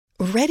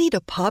Ready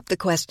to pop the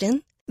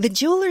question? The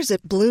jewelers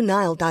at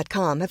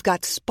BlueNile.com have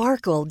got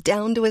sparkle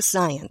down to a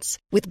science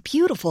with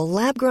beautiful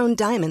lab-grown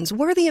diamonds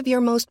worthy of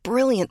your most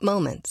brilliant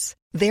moments.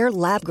 Their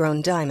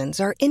lab-grown diamonds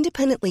are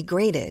independently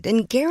graded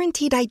and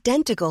guaranteed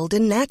identical to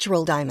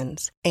natural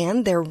diamonds,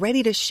 and they're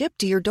ready to ship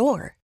to your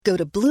door. Go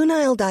to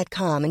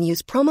BlueNile.com and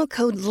use promo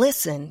code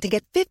LISTEN to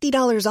get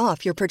 $50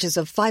 off your purchase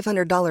of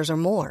 $500 or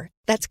more.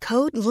 That's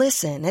code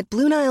LISTEN at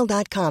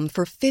BlueNile.com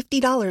for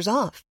 $50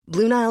 off.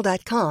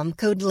 BlueNile.com,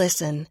 code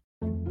LISTEN.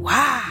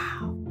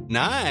 Wow.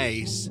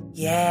 Nice.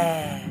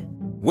 Yeah.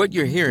 What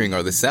you're hearing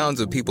are the sounds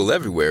of people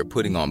everywhere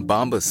putting on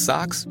Bombas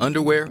socks,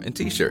 underwear, and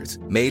T-shirts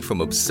made from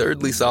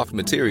absurdly soft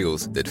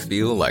materials that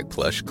feel like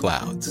plush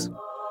clouds.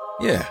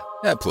 Yeah,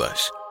 that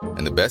plush.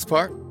 And the best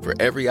part? For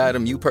every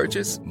item you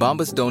purchase,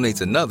 Bombas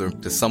donates another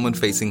to someone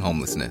facing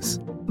homelessness.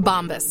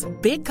 Bombas.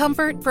 Big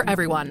comfort for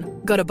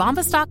everyone. Go to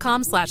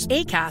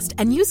bombas.com/ACAST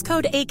and use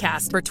code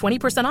ACAST for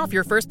 20% off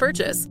your first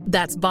purchase.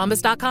 That's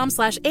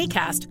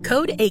bombas.com/ACAST.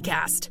 Code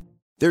ACAST.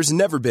 There's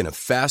never been a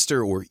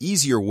faster or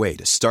easier way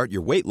to start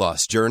your weight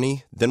loss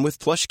journey than with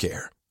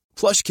PlushCare.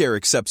 PlushCare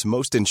accepts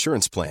most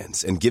insurance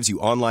plans and gives you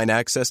online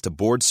access to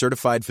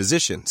board-certified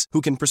physicians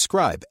who can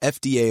prescribe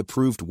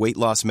FDA-approved weight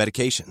loss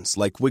medications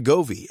like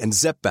Wegovy and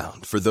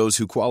Zepbound for those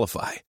who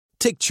qualify.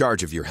 Take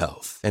charge of your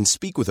health and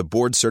speak with a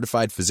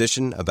board-certified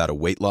physician about a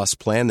weight loss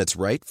plan that's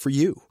right for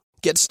you.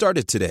 Get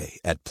started today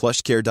at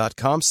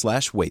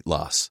plushcare.com/weight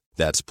loss.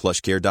 That's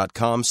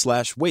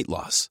plushcare.com/weight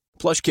loss.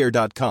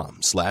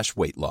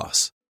 plushcare.com/weight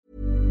loss.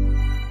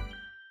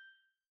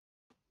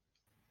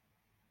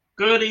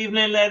 Good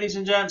evening, ladies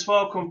and gents.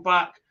 Welcome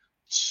back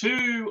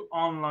to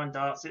Online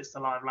Darts. It's the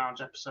Live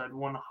Lounge episode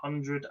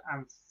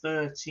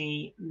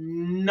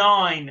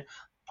 139.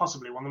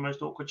 Possibly one of the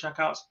most awkward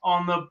checkouts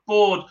on the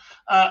board.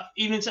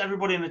 Evening to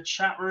everybody in the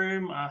chat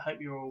room. I hope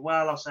you're all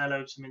well. I'll say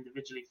hello to them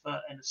individually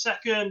in a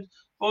second.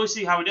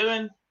 Boise, how we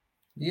doing?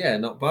 Yeah,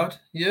 not bad.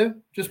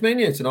 You? Just me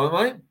and you tonight,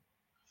 mate?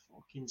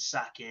 Fucking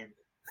sacking.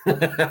 I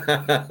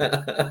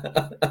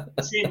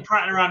see him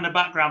prattling around in the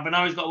background, but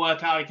now he's got to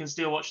work out he can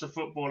still watch the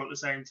football at the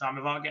same time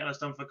without getting us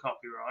done for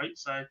copyright.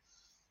 So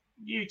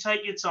you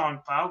take your time,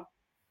 pal.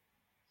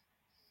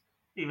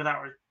 Either that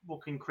or a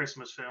fucking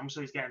Christmas film, so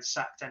he's getting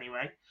sacked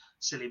anyway.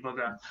 Silly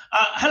bugger.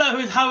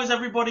 Hello, how is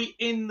everybody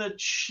in the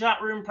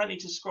chat room? Plenty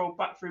to scroll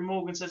back through.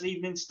 Morgan says,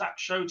 evening stacked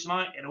show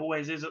tonight. It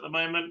always is at the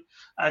moment.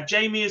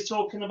 Jamie is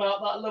talking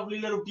about that lovely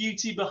little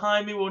beauty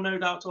behind me. We'll no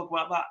doubt talk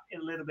about that in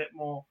a little bit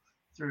more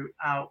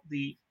throughout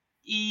the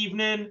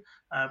evening.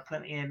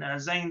 Plenty in.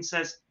 Zane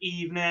says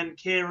evening.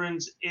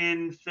 Kieran's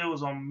in.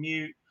 Phil's on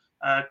mute.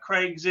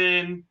 Craig's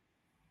in.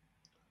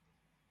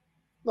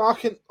 No, I'm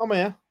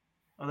here.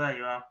 Oh, there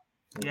you are.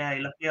 Yeah,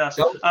 lucky us.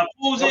 That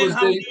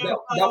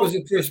was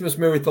the Christmas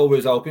miracle we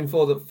was hoping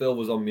for, that Phil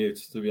was on mute,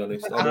 to be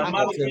honest.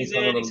 Malik is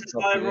in. He says,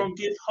 hi, everyone.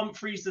 Give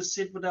Humphries the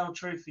Sid Waddell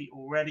trophy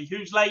already.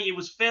 Who's late? It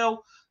was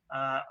Phil.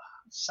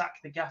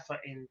 Sack the gaffer,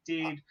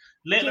 indeed.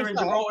 Littler in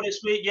Gibraltar this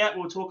week. Yeah,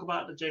 we'll talk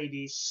about the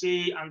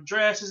JDC.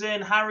 Andreas is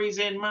in. Harry's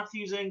in.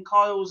 Matthew's in.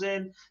 Kyle's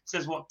in.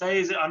 Says, what day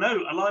is it? I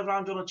know. A live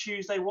round on a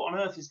Tuesday. What on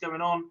earth is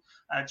going on?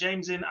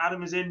 James in.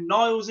 Adam is in.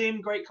 Niall's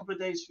in. Great couple of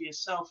days for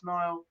yourself,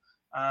 Niall.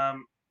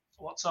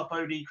 What's up,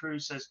 OD Crew?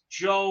 Says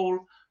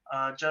Joel.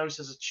 Joe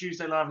says a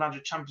Tuesday live lounge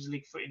of Champions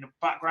League foot in the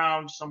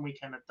background. Some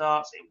weekend of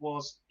darts. It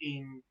was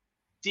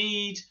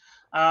indeed.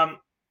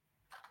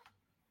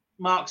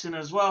 Mark's in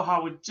as well.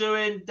 How we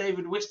doing?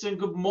 David Whiston,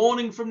 good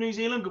morning from New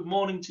Zealand. Good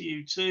morning to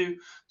you too.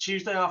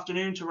 Tuesday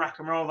afternoon to rack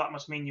and roll. That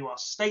must mean you are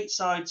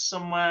stateside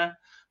somewhere.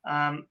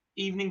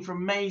 Evening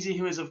from Maisie,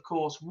 who is, of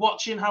course,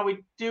 watching. How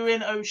we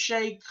doing,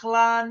 O'Shea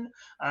clan?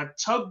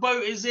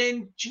 Tugboat is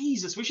in.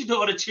 Jesus, we should do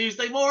it on a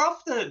Tuesday more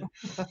often.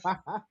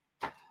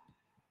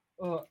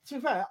 To be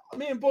fair,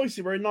 me and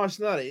Boise were in nice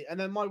and early, and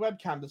then my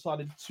webcam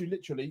decided to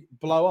literally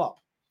blow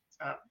up.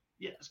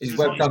 Yeah, his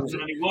webcam doesn't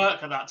really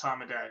work at that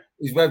time of day.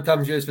 His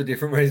webcam's used for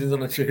different reasons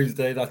on a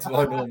Tuesday. That's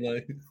why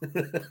normally.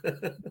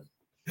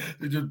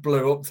 It just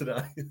blew up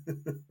today.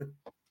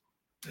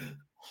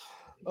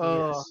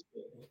 Yes.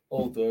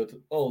 All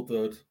good.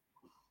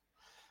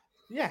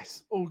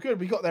 Yes, all good.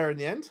 We got there in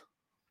the end.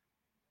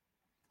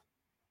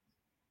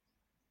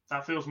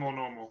 That feels more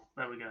normal.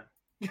 There we go.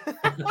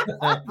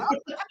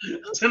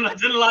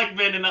 didn't like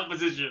being in that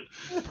position.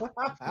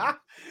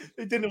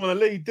 He didn't want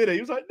to lead, did he?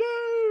 He was like,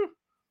 no.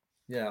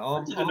 Yeah,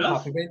 I'm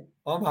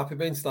happy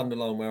being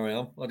standalone where I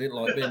am. I didn't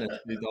like being a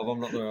lead dog. I'm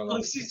not there.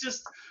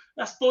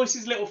 That's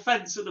Boyce's little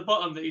fence at the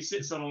bottom that he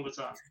sits on all the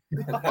time.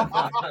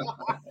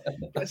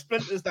 There's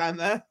splinters down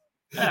there.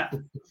 Yeah,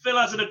 Phil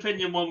has an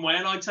opinion one way,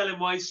 and I tell him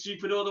why he's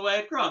stupid all the way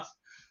across.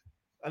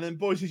 And then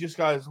Boise just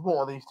goes, "What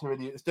are these two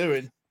idiots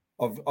doing?"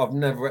 I've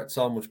never had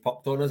so much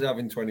popped on as I have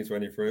in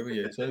 2023 with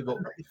you two, but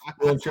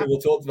I'm sure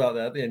we'll talk about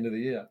that at the end of the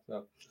year.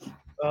 So,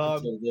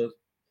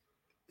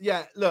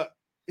 yeah, look,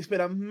 it's been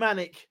a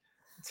manic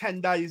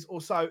 10 days or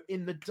so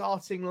in the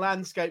darting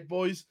landscape,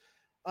 boys.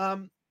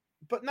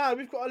 But now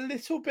we've got a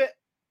little bit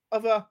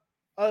of a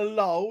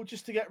lull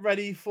just to get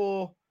ready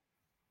for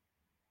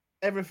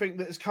everything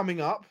that is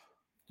coming up.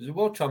 There's a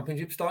World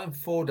Championship starting in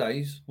 4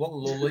 days. What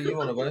lull are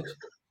you on about?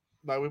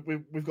 No,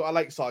 we've got a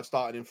Lakeside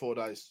starting in 4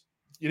 days.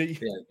 You know,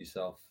 Behave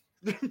yourself.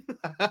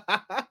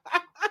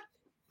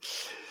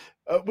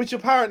 Which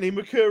apparently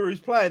Makuru's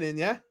playing in,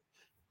 yeah?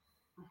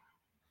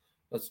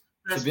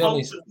 Their To be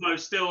honest, sponsor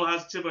post still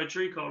has Thibaut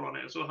Tricol on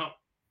it as well.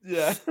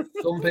 Yeah.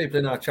 some people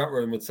in our chat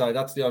room would say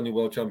that's the only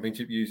World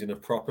Championship using a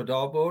proper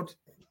dartboard.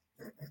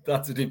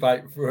 That's a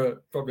debate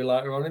for probably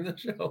later on in the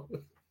show.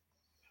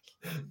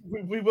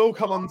 We will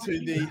come on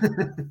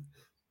to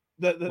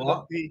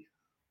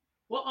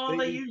What are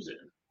they using?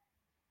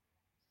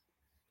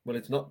 Well,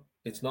 it's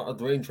not a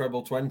green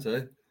treble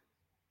 20.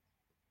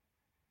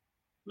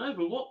 No,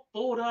 but what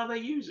board are they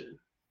using?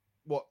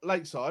 what,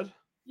 Lakeside?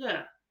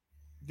 Yeah.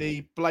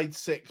 The Blade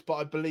 6, but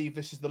I believe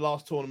this is the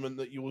last tournament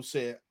that you will see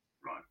it.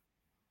 Right.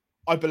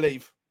 I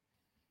believe.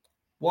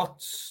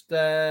 What's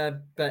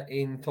their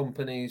betting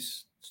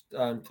company's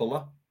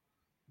colour?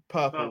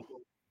 Purple.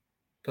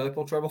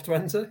 Purple treble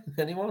 20?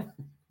 Anyone?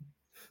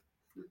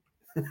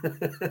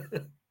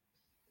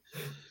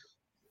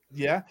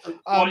 Yeah.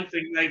 I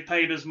think they've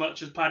paid as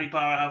much as Paddy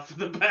Power have for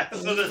the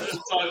best for the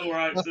title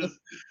rights to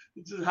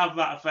have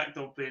that effect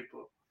on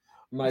people.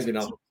 Maybe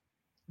not.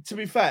 To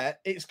be fair,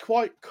 it's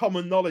quite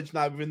common knowledge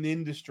now within the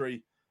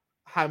industry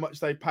how much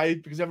they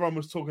paid because everyone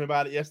was talking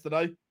about it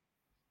yesterday.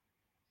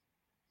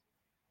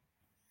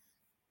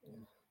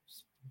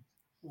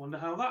 Wonder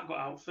how that got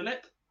out,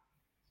 Philip.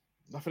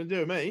 Nothing to do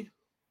with me.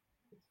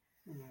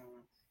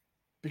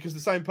 Because the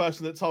same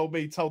person that told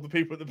me told the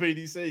people at the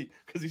BDC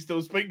because he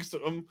still speaks to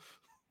them.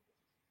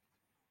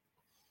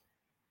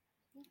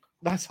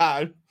 That's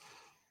how.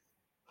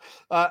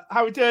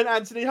 How we doing,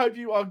 Anthony? Hope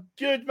you are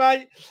good,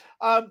 mate.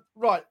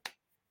 Right,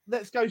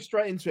 let's go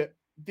straight into it.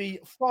 The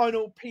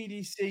final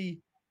PDC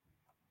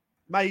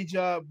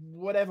major,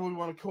 whatever we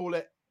want to call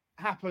it,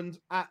 happened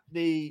at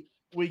the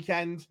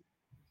weekend.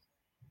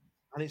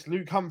 And it's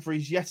Luke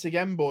Humphries yet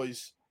again,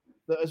 boys,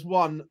 that has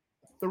won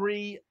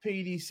 3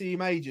 PDC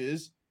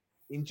majors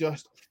in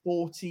just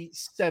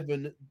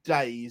 47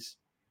 days.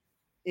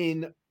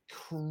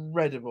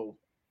 Incredible.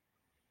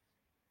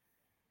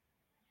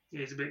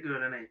 He's a bit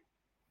good, isn't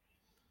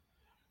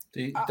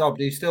he?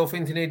 Do you still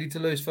think he needed to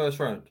lose first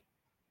round,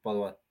 by the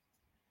way?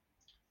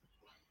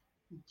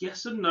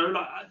 Yes and no.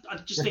 Like I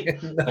just think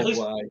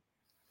way.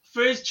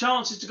 For his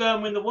chances to go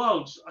and win the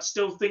Worlds, I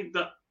still think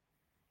that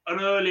an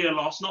earlier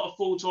loss, not a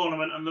full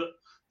tournament, and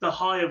the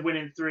high of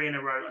winning 3 in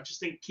a row, I just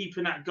think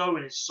keeping that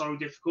going is so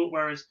difficult.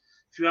 Whereas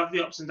if you have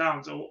the ups and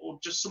downs or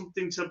just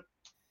something to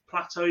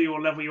plateau you or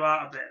level you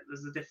out a bit,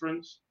 there's the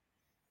difference.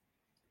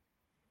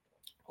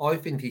 I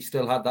think he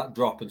still had that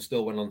drop and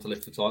still went on to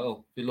lift the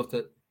title. If you look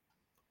at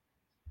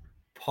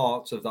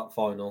parts of that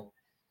final,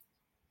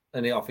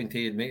 and I think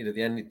he admitted at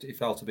the end he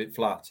felt a bit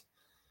flat.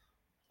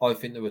 I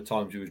think there were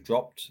times he was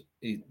dropped.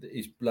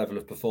 His level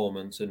of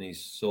performance and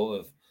his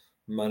sort of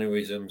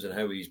mannerisms and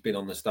how he's been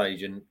on the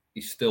stage, and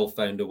he still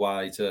found a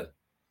way to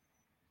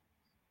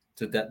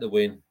get the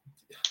win.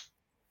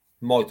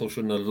 Michael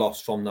shouldn't have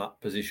lost from that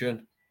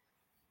position.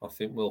 I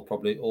think we'll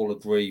probably all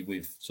agree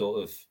with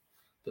sort of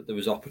that there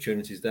was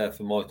opportunities there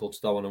for Michael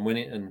to go on and win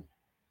it,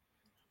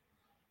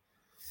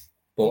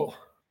 but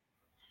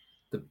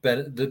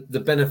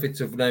the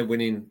benefits of now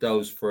winning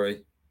those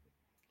 3,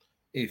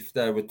 if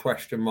there were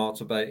question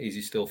marks about is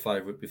he still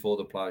favourite before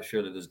the play,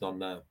 surely there's none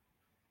now.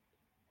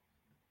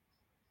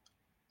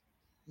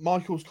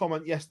 Michael's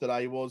comment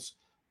yesterday was,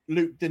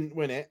 Luke didn't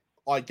win it,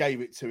 I gave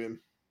it to him.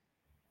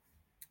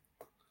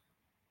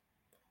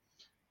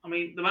 I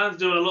mean, the man's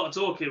doing a lot of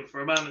talking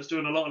for a man that's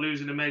doing a lot of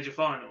losing in major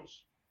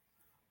finals.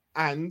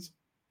 And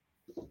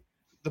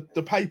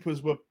the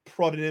papers were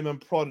prodding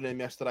him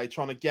yesterday,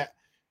 trying to get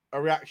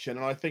a reaction,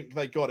 and I think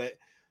they got it.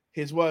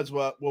 His words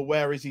were, well,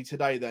 where is he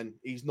today then?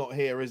 He's not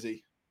here, is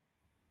he?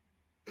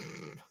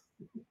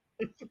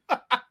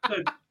 But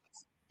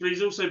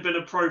he's also been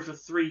a pro for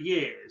 3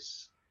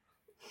 years.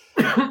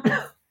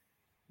 But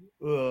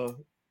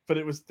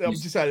it was, I'm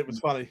just saying it was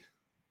funny.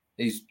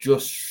 He's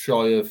just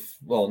shy of,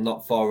 well,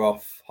 not far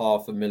off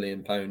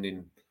 £500,000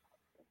 in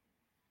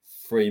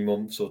 3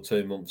 months or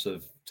 2 months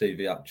of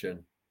TV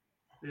action.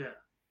 Yeah.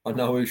 I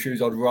know whose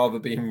shoes I'd rather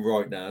be in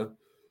right now.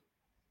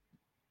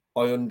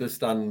 I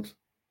understand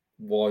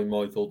why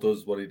Michael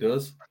does what he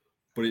does,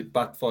 but it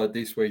backfired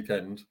this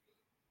weekend.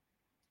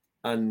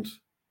 And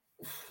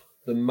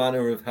the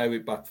manner of how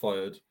it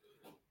backfired,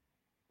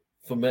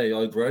 for me,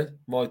 I agree.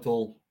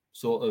 Michael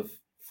sort of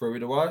threw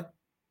it away.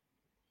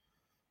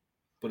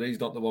 But he's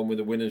not the one with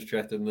the winner's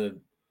check and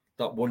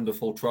that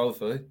wonderful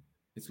trophy.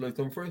 It's Luke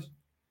Humphries.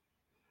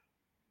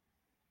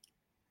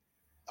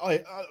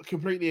 I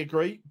completely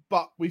agree,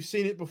 but we've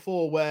seen it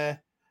before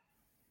where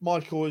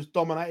Michael has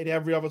dominated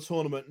every other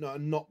tournament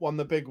and not won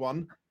the big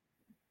one.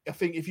 I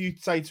think if you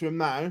say to him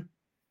now,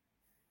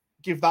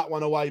 give that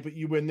one away, but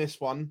you win this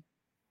one,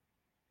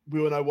 we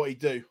will know what he'd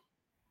do.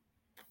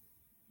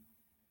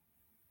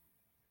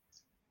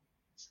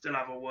 Still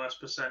have a worse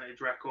percentage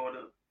record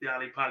at the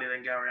Ali Pally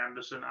than Gary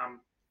Anderson and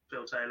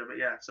Phil Taylor, but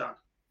yeah, son.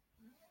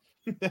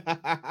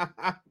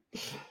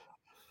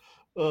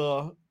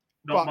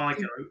 Not my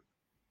goat.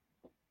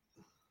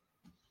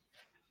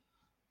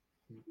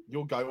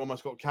 Your goat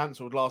almost got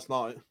cancelled last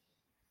night.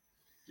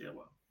 Yeah,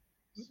 well.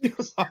 Do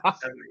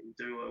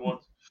what I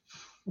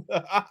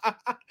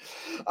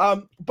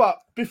want. But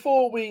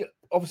before we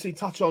obviously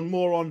touch on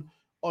more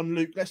on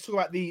Luke, let's talk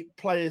about the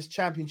Players'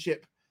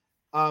 Championship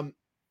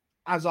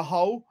as a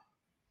whole.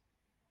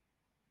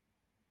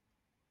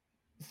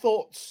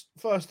 Thoughts,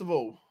 first of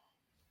all?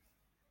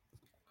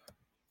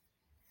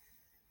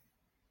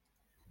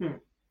 It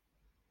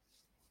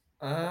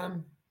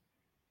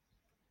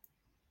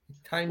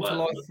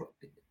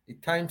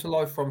came to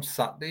life from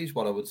Saturday, is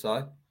what I would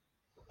say.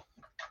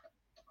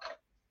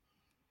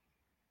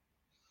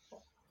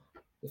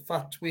 The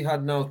fact we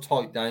had no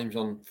tight games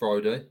on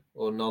Friday,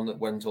 or none that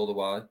went all the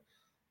way,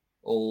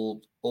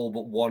 all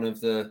but one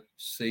of the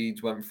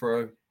seeds went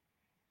through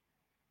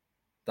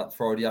that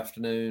Friday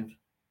afternoon.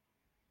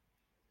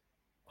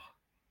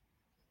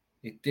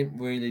 It didn't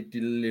really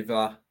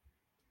deliver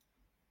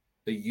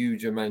a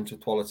huge amount of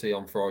quality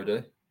on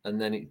Friday, and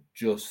then it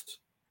just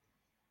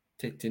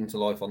ticked into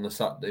life on the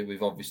Saturday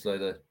with obviously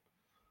the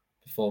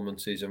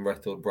performances and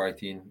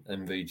record-breaking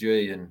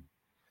MVG, and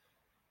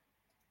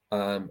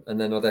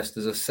then I guess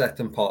there's a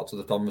second part to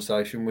the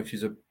conversation, which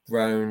is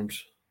around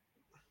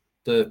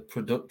the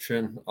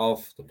production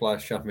of the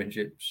Players'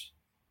 Championships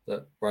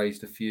that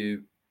raised a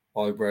few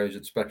eyebrows,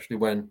 especially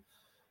when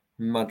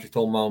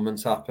magical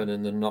moments happen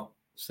and they're not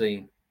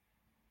seen.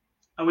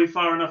 Are we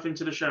far enough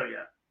into the show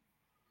yet?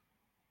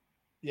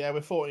 Yeah,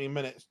 we're 14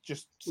 minutes.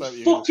 Just so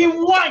you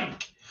fucking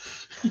wank.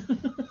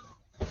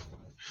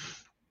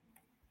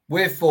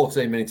 We're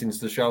 14 minutes into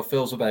the show.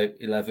 Phil's about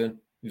 11.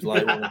 Who's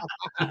like,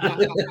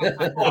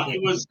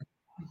 it was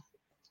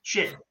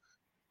shit.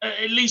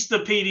 At least the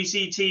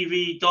PDC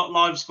TV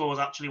 .live scores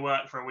actually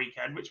work for a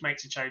weekend, which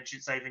makes a change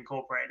since they've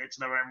incorporated it to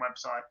their own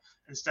website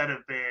instead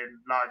of being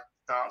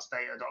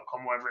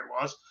live.dartsdata.com, whatever it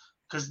was.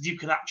 Because you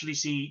could actually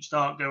see each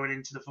dart going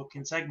into the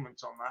fucking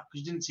segments on that,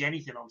 because you didn't see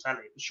anything on telly.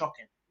 It was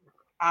shocking.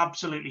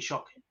 Absolutely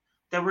shocking.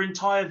 There were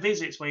entire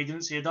visits where you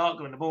didn't see a dart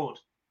go in the board.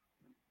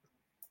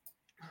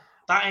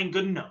 That ain't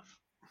good enough.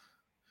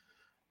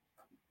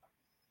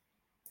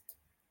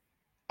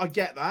 I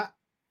get that.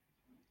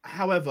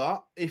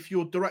 However, if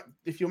your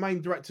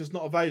main director's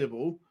not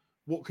available,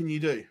 what can you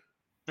do?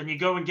 Then you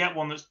go and get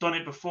one that's done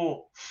it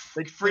before.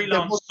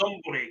 Freelance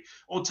somebody,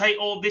 or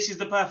this is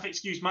the perfect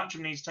excuse.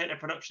 Matchroom needs to take their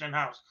production in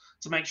house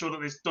to make sure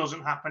that this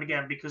doesn't happen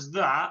again, because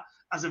that,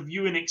 as a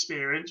viewing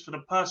experience for the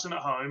person at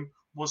home,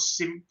 was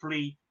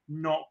simply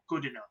not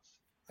good enough.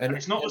 And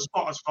it's not the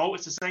spotter's fault.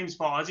 It's the same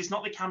spotters. It's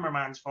not the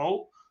cameraman's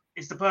fault.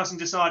 It's the person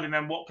deciding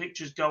then what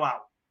pictures go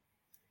out.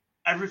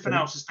 Everything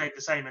else has stayed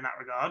the same in that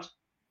regard.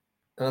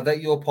 And I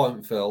think your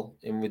point, Phil,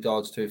 in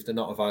regards to if they're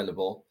not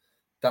available,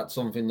 that's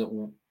something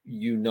that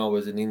you know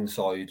as an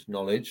inside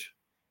knowledge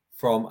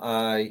from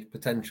a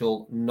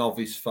potential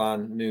novice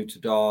fan, new to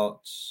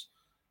darts,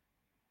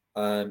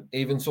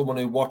 even someone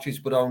who watches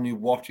but only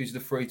watches the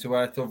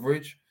free-to-air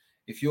coverage.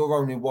 If you're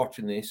only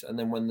watching this, and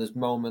then when there's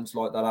moments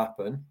like that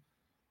happen,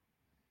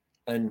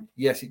 and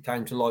yes, it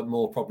came to light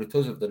more probably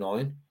because of the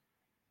 9,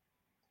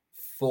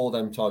 for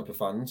them type of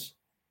fans,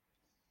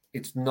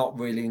 it's not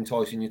really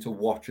enticing you to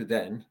watch it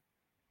then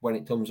when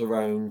it comes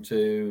around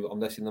to, I'm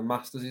guessing the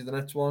Masters is the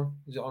next one.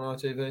 Is it on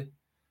ITV?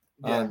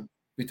 Yeah.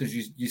 Because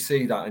you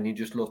see that and you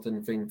just look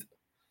and think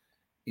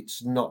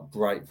it's not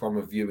great from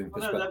a viewing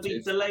perspective. That'd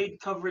be delayed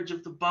coverage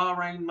of the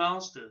Bahrain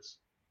Masters.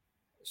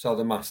 So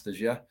the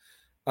Masters, yeah.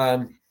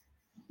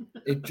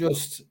 It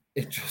just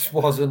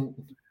wasn't.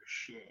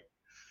 Shit.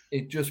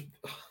 It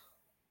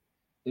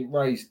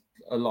raised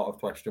a lot of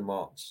question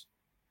marks.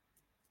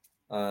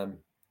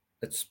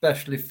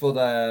 Especially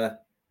for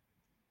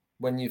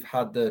when you've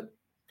had the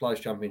Players'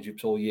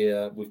 Championships all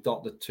year, we've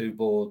got the 2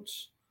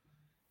 boards.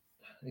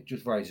 It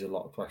just raises a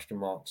lot of question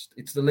marks.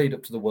 It's the lead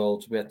up to the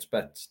Worlds. We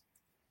expect,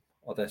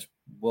 I guess,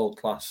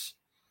 world-class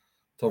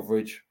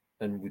coverage,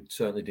 and we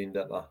certainly didn't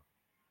get that.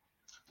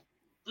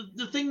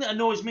 The thing that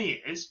annoys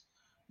me is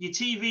your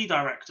TV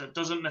director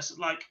doesn't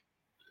necessarily,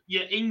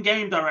 your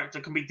in-game director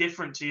can be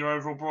different to your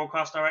overall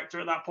broadcast director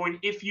at that point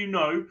if you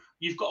know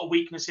you've got a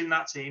weakness in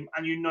that team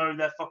and you know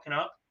they're fucking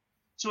up.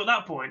 So at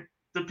that point,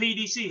 the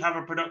PDC have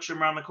a production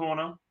around the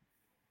corner.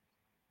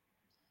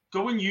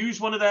 Go and use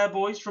one of their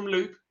boys from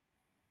Loop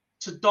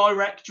to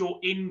direct your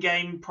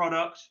in-game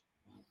product,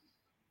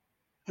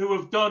 who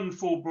have done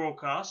full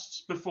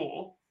broadcasts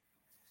before,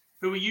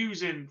 who are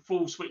using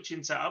full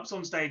switching setups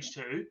on stage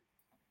 2.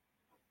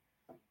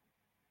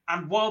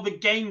 And while the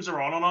games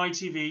are on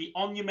ITV,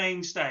 on your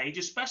main stage,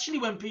 especially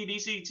when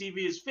PDC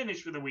TV is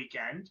finished for the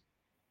weekend,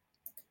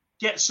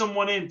 get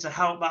someone in to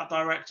help that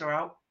director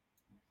out.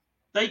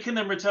 They can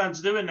then return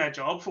to doing their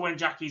job for when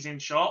Jackie's in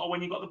shot, or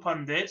when you've got the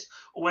pundits,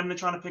 or when they're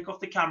trying to pick off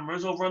the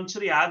cameras, or run to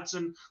the ads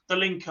and the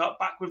link up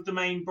back with the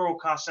main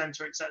broadcast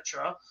centre,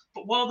 etc.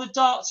 But while the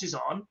darts is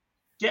on,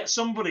 get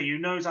somebody who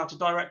knows how to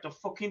direct a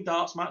fucking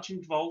darts match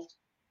involved.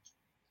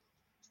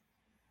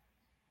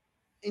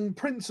 In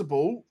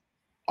principle,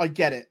 I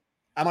get it,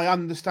 and I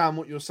understand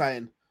what you're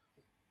saying.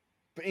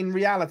 But in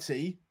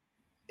reality,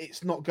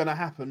 it's not going to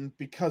happen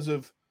because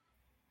of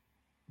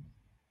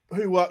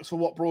who works for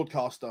what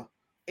broadcaster.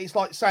 It's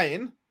like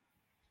saying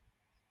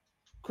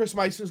Chris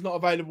Mason's not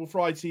available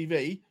for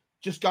ITV,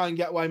 just go and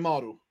get Wayne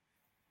Mardle.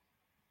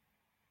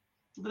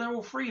 But they're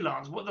all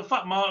freelance. What the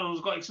fuck?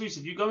 Mardle's got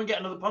exclusive. You go and get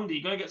another pundit.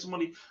 You go and get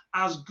somebody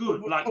as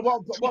good. Like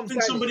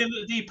putting somebody in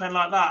the deep end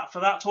like that for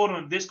that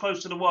tournament this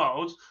close to the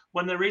World,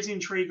 when there is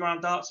intrigue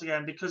around darts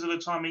again because of the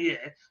time of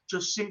year,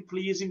 just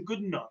simply isn't good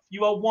enough.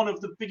 You are one of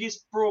the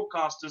biggest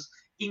broadcasters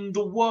in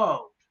the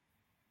world.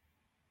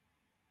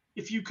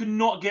 If you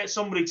cannot get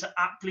somebody to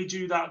aptly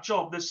do that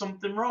job, there's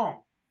something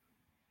wrong.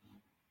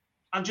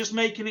 And just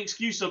make an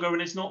excuse or go,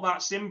 and it's not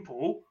that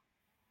simple,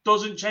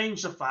 doesn't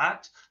change the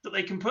fact that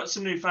they can put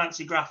some new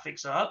fancy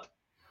graphics up,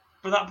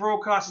 but that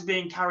broadcast is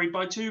being carried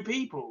by two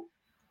people.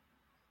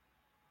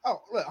 Oh,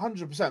 look,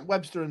 100%.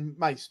 Webster and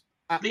Mace.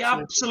 The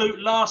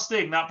absolute last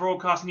thing that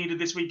broadcast needed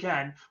this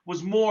weekend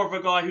was more of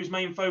a guy whose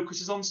main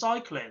focus is on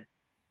cycling.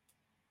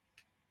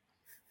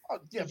 Oh,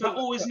 yeah,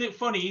 isn't it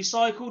funny? He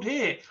cycled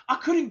here. I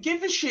couldn't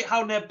give a shit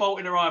how Ned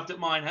Bolton arrived at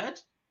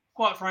Minehead,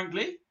 quite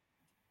frankly.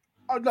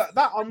 Oh, look,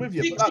 that I'm with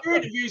you. Fix your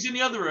interviews in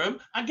the other room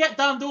and get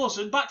Dan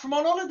Dawson back from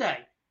on holiday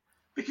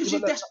because you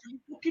desperately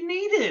fucking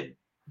need him.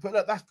 But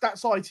look,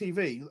 that's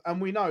ITV,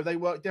 and we know they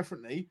work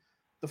differently.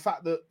 The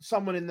fact that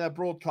someone in their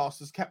broadcast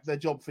has kept their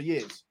job for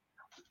years.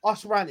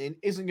 Us ranting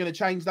isn't going to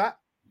change that.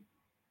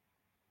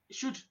 It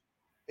should.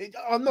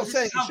 I'm not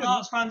saying how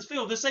darts fans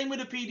feel. The same with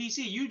the PDC.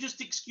 You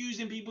just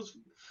excusing people's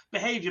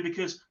behaviour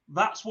because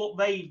that's what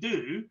they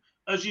do,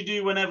 as you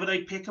do whenever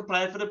they pick a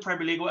player for the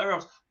Premier League or whatever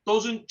else.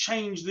 Doesn't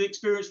change the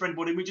experience for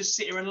anybody. We just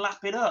sit here and lap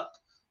it up.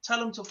 Tell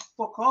them to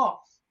fuck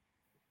off.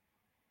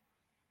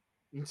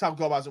 You can tell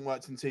Gob hasn't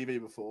worked in TV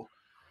before.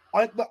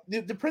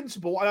 The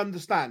principle I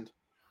understand,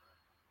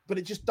 but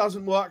it just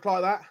doesn't work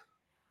like that.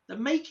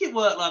 Then make it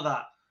work like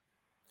that.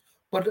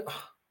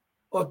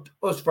 But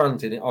us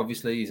ranting, it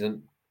obviously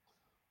isn't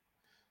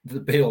the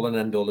be-all and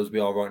end-all as we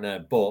are right now,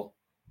 but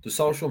the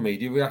social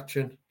media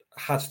reaction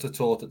has to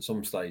taught at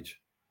some stage.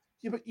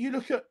 Yeah, but you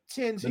look at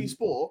TNT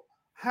Sport,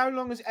 how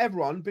long has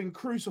everyone been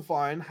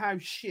crucifying how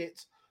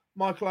shit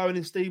Michael Owen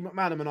and Steve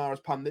McManaman are as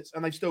pundits,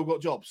 and they've still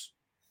got jobs?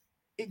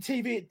 In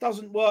TV, it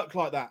doesn't work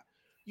like that.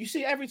 You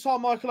see, every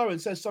time Michael Owen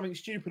says something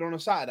stupid on a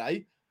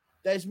Saturday,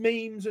 there's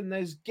memes and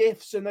there's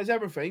GIFs and there's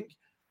everything.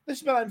 This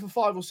has been on for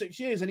 5 or 6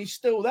 years, and he's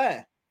still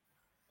there.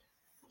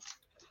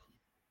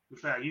 To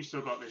be fair, you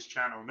still got this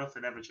channel.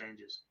 Nothing ever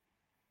changes.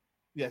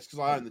 Yes, because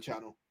I own the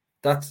channel.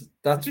 That's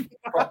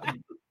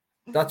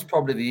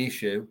probably the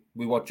issue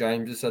with what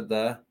James has said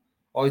there.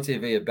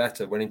 ITV are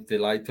better when it's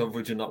delayed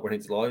coverage and not when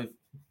it's live.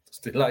 It's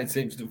delayed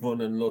seems to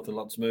run and look a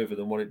lot smoother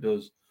than what it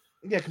does.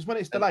 Yeah, because when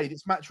it's delayed,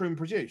 it's Matchroom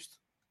produced.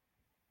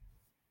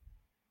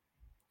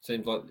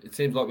 Seems like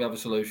we have a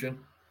solution.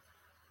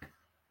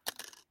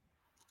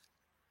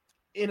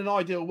 In an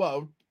ideal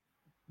world,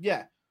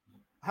 yeah.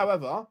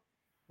 However,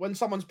 when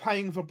someone's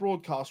paying for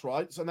broadcast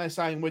rights and they're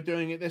saying we're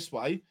doing it this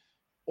way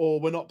or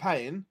we're not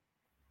paying,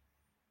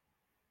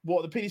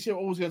 what, the PDC are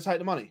always going to take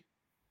the money?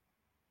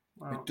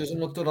 Well, it doesn't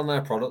look good on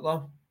their product,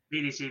 though.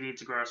 PDC need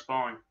to grow a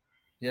spine.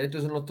 Yeah, it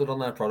doesn't look good on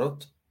their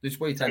product. This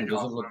weekend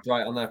doesn't look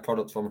great on their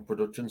product from a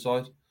production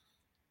side.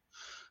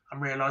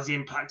 And realise the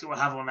impact it will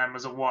have on them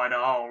as a wider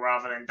whole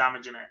rather than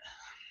damaging it.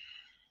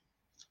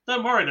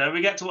 Don't worry, though.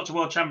 We get to watch a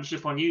World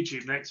Championship on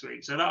YouTube next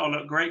week, so that'll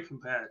look great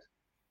compared.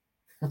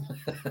 And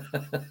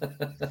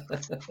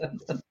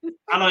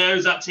I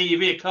owes that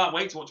TV. I can't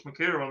wait to watch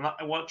Makura on that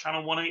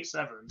channel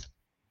 187.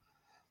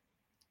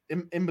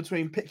 In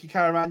between Pick Your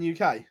Caravan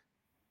UK.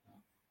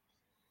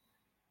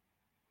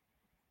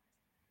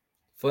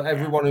 For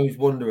everyone who's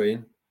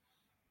wondering,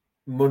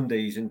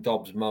 Monday isn't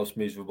Dobbs' most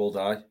miserable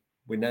day.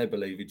 We now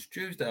believe it's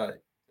Tuesday.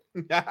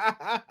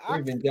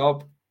 Evening,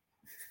 Dobb.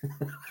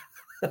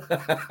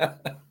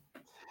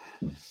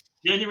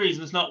 The only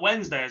reason it's not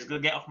Wednesday is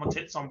going to get off my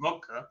tits on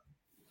vodka.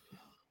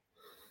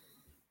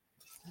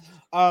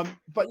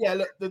 But yeah,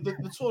 look,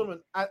 the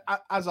tournament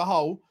as a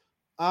whole,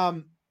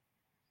 how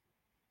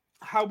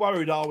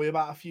worried are we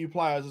about a few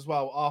players as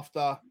well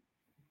after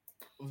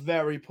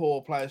very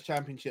poor Players'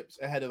 Championships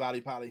ahead of Ali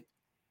Pali?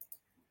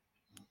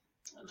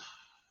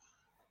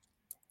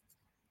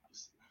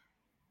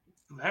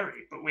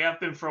 Very, but we have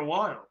been for a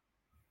while.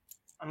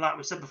 And like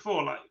we said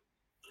before, like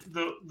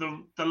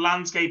the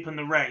landscape and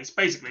the race,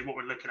 basically what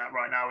we're looking at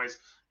right now is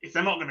if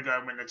they're not going to go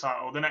and win the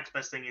title, the next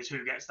best thing is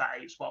who gets that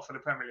 8th spot for the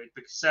Premier League,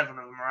 because 7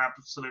 of them are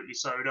absolutely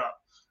sewed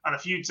up. And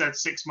if you'd said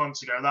 6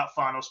 months ago that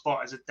final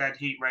spot is a dead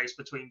heat race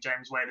between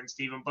James Wade and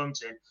Stephen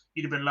Bunting,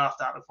 you'd have been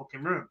laughed out of the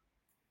fucking room.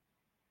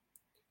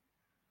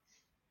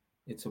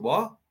 It's a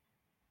what?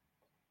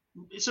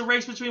 It's a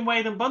race between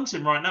Wade and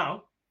Bunting right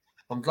now.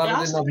 I'm glad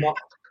I didn't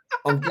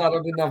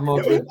have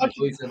more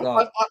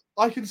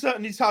I can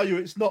certainly tell you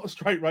it's not a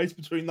straight race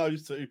between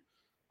those two.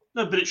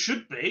 No, but it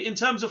should be. In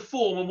terms of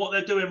form and what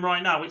they're doing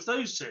right now, it's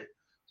those two.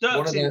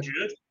 Dirk's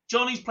injured.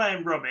 Johnny's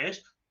playing rubbish.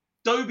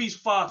 Dobie's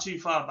far too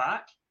far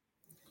back.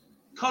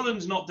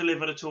 Cullen's not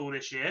delivered at all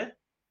this year.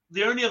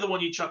 the only other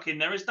one you chuck in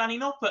there is Danny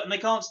Noppert, and they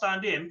can't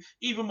stand him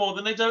even more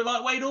than they don't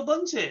like Wade or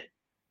Bunting.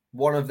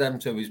 One of them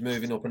two is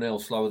moving up an hill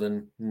slower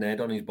than Ned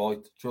on his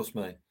bike. Trust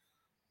me.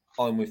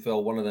 I'm with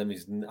Phil. One of them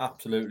is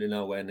absolutely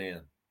nowhere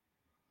near.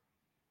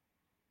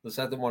 The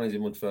second one is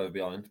much further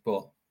behind,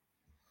 but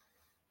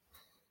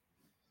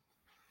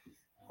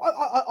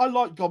I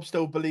like Gob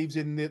still believes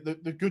in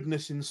the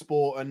goodness in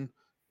sport, and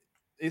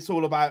it's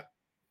all about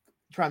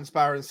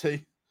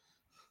transparency.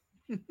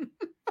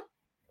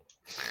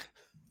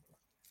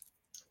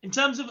 In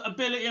terms of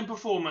ability and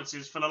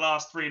performances for the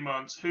last 3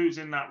 months, who's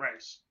in that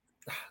race?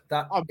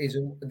 that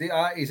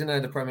isn't how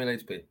the Premier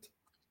League's picked.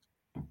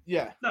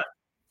 Yeah. No,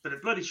 but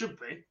it bloody should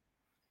be.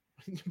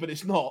 But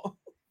it's not.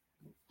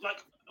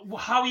 Like,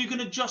 how are you going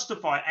to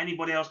justify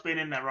anybody else being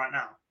in there right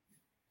now?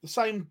 The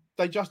same,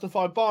 they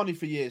justified Barney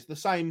for years. The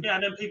same. Yeah,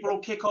 and then people will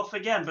kick off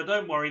again. But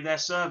don't worry, their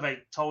survey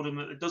told them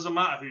that it doesn't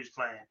matter who's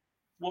playing.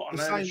 What a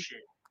load of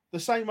shit. The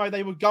same way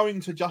they were going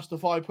to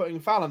justify putting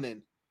Fallon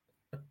in.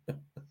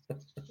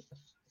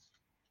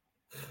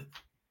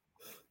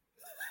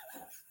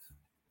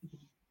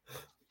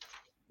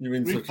 You're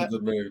in such a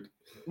good mood.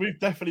 We've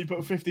definitely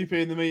put 50p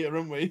in the meter,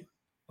 haven't we?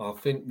 I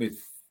think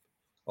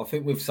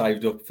we've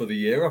saved up for the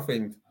year. I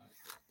think,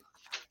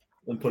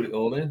 and put it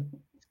all in.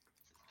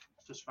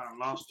 Just found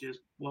last year's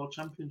World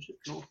Championship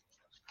draw.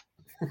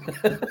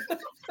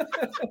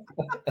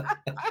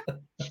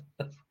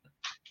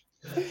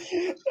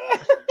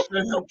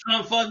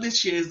 Can't find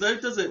this year's though,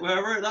 does it? Where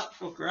I wrote that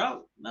fucker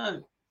out?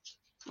 No.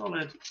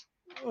 Solid.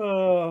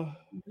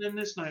 In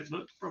this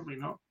notebook, probably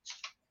not.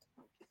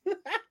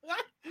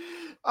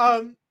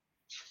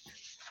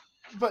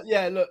 But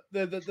yeah, look,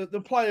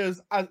 the players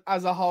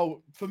as a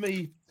whole, for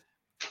me,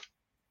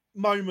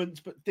 moments,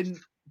 but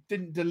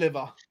didn't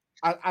deliver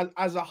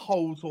as a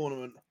whole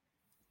tournament.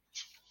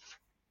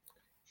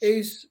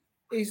 Is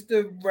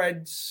the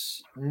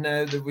Reds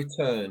now the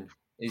return?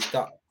 Is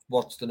that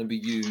what's going to be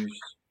used?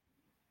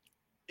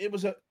 It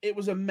was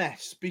a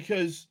mess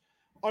because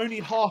only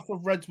half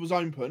of Reds was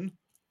open.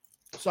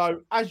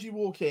 So as you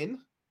walk in,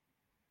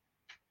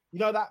 you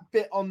know that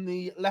bit on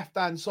the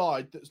left-hand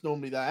side that's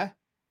normally there?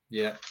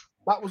 Yeah.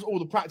 That was all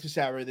the practice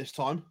area this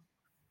time.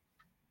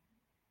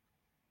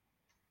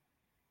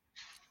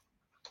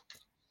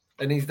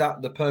 And is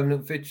that the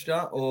permanent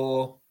fixture,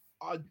 or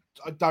I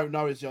don't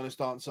know is the honest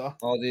answer.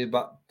 are they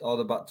back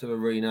to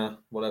arena,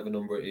 whatever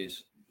number it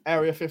is?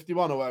 Area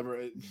 51 or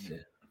whatever it is.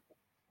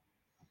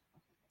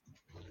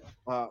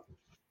 Yeah.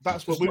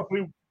 That's what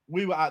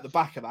we were at the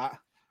back of that.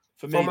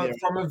 For me,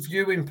 from a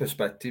viewing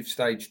perspective,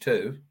 stage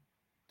 2,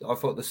 I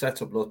thought the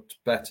setup looked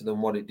better than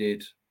what it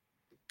did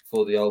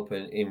for the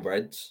Open in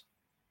Reds.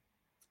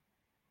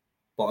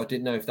 But I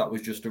didn't know if that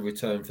was just a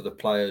return for the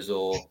players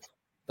or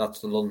that's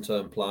the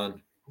long-term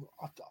plan.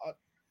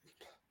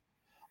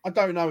 I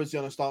don't know is the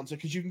honest answer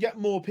because you can get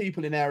more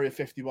people in Area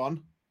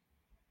 51.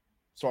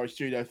 Sorry,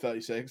 Studio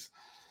 36.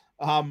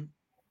 But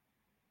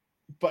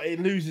it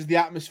loses the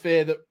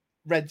atmosphere that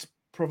Reds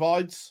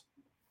provides.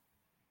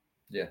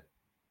 Yeah.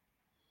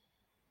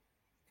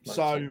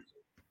 So,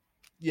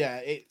 yeah,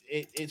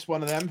 it's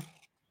one of them.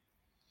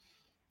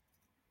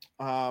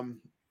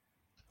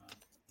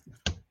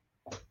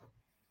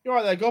 You're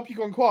right there, Gob. You've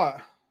gone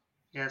quiet.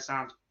 Yeah,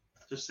 sound.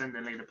 Just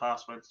sending Lee the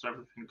passwords to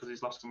everything because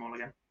he's lost them all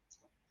again.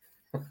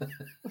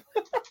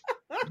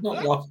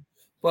 Not lost.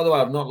 By the way,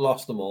 I've not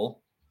lost them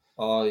all.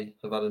 I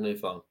have had a new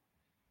phone.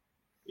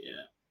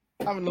 Yeah.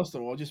 I haven't lost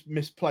them all. I just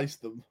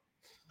misplaced them.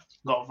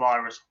 Got a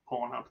virus,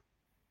 Pornhub.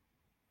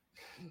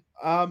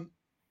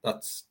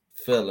 That's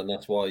Phil, and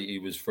that's why he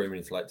was 3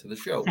 minutes late to the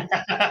show.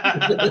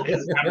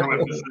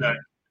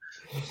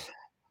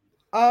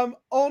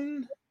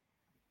 On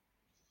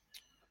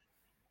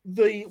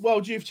the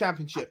World Youth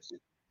Championship,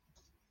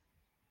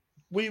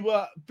 we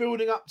were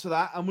building up to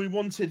that, and we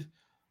wanted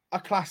a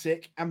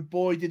classic, and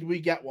boy, did we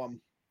get one.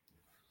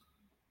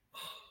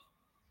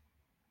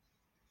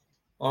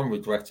 I'm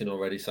regretting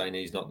already saying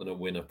he's not going to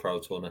win a Pro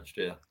Tour next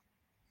year.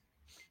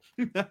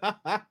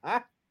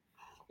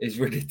 It's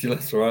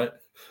ridiculous, right?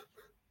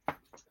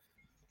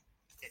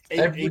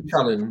 Every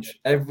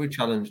challenge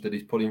that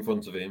he's put in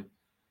front of him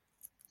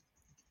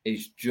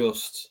is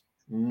just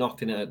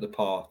knocking it out the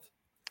park.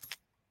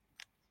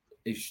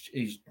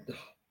 He's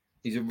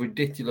a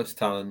ridiculous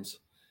talent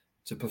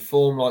to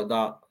perform like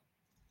that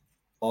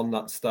on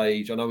that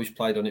stage. I know he's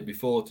played on it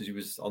before because he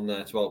was on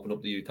there to open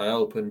up the UK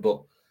Open,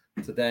 but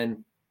to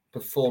then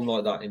perform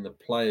like that in the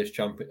Players'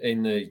 Champion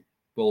in the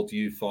World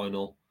Youth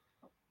Final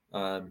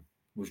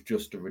was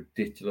just a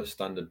ridiculous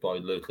standard by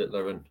Luke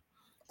Littler, and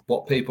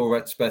what people were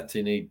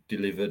expecting, he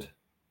delivered.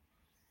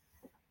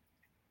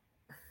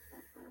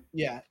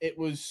 Yeah, it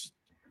was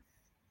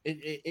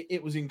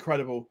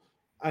incredible.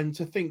 And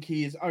to think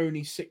he is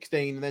only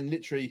 16 and then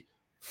literally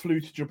flew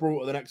to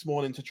Gibraltar the next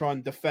morning to try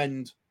and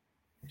defend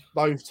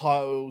those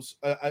titles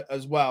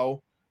as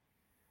well.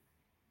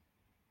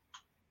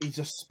 He's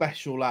a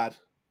special lad.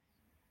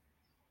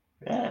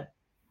 Yeah.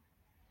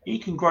 He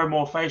can grow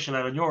more facial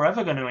hair than you're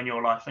ever going to in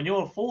your life, and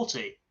you're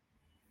 40.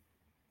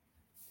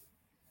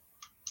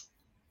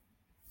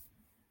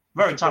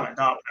 Very talented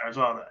dart player as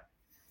well,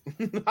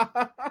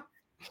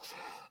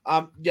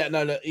 though. Yeah,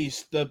 no, look,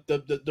 he's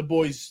the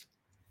boy's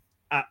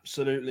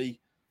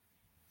absolutely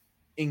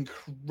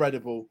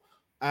incredible,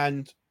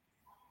 and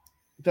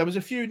there was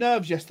a few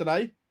nerves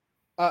yesterday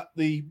at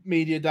the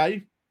media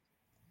day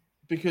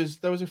because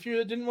there was a few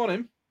that didn't want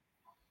him.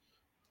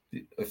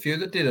 A few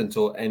that didn't,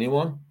 or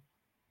anyone.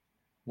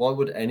 Why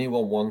would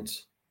anyone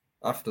want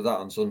after that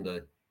on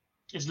Sunday?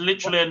 It's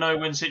literally a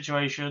no-win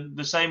situation,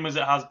 the same as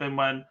it has been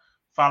when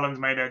Fallon's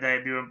made their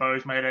debut and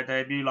Bo's made their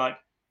debut. Like,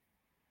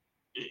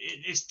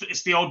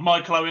 it's the old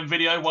Michael Owen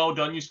video. Well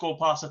done, you scored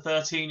past a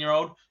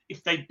 13-year-old.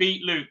 If they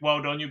beat Luke,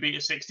 well done, you beat a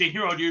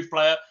 16-year-old youth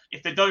player.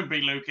 If they don't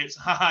beat Luke, it's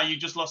haha, you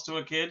just lost to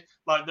a kid.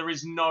 Like, there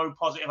is no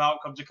positive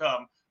outcome to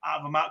come out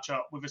of a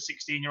matchup with a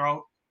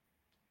 16-year-old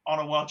on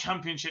a world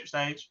championship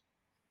stage.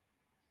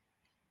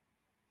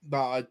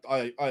 No,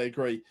 I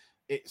agree.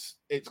 It's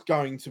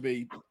going to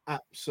be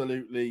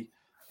absolutely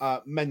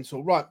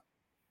mental. Right,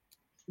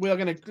 we are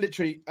going to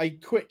literally a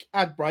quick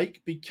ad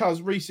break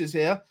because Reese is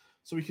here,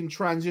 so we can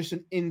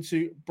transition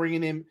into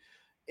bringing him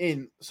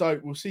in. So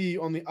we'll see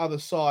you on the other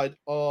side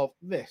of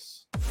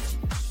this.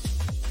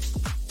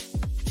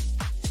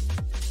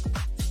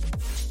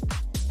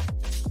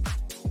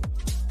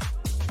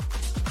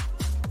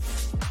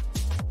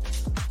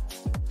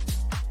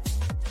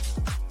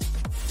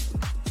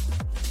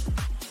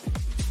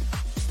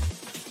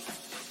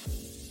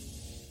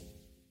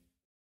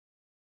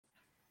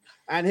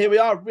 And here we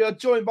are. We are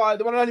joined by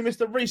the one and only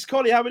Mr. Reese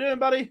Colley. How we doing,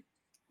 buddy?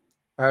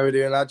 How we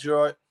doing, lads? You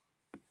all right?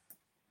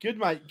 Good,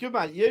 mate. Good,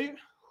 mate. You?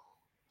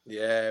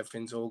 Yeah,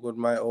 everything's all good,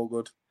 mate. All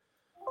good.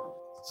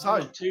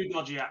 So, two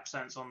dodgy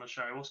accents on the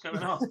show. What's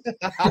going on?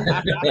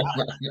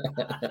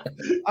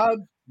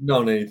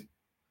 No need.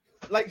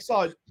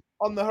 Lakeside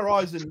on the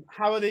horizon.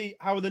 How are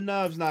the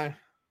nerves now?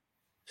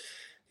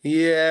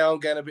 Yeah, I'm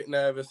getting a bit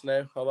nervous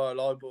now. I won't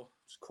lie, but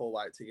it's a cool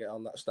wait to get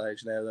on that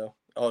stage now, though.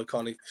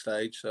 Iconic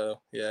stage. So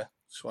yeah,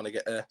 just want to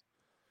get there.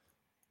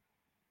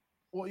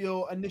 What are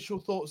your initial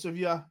thoughts of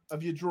your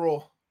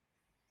draw?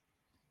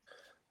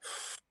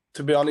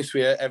 To be honest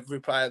with you,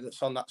 every player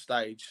that's on that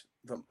stage,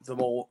 they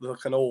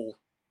can all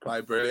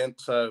play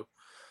brilliant. So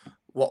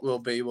what will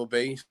be, will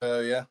be. So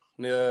yeah,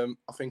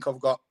 I think I've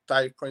got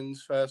Dave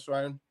Prince first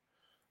round.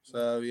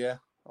 So yeah,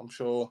 I'm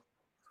sure.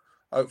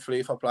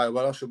 Hopefully, if I play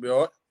well, I should be all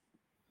right.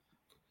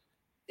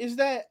 Is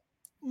there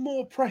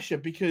more pressure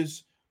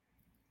because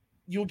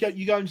you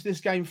go into this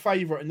game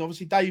favourite, and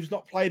obviously Dave's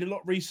not played a lot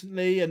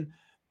recently, and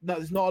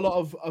there's not a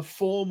lot of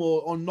form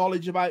or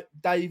knowledge about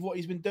Dave, what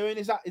he's been doing.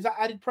 Is that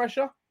added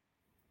pressure?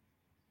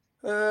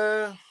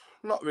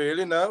 Not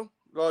really, no.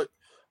 Like,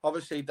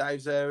 obviously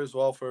Dave's there as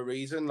well for a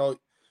reason. Like,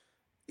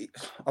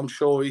 I'm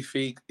sure if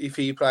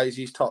he plays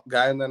his top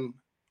game, then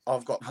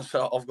I've got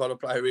to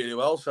play really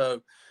well.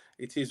 So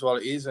it is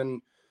what it is, and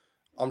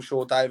I'm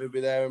sure Dave will be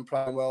there and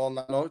playing well on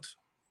that night.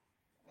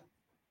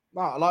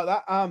 Oh, I like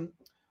that.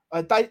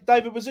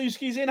 David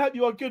Wazowski's in. Hope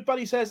you are good,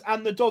 buddy. Says,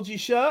 and the dodgy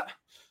shirt.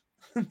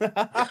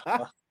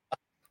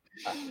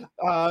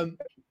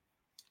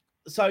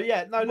 So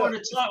yeah, no, More look,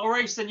 in a title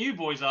race than you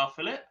boys are,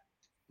 Philip.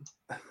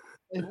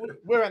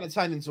 we're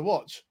entertaining to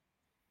watch.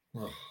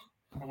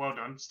 Well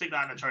done. Stick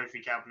that in the trophy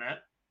cabinet,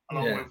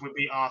 along with we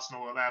beat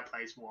Arsenal at their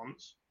place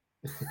once.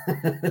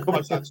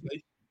 Almost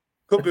actually.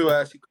 Could be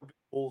worse. It could be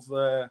Paul's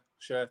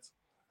shirt.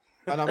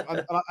 And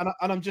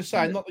I'm just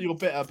saying, not that you're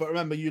bitter, but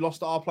remember you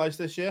lost at our place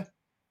this year.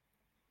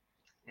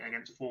 Yeah,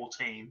 against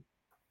 14.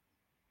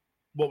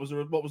 What was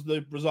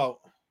the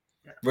result?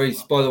 Yeah.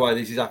 Reese, by the way,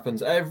 this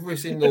happens every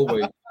single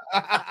week.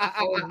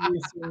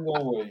 Every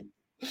single week.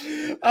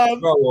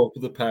 Grow up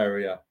with the pair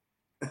of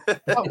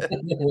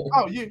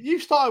you. You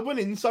started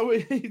winning, so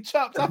we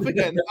chopped up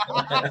again.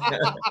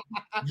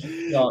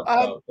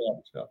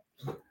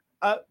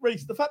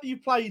 Reese, the fact that you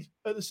played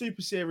at the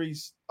Super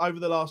Series over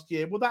the last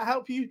year, will that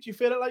help you? Do you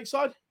feel at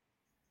Lakeside?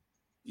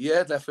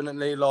 Yeah,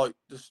 definitely. Like,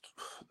 just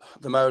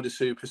the mode of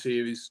Super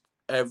Series,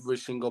 every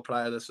single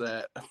player that's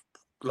there,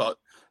 like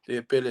the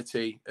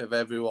ability of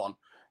everyone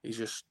is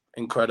just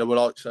incredible.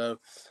 Like, so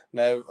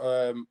now,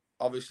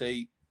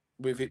 obviously,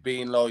 with it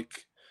being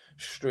like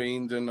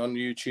streamed and on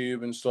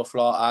YouTube and stuff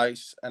like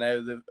ice and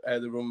how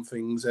they run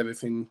things,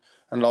 everything,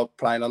 and like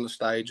playing on the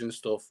stage and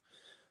stuff.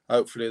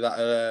 Hopefully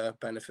that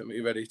benefit me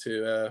ready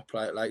to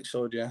play at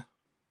Lakeside, yeah.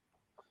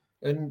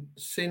 And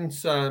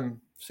since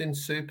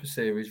Super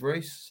Series,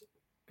 Reese,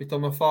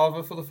 become a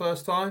father for the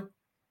first time?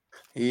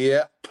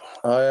 Yep,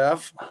 I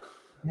have.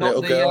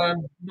 Not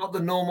the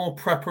normal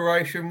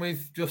preparation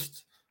with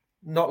just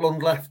not long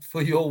left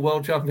for your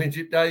World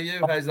Championship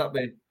debut. How's that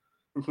been?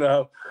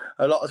 No,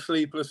 a lot of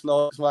sleepless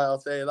nights, mate. I'll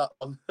tell you that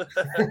one.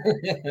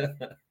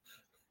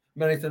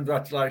 Many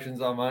congratulations,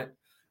 mate.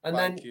 And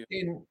Thank then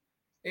you.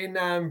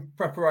 in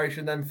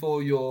preparation then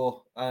for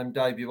your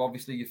debut,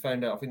 obviously you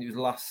found out, I think it was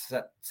last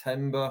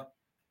September,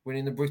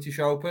 winning the British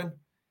Open.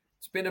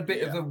 It's been a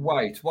bit of a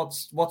wait.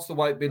 What's the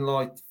wait been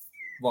like?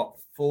 What,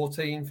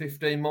 14,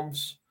 15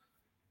 months?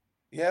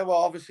 Yeah, well,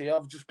 obviously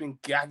I've just been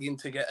gagging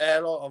to get there.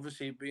 Like,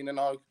 obviously being an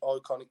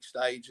iconic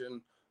stage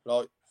and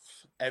like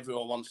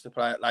everyone wants to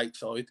play at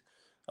Lakeside.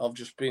 I've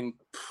just been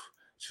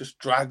just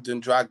dragged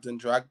and dragged and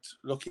dragged.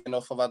 Lucky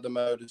enough, I've had the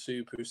Motor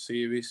Super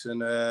Series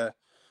and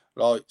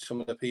like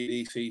some of the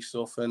PDC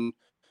stuff and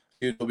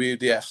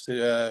UWDF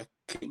to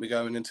keep me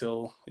going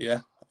until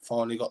I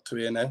finally got to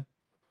here now.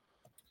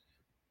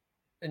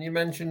 And you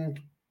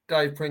mentioned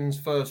Dave Pring's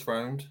first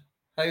round.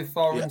 How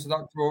far into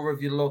that draw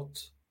have you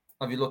looked?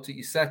 Have you looked at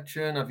your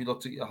section? Have you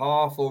looked at your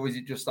half? Or is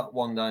it just that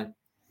one day?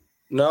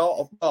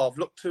 No, I've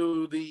looked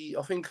to the.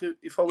 I think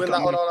if I win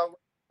that one, I'll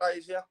have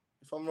easier.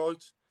 If I'm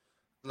right,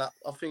 and that,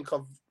 I think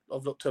I've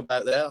looked to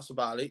about there. That's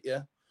about it.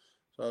 Yeah.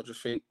 So I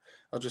just think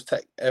I'll just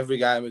take every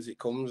game as it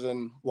comes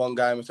and one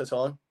game at a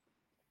time.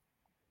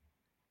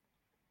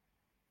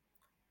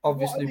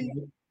 Obviously,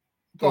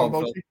 go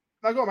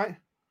on, mate.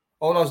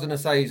 All I was going to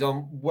say is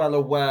I'm well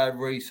aware,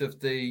 Reese, of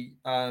the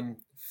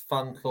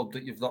fan club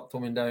that you've locked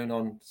coming down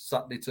on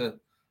Saturday to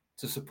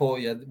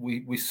support you.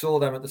 We saw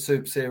them at the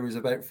Super Series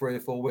about 3 or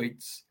 4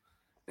 weeks.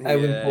 How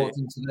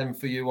important to them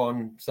for you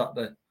on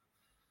Saturday?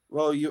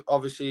 Well, you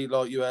obviously,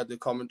 like you heard the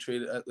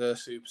commentary at the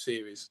Super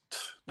Series.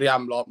 They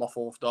am like my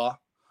fourth door.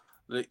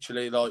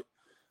 Literally, like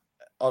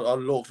I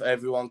love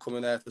everyone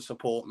coming there to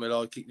support me.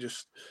 Like it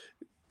just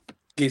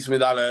gives me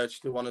that urge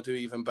to want to do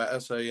even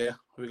better. So yeah,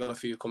 we've got a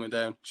few coming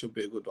down. Should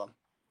be a good one.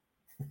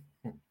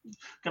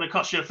 Going to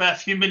cost you a fair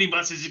few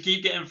minibuses to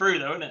keep getting through,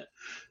 though, isn't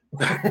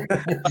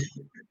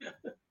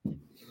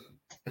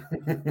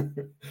it?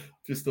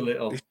 Just a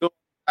little.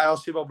 I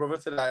see my brother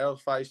today. I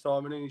was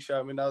FaceTiming and he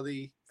showed me now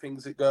the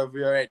things that go over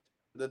your head,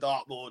 the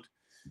dartboard.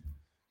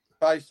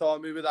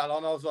 FaceTime me with that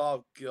on. I was like,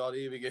 oh God,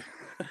 here we go.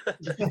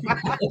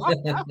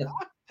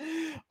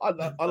 I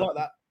like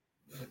that.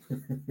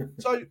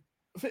 So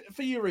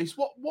for you, Reese,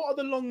 what are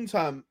the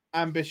long-term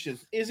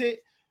ambitions? Is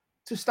it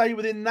to stay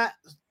within that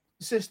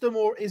system,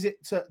 or is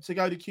it to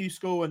go to Q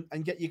School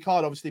and get your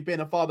card? Obviously, being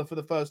a father for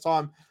the first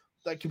time,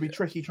 that can be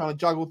tricky trying to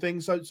juggle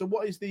things. So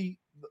what is the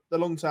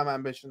long-term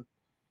ambition?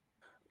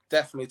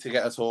 Definitely to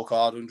get a tour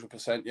card,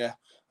 100%. Yeah,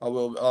 I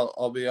will.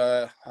 I'll be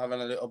having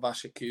a little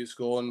bash at Q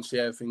School and see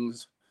how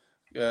things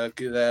go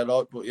there.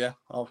 Like, but yeah,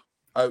 I'll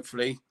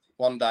hopefully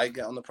one day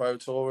get on the Pro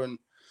Tour and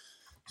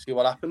see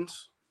what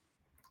happens.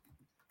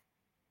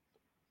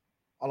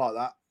 I like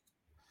that.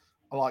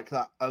 I like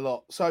that a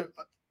lot. So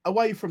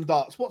away from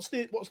darts, what's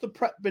the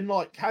prep been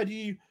like? How do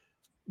you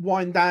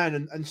wind down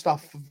and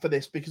stuff for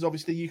this? Because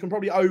obviously you can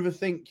probably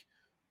overthink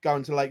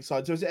going to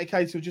Lakeside. So is it a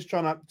case of just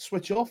trying to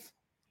switch off?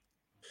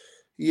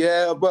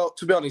 Yeah, well,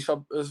 to be honest,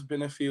 there's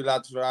been a few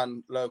lads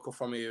around local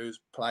from here who's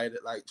played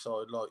at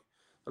Lakeside, like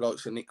the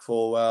likes of Nick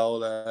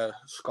Forwell,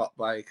 Scott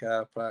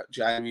Baker,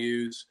 Jamie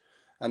Hughes,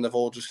 and they've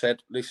all just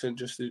said, listen,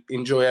 just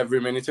enjoy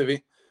every minute of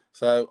it.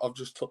 So I've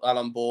just took that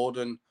on board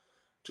and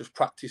just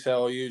practice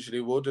how I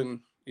usually would. And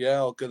yeah,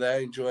 I'll go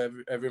there, enjoy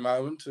every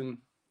moment, and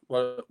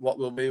what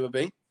will be will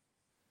be.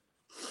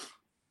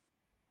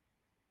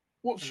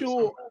 What's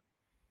your...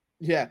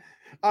 Yeah.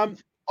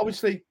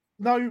 Obviously,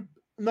 no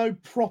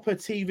proper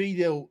TV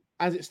deal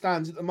as it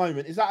stands at the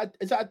moment. Is that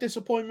a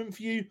disappointment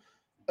for you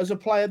as a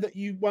player that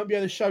you won't be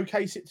able to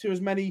showcase it to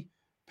as many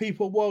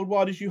people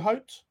worldwide as you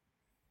hoped?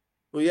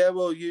 Well, yeah,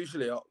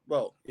 usually,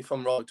 if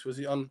I'm right, was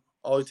it on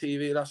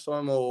ITV last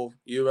time or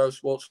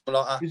Eurosport, something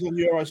like that? He was on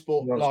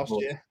Eurosport last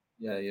year.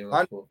 Yeah,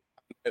 Eurosport.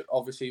 And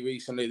obviously,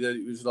 recently, that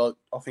it was like,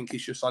 I think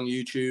it's just on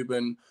YouTube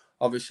and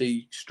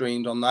obviously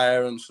streamed on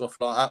there and stuff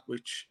like that,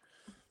 which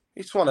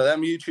it's one of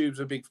them. YouTube's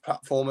a big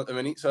platform at the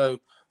minute, so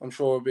I'm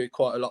sure there'll be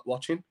quite a lot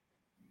watching.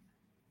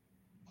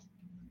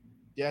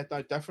 Yeah,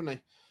 no,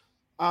 definitely.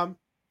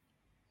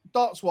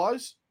 Darts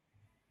wise,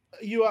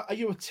 are you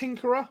a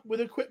tinkerer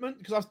with equipment?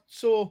 Because I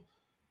saw,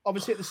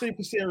 obviously, at the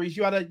Super Series,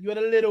 you had a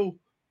little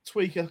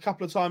tweak a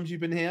couple of times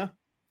you've been here.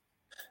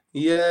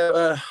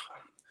 Yeah,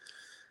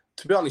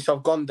 to be honest,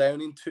 I've gone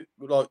down into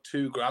like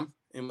 2 gram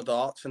in my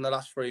darts in the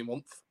last 3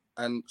 months,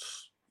 and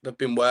they've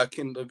been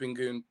working. They've been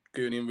going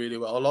in really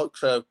well, like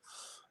so.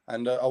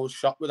 And I was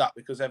shocked with that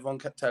because everyone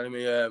kept telling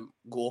me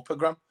go up a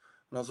gram,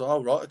 and I was like,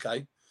 oh right,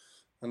 okay.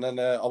 And then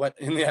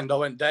in the end, I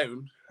went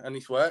down, and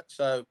it's worked.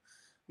 So,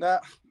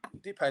 it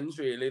depends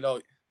really.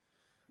 Like,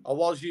 I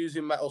was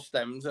using metal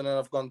stems, and then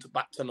I've gone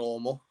back to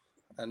normal.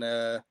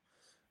 And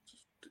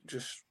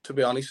just to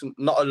be honest,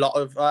 not a lot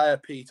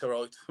of Peter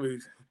Wright, who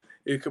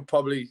could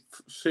probably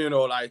sooner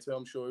or later,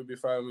 I'm sure, he'd be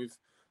throwing with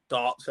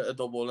darts at a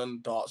double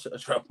and darts at a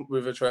treble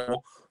with a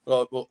treble.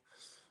 Like, but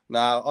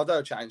no, I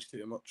don't change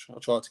too much. I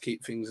try to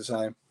keep things the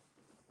same.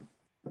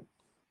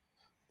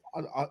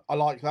 I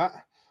like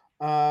that.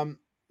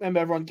 Remember,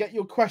 everyone, get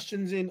your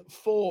questions in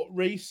for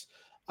Reese.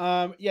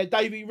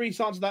 Davey, Reese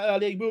answered that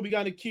earlier. He will be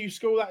going to Q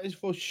School, that is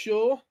for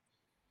sure.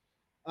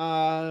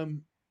 What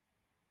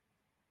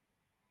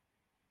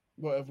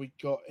have we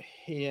got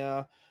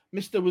here?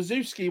 Mr.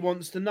 Wazowski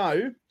wants to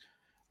know,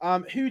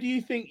 who do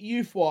you think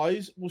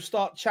youth-wise will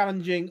start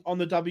challenging on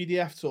the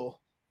WDF tour?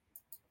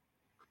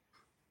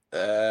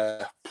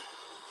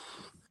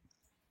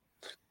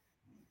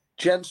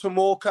 Jensen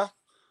Walker,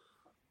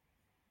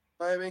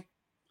 maybe.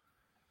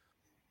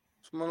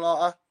 Something like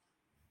that.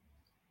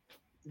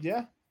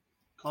 Yeah.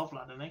 Cov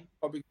lad, isn't he?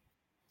 Probably.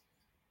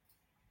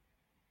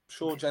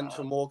 Sure,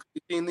 Jensen Walker.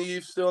 Is he in the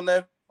youth still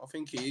now? I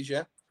think he is,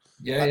 yeah.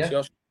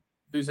 Yeah.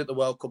 Who's at the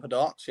World Cup of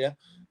Darts, yeah.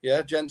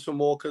 Yeah, Jensen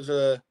Walker's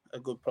a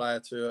good player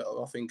too.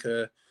 I think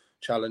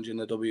challenging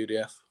the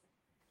WDF.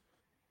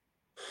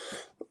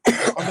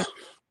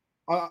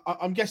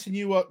 I'm guessing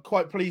you were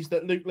quite pleased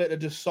that Luke Littler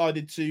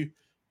decided to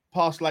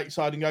pass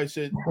Lakeside and go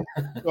to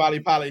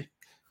Ali Pally.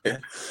 Yeah,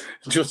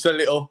 just a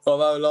little. I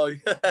won't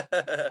lie.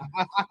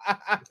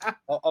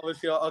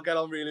 Obviously, I get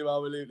on really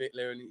well with Luke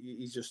Littler, and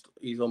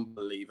he's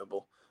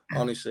unbelievable.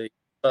 Honestly,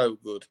 so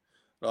good.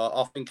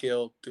 I think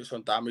he'll do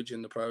some damage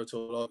in the Pro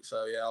Tour.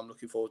 So yeah, I'm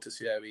looking forward to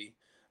see how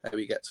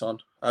he gets on.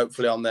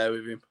 Hopefully, I'm there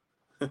with him.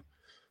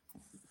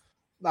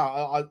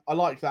 No, I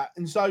like that.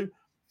 And so,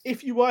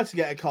 if you were to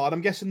get a card,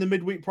 I'm guessing the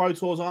midweek Pro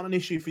Tours aren't an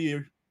issue for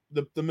you,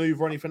 the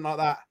move or anything like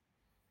that.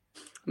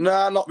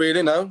 No, not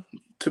really. No,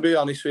 to be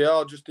honest with you,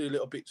 I'll just do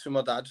little bits with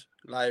my dad,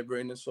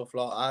 labouring and stuff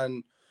like that.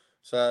 And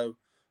so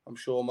I'm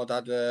sure my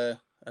dad will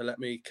let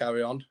me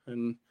carry on,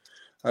 and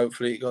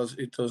hopefully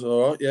it does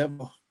all right. Yeah,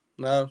 but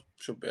no,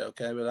 should be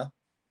okay with that.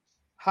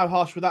 How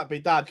harsh would that be,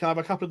 Dad? Can I have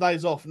a couple of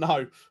days off?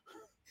 No.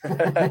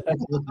 Got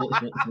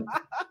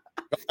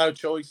no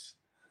choice.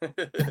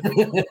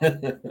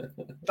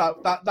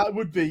 that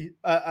would be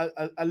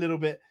a little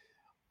bit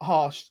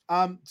harsh.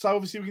 So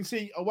obviously we can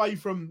see away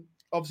from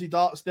obviously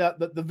darts that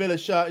the Villa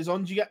shirt is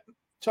on. Do you get a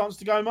chance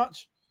to go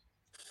much?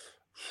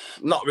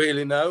 Not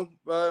really, no.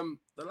 The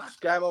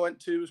last game I went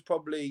to was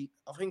probably,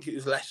 I think it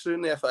was Leicester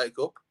in the FA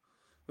Cup.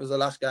 It was the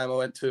last game I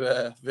went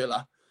to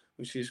Villa,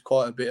 which is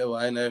quite a bit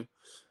away now.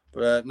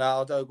 But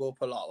now I don't go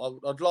up a lot.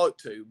 I'd like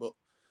to, but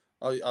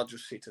I'll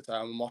just sit at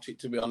home and watch it,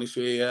 to be honest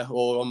with you.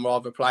 Or I'm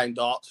rather playing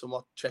darts and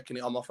checking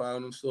it on my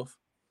phone and stuff.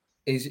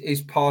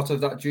 Is part of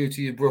that due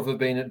to your brother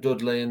being at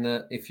Dudley, and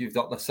that if you've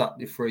got the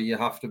Saturday free, you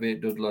have to be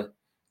at Dudley?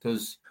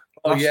 Because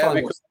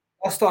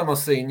last time I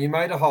seen you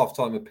made a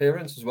half-time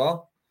appearance as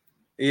well.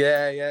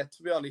 Yeah.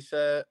 To be honest,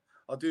 I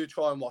do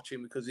try and watch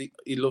him because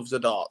he loves the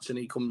darts and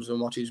he comes and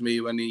watches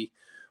me when he,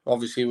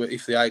 obviously,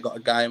 if they ain't got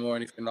a game or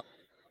anything like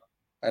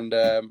that. And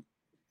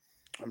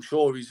I'm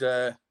sure he's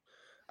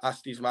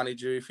asked his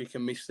manager if he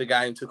can miss the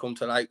game to come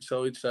to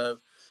Lakeside. So,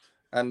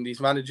 and his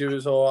manager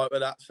was all right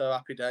with that. So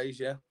happy days,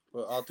 yeah.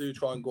 But I do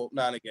try and go up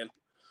now and again.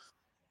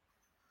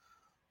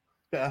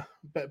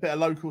 Bit of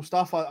local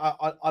stuff.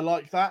 I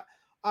like that.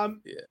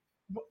 Yeah.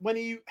 When are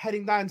you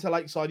heading down to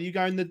Lakeside? Are you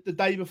going the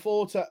day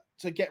before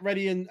to get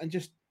ready and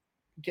just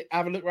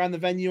have a look around the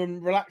venue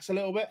and relax a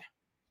little bit?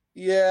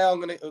 Yeah,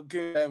 I'm going to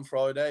go down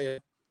Friday. Yeah.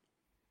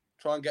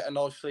 Try and get a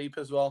nice sleep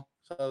as well.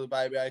 So the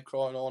baby ain't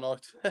crying all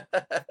night.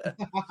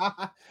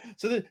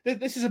 So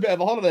this is a bit of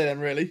a holiday then,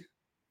 really.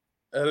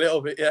 A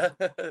little bit, yeah.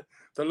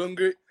 The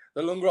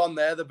longer on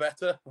there, the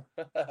better.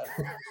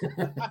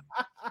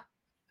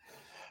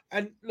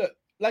 And look,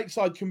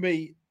 Lakeside can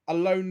be a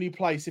lonely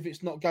place if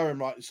it's not going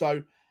right.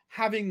 So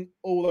having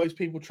all those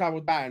people travel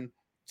down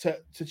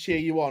to cheer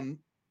you on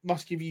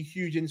must give you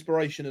huge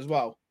inspiration as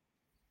well.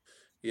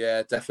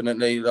 Yeah,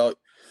 definitely. Like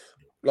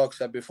I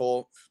said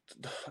before,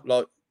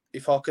 like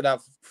if I could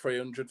have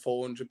 300,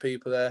 400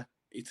 people there,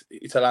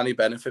 it'll only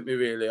benefit me,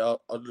 really. I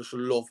just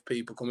love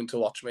people coming to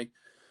watch me.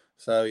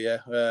 So, yeah,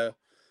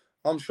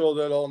 I'm sure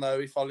they'll all know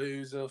if I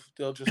lose,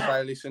 they'll just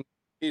say, listen,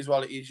 here's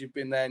what it is. You've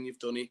been there and you've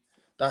done it.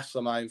 That's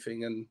the main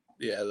thing. And,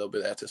 yeah, they'll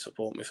be there to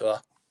support me for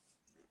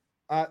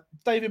that.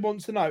 David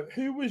wants to know,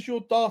 who was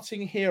your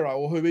darting hero,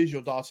 or who is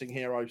your darting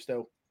hero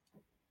still?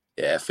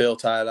 Yeah, Phil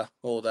Taylor,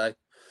 all day.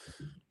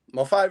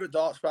 My favourite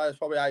darts player is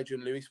probably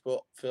Adrian Lewis,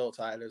 but Phil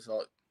Taylor's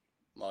like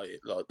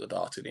the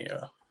darting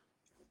hero.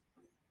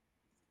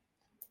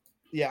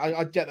 Yeah,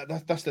 I get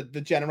that. That's the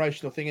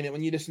generational thing, isn't it?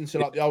 When you listen to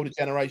like the older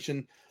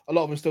generation, a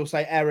lot of them still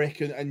say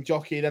Eric and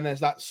Jockey. Then there's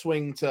that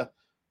swing to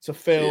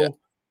Phil, yeah.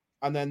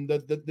 And then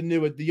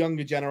the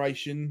younger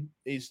generation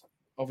is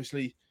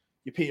obviously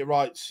your Peter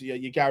Wrights, your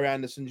Gary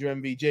Andersons, your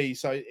MVG.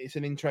 So it's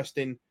an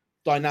interesting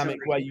dynamic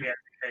where you.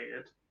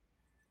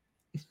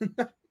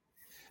 To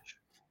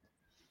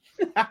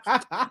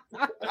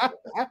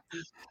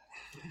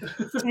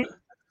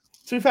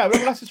be fair, we'll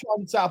have to try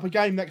and set up a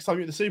game next time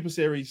you're at the Super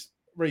Series,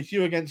 Reece.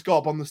 You against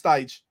Gob on the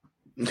stage.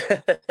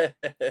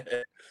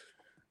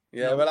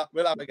 Yeah,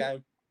 we'll have a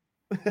game.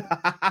 Is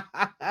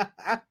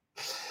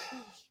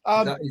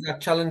that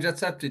challenge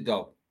accepted,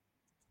 Dob?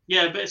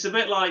 Yeah, but it's a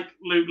bit like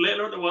Luke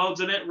Littler at the Worlds,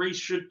 isn't it? Reece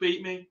should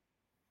beat me.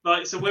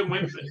 Like, it's a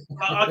win-win.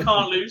 I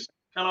can't lose,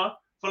 can I?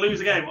 If I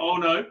lose a game, oh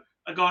no,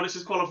 a guy that's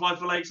just qualified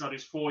for Lakeside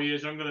who's 4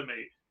 years younger than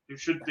me, who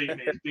should beat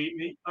me, has beat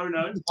me. Oh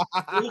no.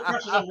 More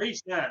pressure on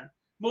Reece, then.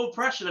 More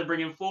pressure than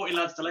bringing 40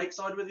 lads to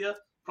Lakeside with you,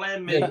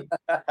 playing me.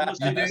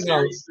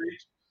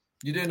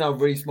 You do know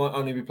Reece might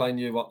only be playing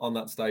you on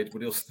that stage,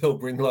 but he'll still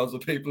bring loads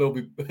of people. He'll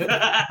be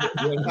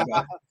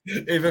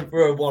even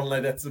for a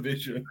one-leg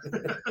exhibition.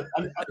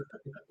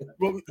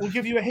 We'll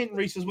give you a hint,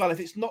 Reece, as well.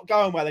 If it's not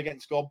going well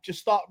against Gob, just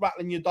start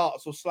rattling your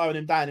darts or slowing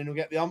him down and he'll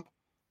get the ump.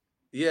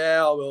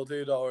 Yeah, I will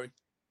do, don't worry.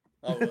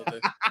 I will do.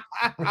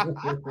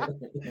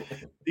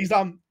 He's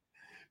to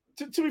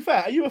be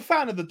fair, are you a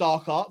fan of the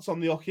dark arts on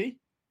the hockey?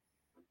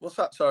 What's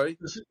that? Sorry.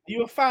 Are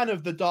you a fan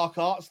of the dark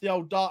arts, the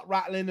old dart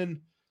rattling and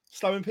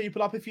slowing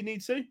people up if you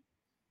need to?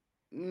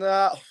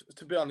 Nah,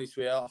 to be honest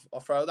with you, I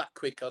throw that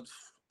quick.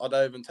 I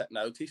don't even take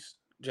notice.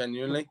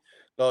 Genuinely,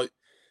 like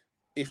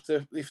if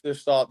they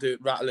start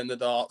rattling the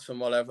darts and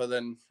whatever,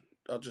 then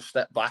I'll just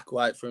step back,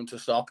 wait for him to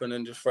stop, and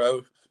then just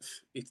throw.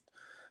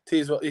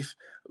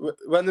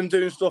 When them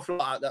doing stuff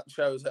like that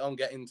shows that I'm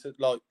getting to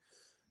like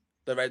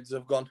the Reds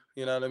have gone.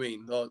 You know what I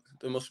mean? Like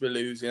they must be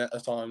losing at a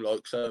time,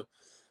 like so.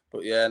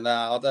 But yeah,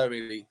 I don't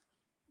really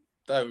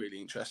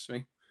interest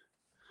me.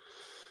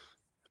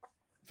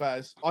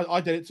 Fairs. I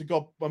did it to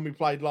God when we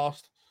played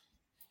last.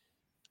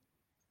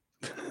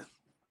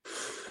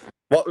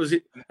 What was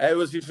it? How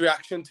was his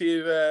reaction to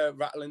you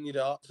rattling your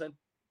darts then?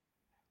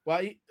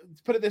 Well,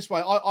 put it this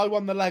way: I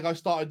won the leg. I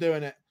started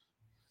doing it.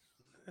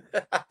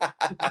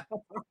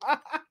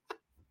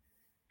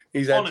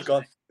 His head's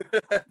gone.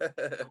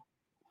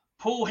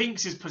 Paul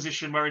Hinks'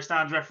 position where he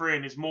stands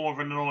refereeing is more of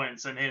an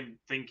annoyance than him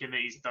thinking that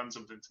he's done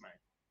something to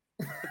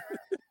me.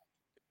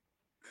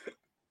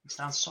 He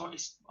stands sorry.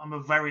 I'm a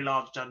very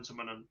large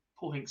gentleman, and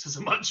Paul Hinks is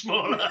a much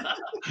smaller.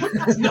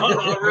 There's not a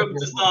lot of room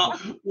to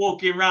start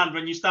walking around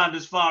when you stand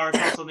as far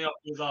across on the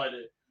opposite side.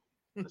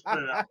 Let's put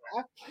it that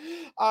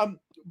way.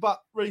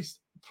 But Reece,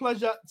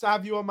 pleasure to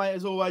have you on, mate,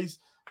 as always.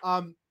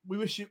 We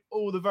wish you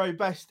all the very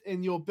best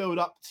in your build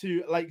up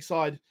to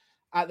Lakeside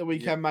at the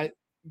weekend, mate.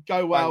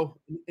 Go well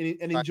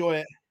and enjoy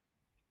it.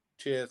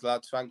 Cheers,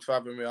 lads. Thanks for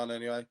having me on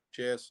anyway.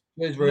 Cheers.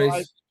 Cheers,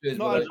 Reece. Cheers,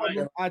 not a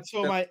problem at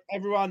all, mate.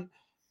 Everyone,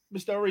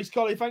 Mr. Reece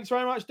Colley, thanks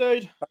very much,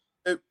 dude.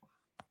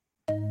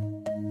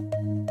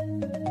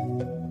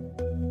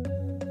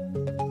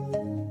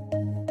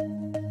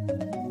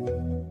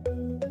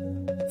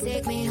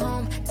 Take me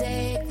home,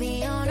 take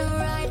me on a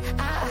ride.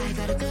 I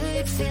got a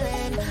good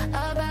feeling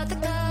about the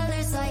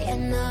colors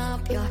lighting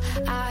up your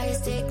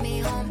eyes. Take me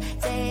home,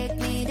 take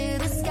me to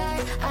the sky.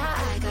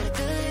 I got a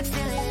good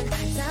feeling.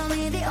 Tell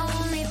me the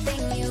only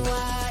thing you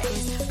are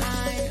is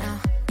mine now.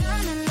 I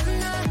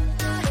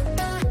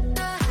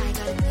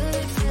got a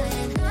good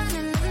feeling. I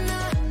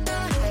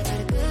got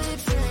a good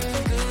feeling.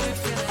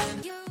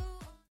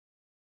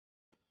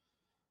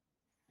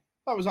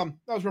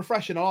 That was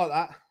refreshing. I like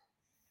that.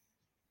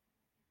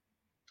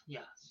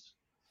 Yes.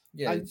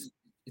 Yeah,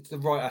 it's the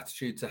right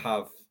attitude to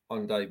have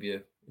on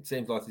debut. It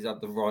seems like he's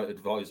had the right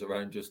advice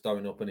around just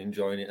going up and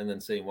enjoying it and then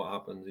seeing what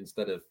happens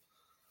instead of,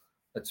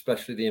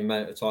 especially the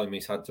amount of time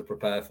he's had to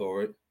prepare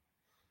for it,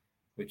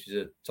 which is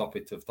a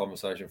topic of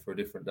conversation for a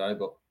different day.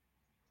 But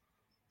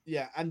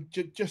yeah, and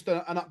just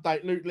an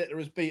update: Luke Littler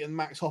has beaten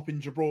Max Hopp in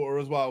Gibraltar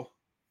as well.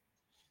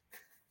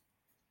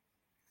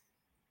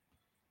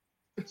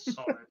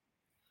 Sorry.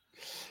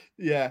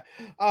 Yeah.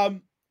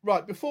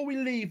 Right, before we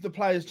leave the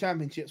Players'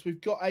 Championships,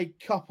 we've got a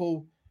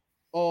couple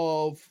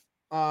of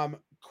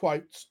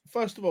quotes.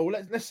 First of all,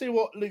 let's see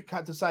what Luke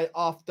had to say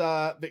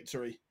after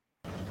victory.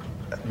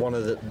 One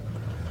of the,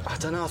 I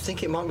don't know, I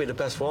think it might be the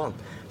best one,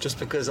 just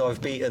because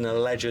I've beaten a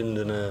legend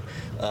and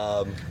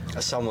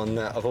someone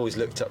that I've always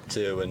looked up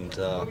to, and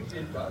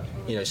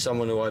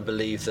someone who I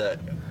believe that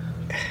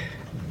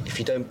if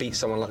you don't beat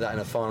someone like that in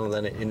a final,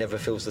 then it never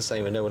feels the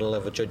same and no one will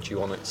ever judge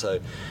you on it. So,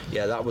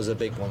 yeah, that was a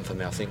big one for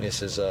me. I think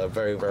this is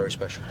very, very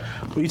special.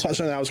 Well, you touched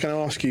on that. I was going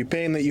to ask you,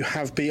 being that you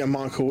have beaten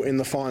Michael in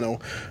the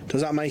final,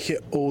 does that make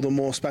it all the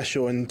more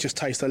special and just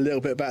taste a little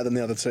bit better than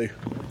the other two?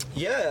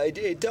 Yeah,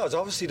 it does.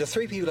 Obviously, the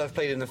three people I've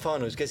played in the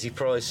final is Gezi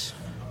Price,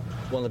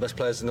 one of the best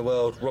players in the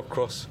world, Rob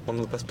Cross, one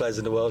of the best players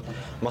in the world,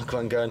 Michael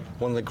Van Gerwen,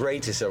 one of the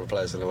greatest ever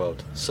players in the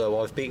world.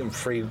 So I've beaten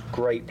three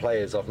great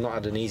players. I've not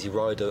had an easy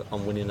ride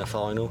on winning a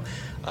final.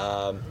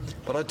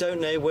 But I don't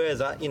know where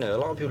that, a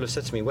lot of people have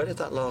said to me, where did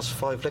that last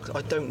 5 legs?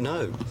 I don't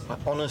know. I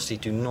honestly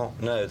do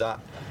not know that.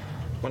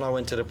 When I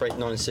went to the break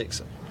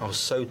 9-6, I was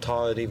so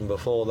tired even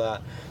before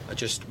that. I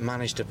just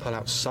managed to pull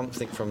out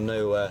something from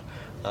nowhere.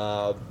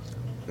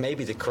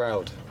 Maybe the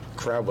crowd. The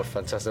crowd were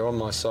fantastic. They're on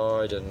my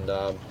side,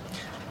 and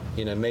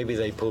maybe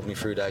they pulled me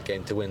through that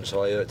game to win,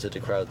 so I owe it to the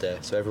crowd there.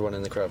 So everyone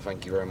in the crowd,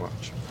 thank you very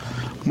much.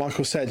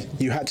 Michael said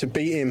you had to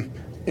beat him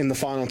in the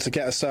final to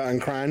get a certain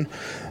crown.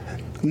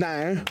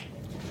 Now,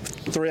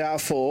 3 out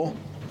of 4,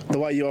 the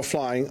way you are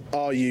flying,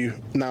 are you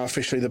now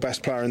officially the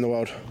best player in the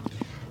world?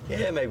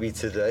 Yeah, maybe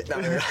today.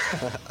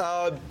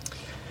 No.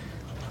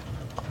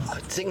 The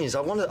thing is,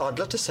 I'd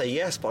love to say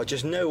yes, but I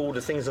just know all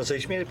the things on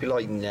social media. Be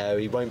like, no,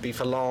 he won't be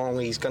for long.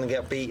 He's going to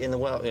get beat in the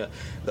world.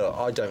 Look,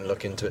 I don't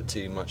look into it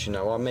too much.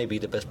 I may be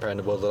the best player in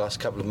the world the last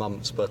couple of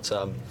months, but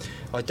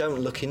I don't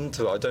look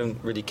into it. I don't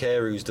really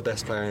care who's the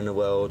best player in the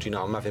world.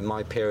 I'm having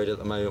my period at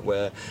the moment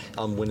where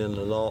I'm winning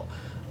a lot.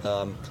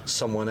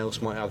 Someone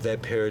else might have their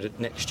period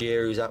next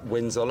year who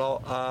wins a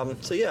lot.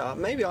 So yeah,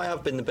 maybe I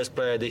have been the best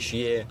player this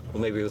year,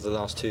 or maybe over the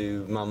last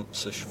 2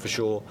 months for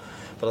sure.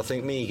 But I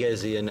think me,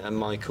 Gezi and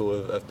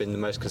Michael have been the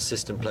most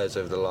consistent players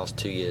over the last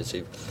 2 years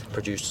who've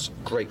produced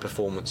great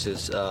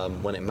performances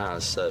when it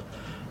matters. So,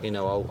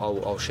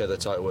 I'll share the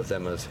title with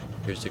them of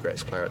who's the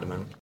greatest player at the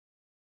moment.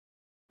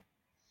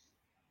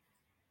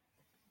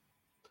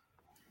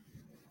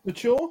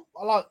 Mature.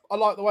 I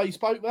like the way you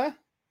spoke there.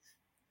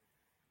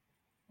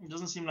 It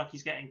doesn't seem like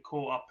he's getting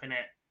caught up in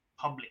it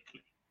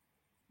publicly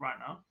right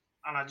now.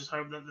 And I just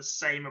hope that the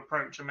same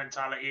approach and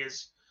mentality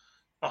is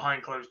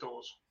behind closed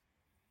doors.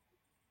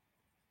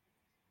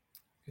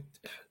 It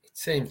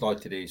seems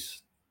like it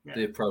is. Yeah.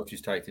 The approach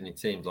he's taken, it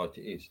seems like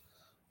it is.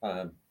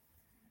 And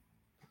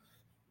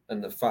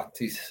the fact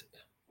he's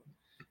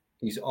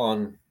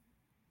on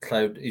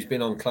cloud, he's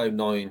been on cloud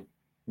 9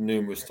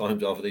 numerous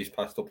times over these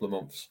past couple of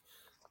months.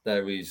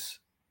 There is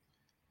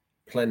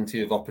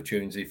plenty of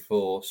opportunity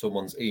for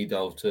someone's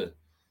ego to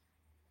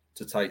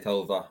take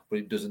over, but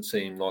it doesn't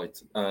seem like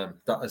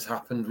that has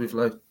happened with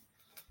Lou.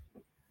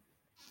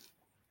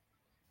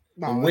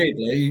 No, And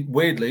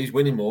weirdly, he's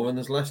winning more and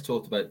there's less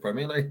talked about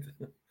Premier League.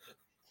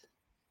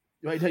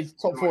 He's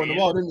top 4 in the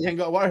world, and you ain't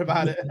got to worry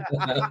about it.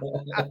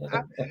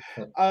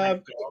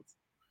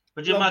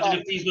 Would you imagine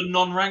if these were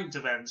non-ranked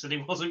events and he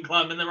wasn't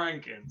climbing the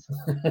rankings?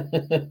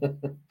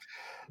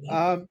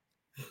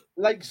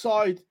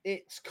 Lakeside,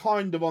 it's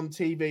kind of on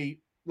TV.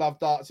 Love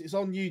Darts. It's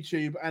on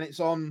YouTube and it's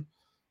on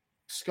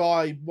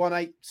Sky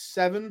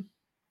 187.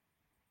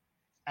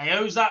 Hey,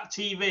 who's that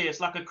TV? It's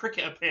like a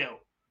cricket appeal.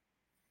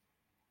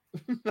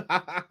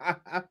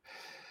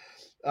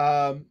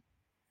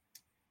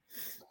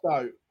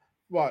 So,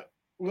 right,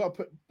 we've got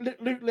to put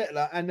Luke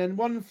Littler and then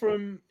one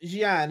from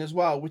Gian as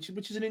well, which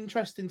is an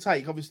interesting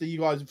take. Obviously, you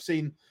guys have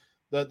seen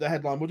the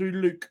headline. We'll do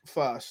Luke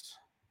first.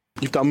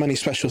 You've done many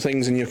special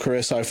things in your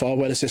career so far.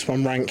 Where does this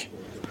one rank?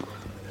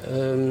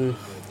 I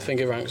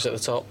think it ranks at the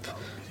top.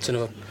 It's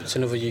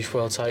another youth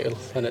world title,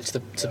 and it's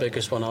the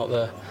biggest one out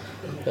there.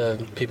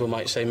 People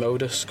might say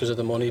modus because of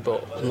the money,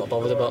 but I'm not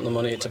bothered about the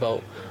money. It's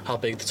about how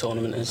big the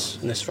tournament is,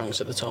 and this ranks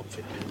at the top.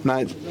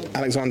 Now,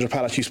 Alexandra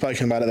Palace, you've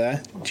spoken about it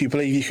there. Do you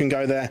believe you can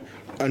go there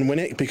and win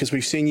it? Because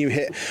we've seen you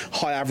hit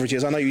high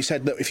averages. I know you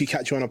said that if you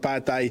catch you on a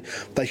bad day,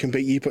 they can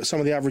beat you, but some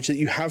of the averages that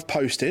you have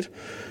posted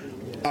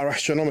are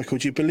astronomical.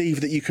 Do you believe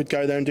that you could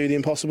go there and do the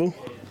impossible?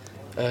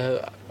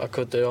 I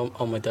could do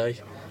on my day,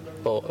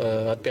 but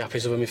I'd be happy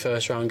to win my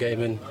first round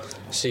game and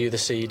see who the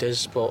seed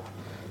is. But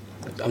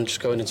I'm just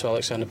going into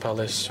Alexandra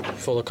Palace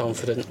full of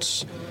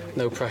confidence,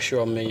 no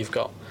pressure on me. You've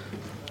got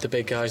the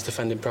big guys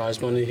defending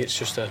prize money.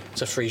 It's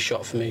a free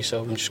shot for me,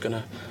 so I'm just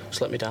gonna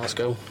let my darts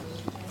go.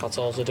 That's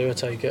all to do. I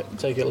take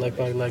it leg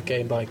by leg,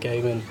 game by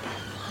game, and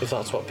if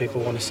that's what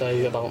people want to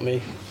say about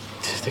me,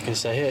 they can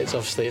say it.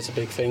 It's a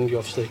big thing.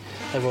 Obviously,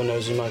 everyone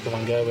knows who Michael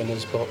van Gerwen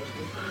is, but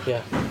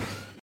yeah.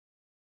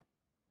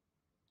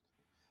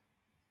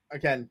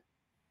 Again,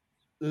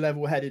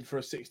 level-headed for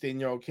a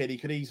 16-year-old kid. He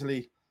could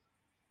easily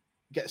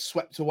get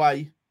swept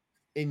away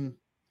in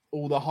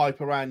all the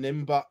hype around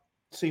him, but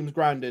seems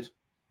grounded.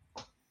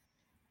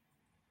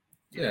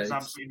 Yeah, there's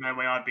absolutely no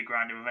way I'd be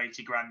grounded with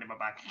 80 grand in my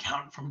bank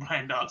account from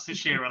playing darts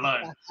this year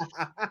alone.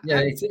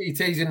 Yeah,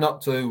 it's easy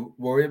not to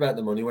worry about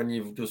the money when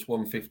you've just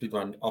won 50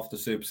 grand off the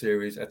Super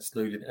Series,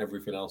 excluding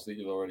everything else that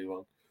you've already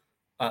won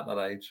at that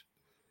age.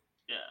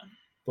 Yeah.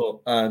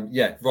 But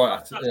yeah,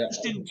 right.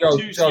 That's in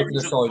 2 series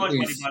of prize money,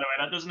 by the way.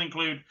 That doesn't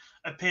include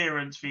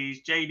appearance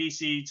fees,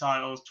 JDC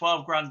titles,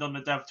 12 grand on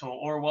the Dev Tour,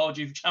 or a World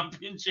Youth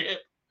Championship.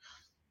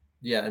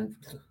 Yeah, and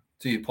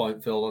to your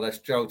point, Phil, that's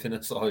joking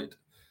aside,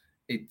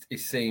 it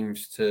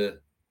seems to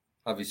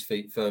have his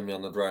feet firmly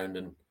on the ground,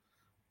 and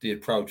the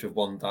approach of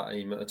one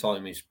aim at a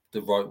time is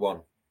the right one.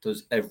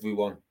 Does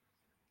everyone,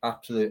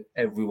 absolutely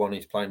everyone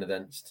he's playing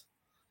against,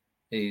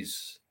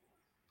 is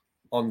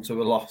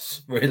onto a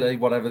loss, really,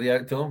 whatever the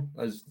outcome,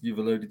 as you've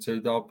alluded to,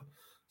 Dob.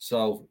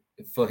 So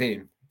for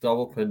him,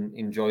 go up and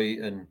enjoy it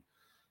and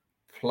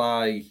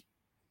play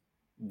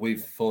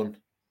with fun,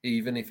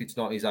 even if it's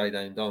not his A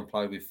game, don't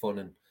play with fun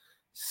and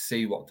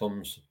see what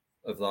comes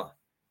of that.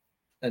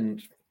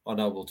 And I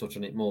know we'll touch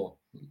on it more.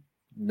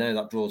 Now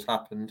that draw's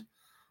happened,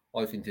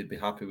 I think he'd be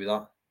happy with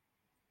that.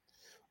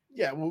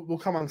 Yeah, we'll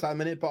come on to that in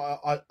a minute,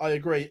 but I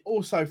agree.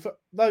 Also, for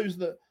those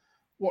that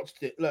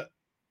watched it, look,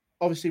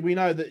 obviously we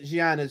know that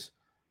Gian has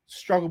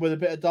struggled with a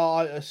bit of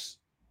dartitis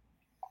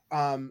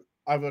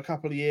over a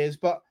couple of years,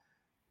 but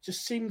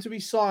just seem to be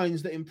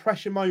signs that in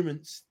pressure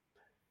moments,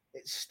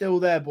 it's still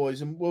there,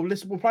 boys. And we'll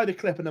play the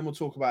clip and then we'll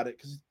talk about it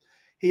because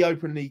he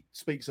openly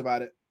speaks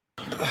about it.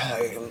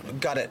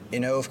 Got it.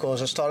 Of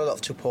course, I started off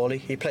too poorly.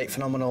 He played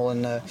phenomenal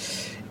and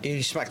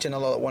he smacked in a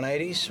lot of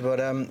 180s. But,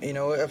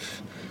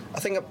 I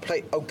think I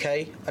played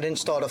okay. I didn't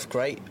start off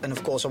great. And,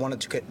 of course, I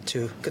wanted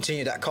to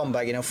continue that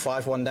comeback,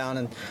 5-1 down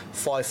and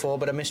 5-4.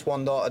 But I missed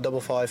one dart, a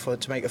double 5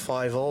 to make a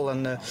 5-all.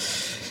 And,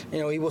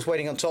 he was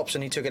waiting on tops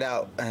and he took it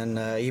out. And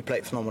he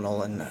played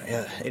phenomenal. And,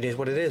 yeah, it is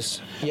what it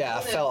is. Yeah,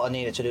 I felt I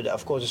needed to do that.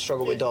 Of course, I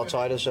struggled with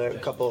dartitis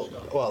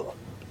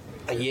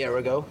a year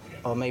ago,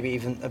 or maybe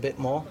even a bit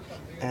more.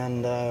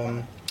 And,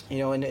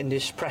 in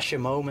these pressure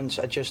moments,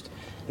 I just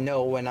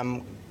know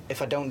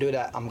if I don't do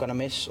that, I'm going to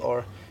miss,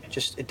 or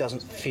just it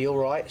doesn't feel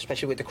right,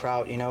 especially with the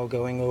crowd,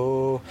 going,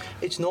 oh,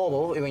 it's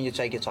normal when you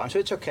take your time. So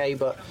it's okay,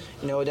 but,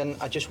 then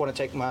I just want to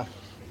take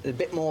a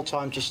bit more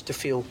time just to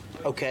feel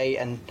okay.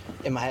 And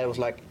in my head, it was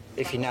like,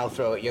 if you now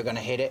throw it, you're going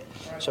to hit it.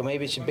 So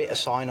maybe it's a bit a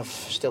sign of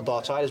still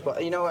dartitis,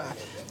 but,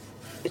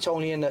 it's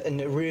only in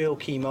the real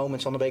key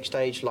moments on the big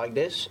stage like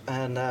this,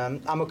 and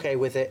I'm okay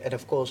with it. And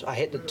of course, I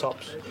hit the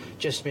tops,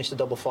 just missed the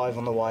double 5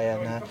 on the wire.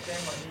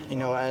 And you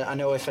know, I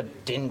know if I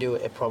didn't do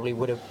it, it probably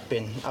would have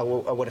been I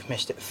would have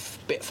missed it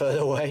a bit further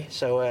away.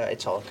 So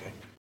it's all okay.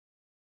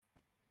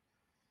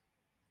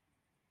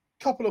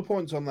 Couple of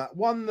points on that.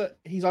 One, that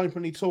he's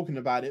openly talking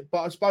about it,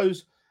 but I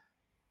suppose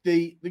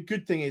the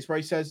good thing is where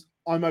he says,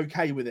 "I'm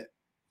okay with it."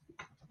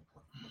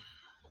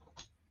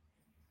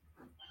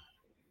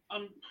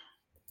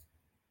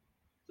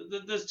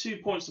 There's 2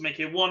 points to make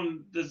here.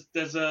 One,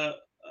 there's an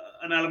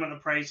element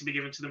of praise to be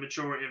given to the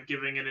maturity of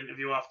giving an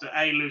interview after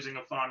losing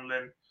a final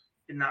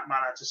in that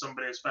manner to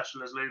somebody as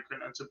special as Luke,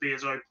 and to be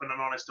as open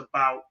and honest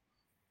about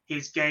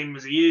his game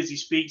as he is. He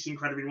speaks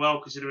incredibly well,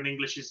 considering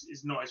English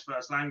is not his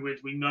first language.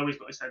 We know he's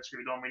got his head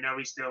screwed on. We know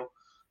he's still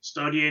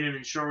studying and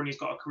ensuring he's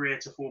got a career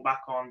to fall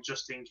back on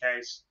just in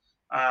case,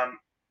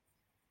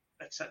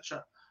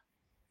 etc.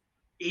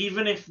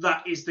 Even if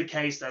that is the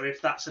case, though,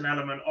 if that's an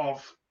element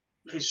of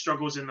his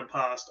struggles in the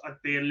past,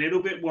 I'd be a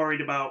little bit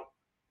worried about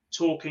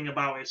talking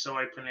about it so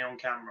openly on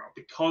camera,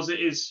 because it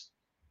is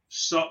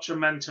such a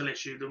mental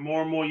issue. The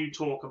more and more you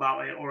talk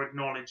about it or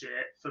acknowledge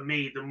it, for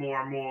me, the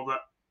more and more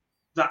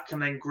that can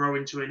then grow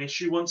into an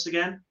issue once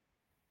again.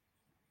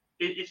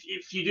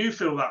 If you do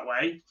feel that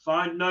way,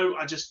 fine. No,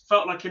 I just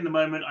felt like in the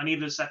moment I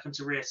needed a second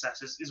to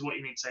reassess is what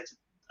you need to say.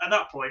 At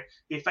that point,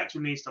 he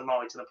effectively needs to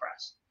lie to the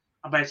press.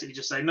 I basically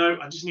just say, no,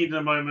 I just needed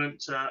a moment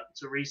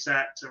to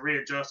reset, to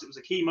readjust. It was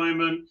a key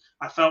moment.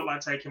 I felt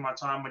like taking my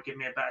time would give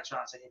me a better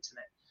chance of hitting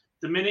it.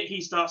 The minute he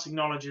starts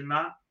acknowledging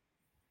that,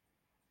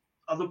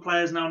 other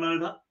players now know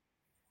that.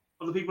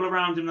 Other people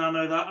around him now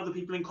know that. Other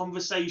people in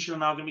conversation are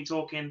now going to be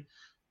talking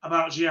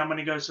about Xi'an when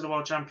he goes to the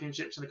World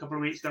Championships in a couple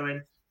of weeks,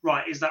 going,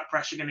 right, is that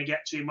pressure going to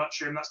get too much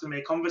for him? That's going to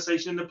be a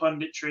conversation in the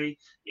punditry.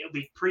 It'll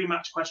be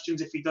pre-match questions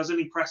if he does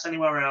any press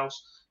anywhere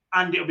else.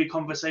 And it'll be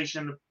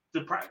conversation in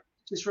the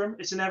practice room.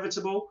 It's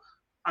inevitable.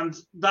 And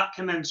that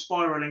can then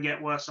spiral and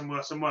get worse and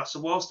worse and worse.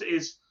 So whilst it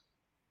is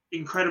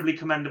incredibly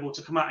commendable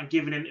to come out and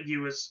give an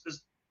interview as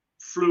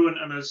fluent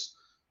and as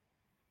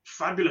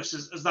fabulous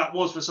as that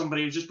was for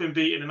somebody who's just been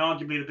beaten in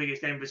arguably the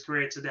biggest game of his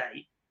career to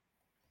date,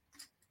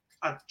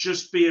 I'd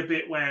just be a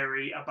bit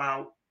wary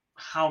about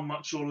how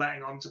much you're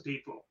letting on to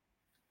people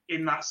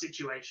in that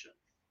situation.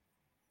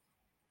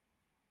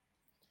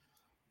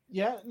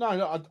 Yeah, no,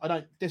 I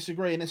don't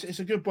disagree. And it's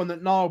a good one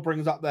that Niall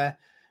brings up there.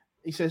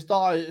 He says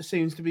diet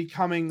seems to be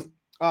coming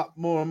up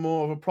more and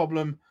more of a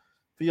problem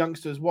for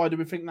youngsters. Why do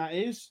we think that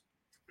is?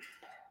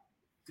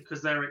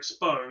 Because they're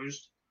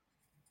exposed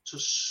to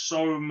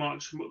so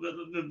much.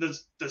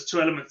 There's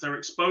 2 elements. They're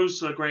exposed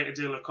to a greater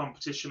deal of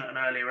competition at an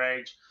earlier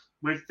age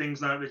with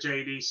things like the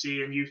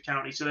JDC and Youth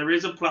County. So there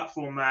is a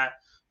platform there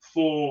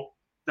for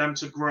them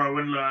to grow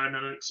and learn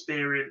and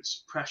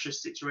experience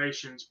precious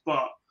situations.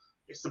 But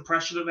it's the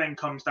pressure that then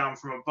comes down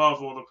from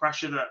above, or the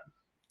pressure that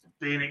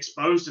being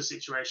exposed to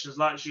situations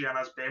like Xi'an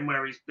has been,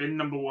 where he's been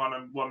number 1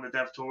 and won the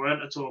Dev Tour,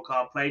 earned a tour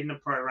card, played in the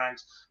pro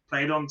ranks,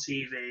 played on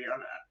TV,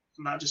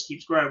 and that just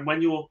keeps growing.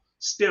 When you're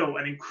still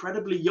an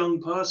incredibly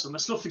young person,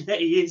 let's not forget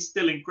he is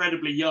still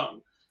incredibly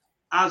young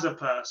as a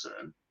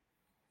person,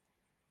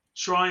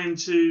 trying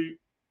to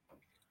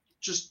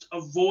just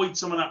avoid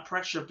some of that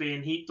pressure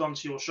being heaped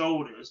onto your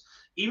shoulders,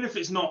 even if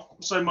it's not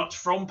so much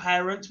from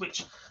parents,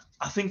 which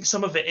I think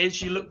some of it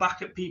is. You look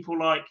back at people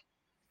like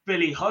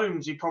Billy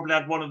Holmes, who probably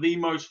had one of the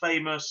most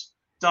famous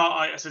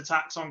dartitis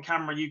attacks on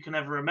camera you can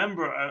ever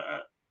remember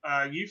at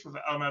a youth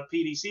event, on a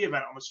PDC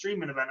event, on a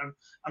streaming event,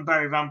 and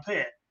Barry Van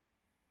Peer.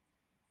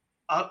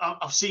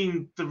 I've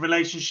seen the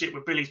relationship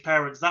with Billy's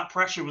parents. That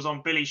pressure was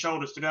on Billy's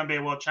shoulders to go and be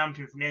a world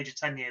champion from the age of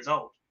 10 years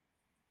old.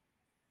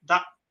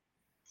 That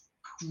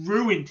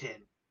ruined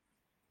him.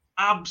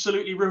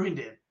 Absolutely ruined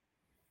him.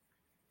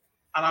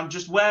 And I'm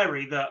just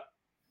wary that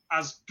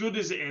as good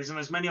as it is and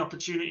as many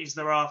opportunities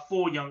there are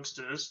for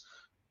youngsters,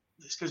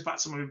 this goes back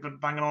to something we've been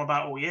banging on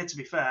about all year, to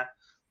be fair,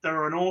 there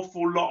are an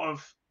awful lot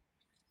of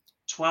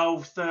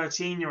 12,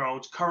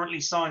 13-year-olds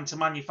currently signed to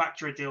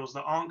manufacturer deals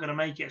that aren't going to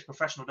make it as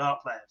professional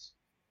dart players.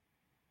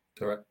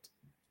 Correct.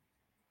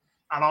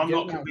 And I'm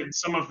not convinced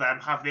some of them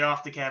have the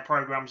aftercare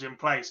programs in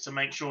place to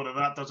make sure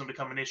that doesn't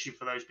become an issue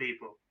for those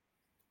people.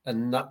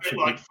 And that should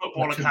like be,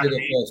 football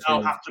academies,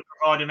 they'll have to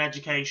provide an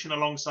education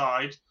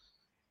alongside.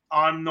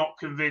 I'm not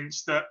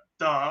convinced that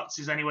darts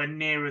is anywhere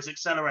near as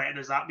accelerated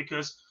as that,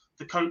 because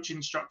the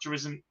coaching structure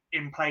isn't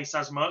in place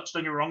as much.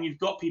 Don't get me wrong, you've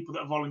got people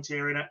that are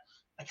volunteering at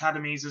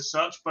academies as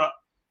such, but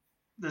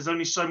there's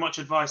only so much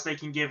advice they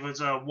can give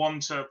as a 1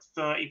 to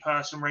 30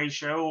 person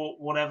ratio, or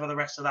whatever the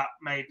rest of that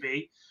may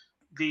be.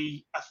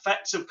 The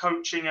effects of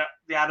coaching at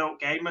the adult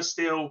game are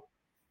still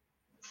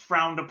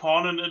frowned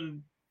upon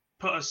and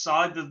put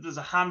aside. There's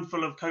a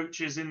handful of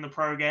coaches in the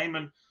pro game,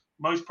 and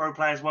most pro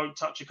players won't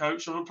touch a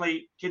coach. So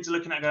kids are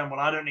looking at it going, well,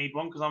 I don't need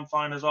one because I'm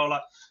fine as well.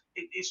 Like,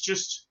 it's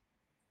just,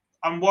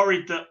 I'm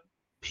worried that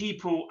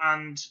people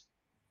and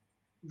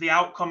the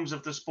outcomes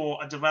of the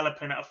sport are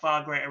developing at a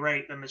far greater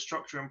rate than the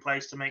structure in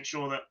place to make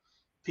sure that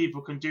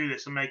people can do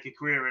this and make a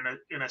career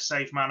in a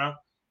safe manner.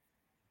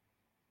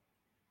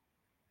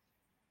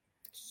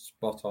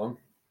 Spot on,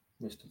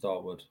 Mr.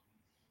 Dartwood.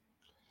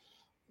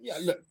 Yeah,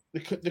 look,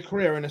 the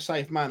career in a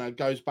safe manner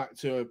goes back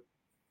to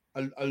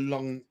a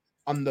long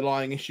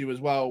underlying issue as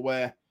well,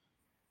 where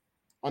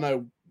I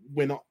know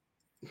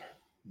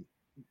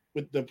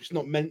it's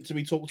not meant to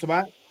be talked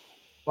about,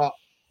 but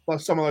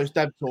some of those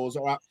dev tours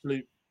are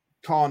absolute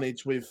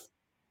carnage with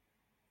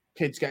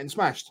kids getting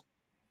smashed.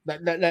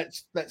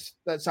 Let's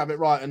have it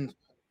right, and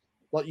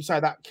like you say,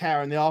 that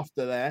care and the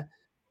after there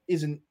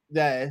isn't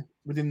there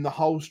within the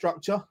whole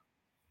structure.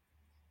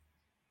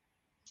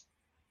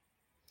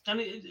 And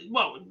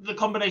the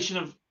combination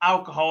of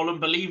alcohol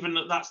and believing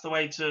that that's the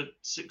way to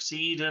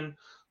succeed, and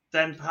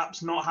then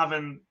perhaps not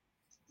having,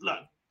 like,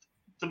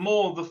 the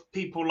more the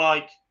people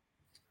like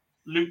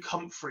Luke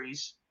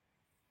Humphries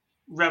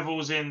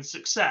revels in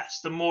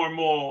success, the more and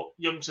more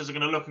youngsters are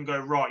going to look and go,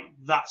 right,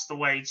 that's the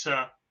way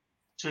to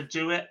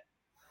do it.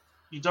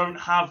 You don't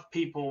have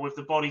people with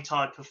the body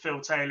type of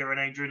Phil Taylor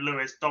and Adrian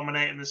Lewis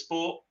dominating the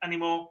sport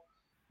anymore,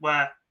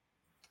 where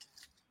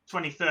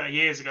 20, 30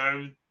 years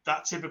ago,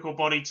 that typical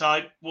body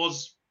type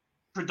was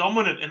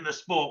predominant in the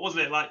sport,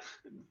 wasn't it? Like,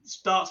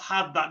 darts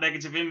had that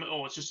negative image,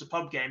 or it's just a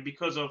pub game,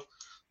 because of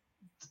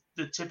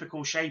the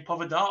typical shape of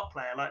a dart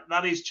player. Like,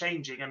 that is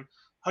changing, and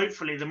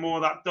hopefully the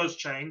more that does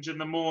change, and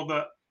the more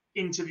that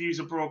interviews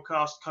are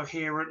broadcast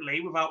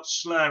coherently without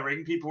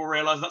slurring, people will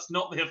realise that's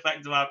not the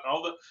effect of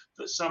alcohol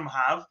that some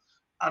have,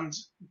 and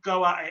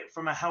go at it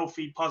from a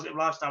healthy, positive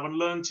lifestyle and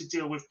learn to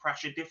deal with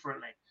pressure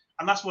differently.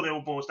 And that's what it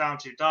all boils down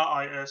to.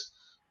 Dartitis,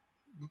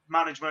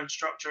 management,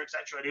 structure,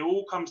 etc. It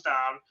all comes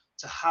down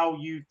to how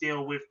you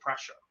deal with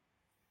pressure.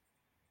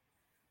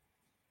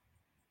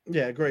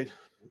 Yeah, agreed.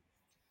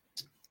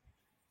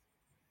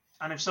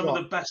 And if some of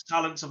the best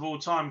talents of all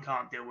time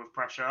can't deal with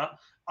pressure,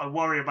 I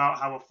worry about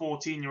how a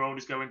 14-year-old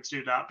is going to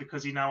do that,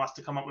 because he now has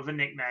to come up with a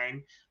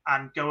nickname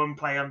and go and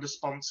play under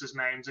sponsors'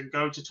 names and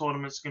go to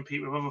tournaments to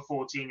compete with other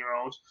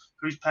 14-year-olds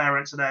whose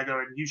parents are there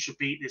going, you should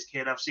beat this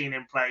kid, I've seen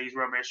him play, he's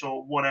rubbish,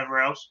 or whatever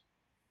else.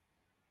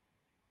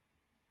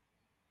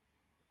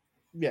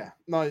 Yeah,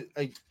 no,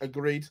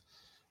 agreed.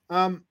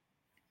 Right,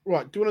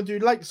 do you want to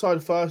do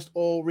Lakeside first,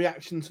 or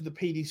reaction to the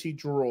PDC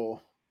draw?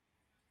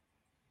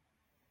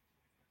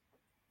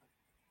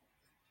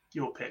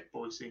 Your pick,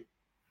 Boise.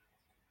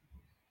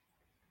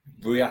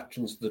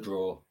 Reactions to the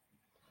draw.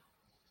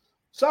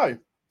 So,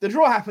 the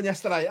draw happened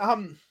yesterday.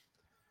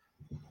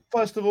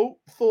 First of all,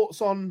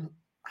 thoughts on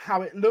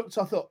how it looked.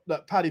 I thought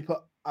that Paddy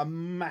put a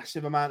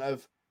massive amount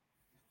of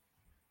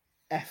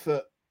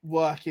effort,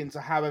 work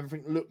into how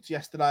everything looked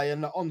yesterday,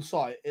 and on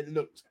site it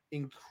looked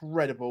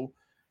incredible.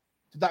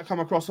 Did that come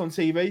across on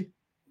TV?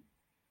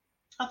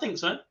 I think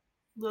so.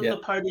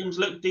 The podiums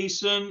looked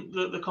decent.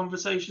 The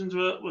conversations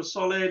were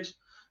solid.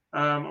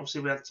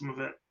 Obviously, we had some of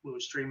it. We were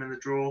streaming the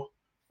draw.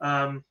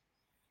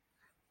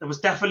 There was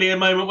definitely a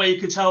moment where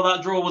you could tell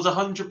that draw was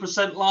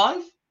 100%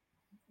 live,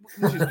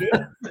 which is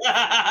good.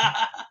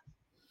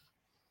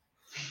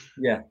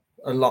 Yeah,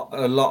 a lot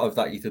of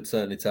that you could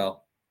certainly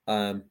tell.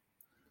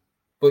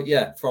 But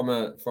yeah, from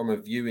a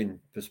viewing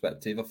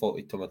perspective, I thought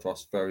it came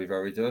across very,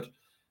 very good,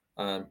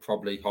 and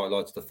probably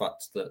highlights the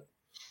fact that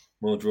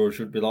more draws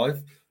should be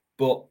live.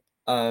 But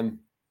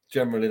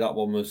generally, that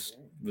one was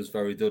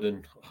very good,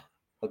 and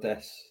I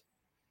guess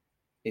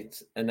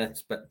it's an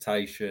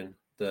expectation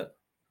that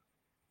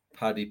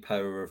Paddy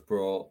Power have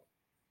brought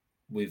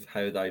with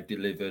how they've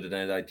delivered and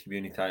how they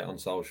communicate on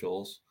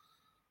socials.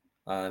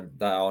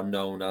 They are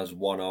known as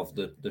one of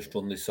the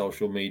strongest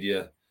social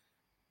media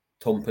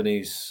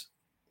companies,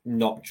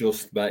 not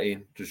just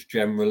betting, just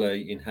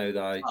generally in how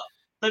they.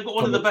 They've got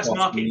one of the best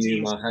marketing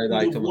teams how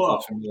they come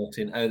across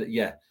promoting.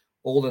 Yeah,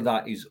 all of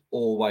that is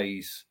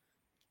always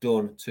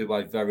done to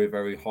a very,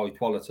 very high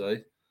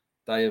quality.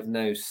 They have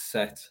now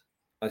set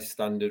a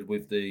standard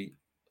with the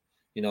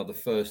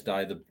first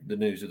day, the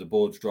news of the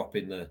boards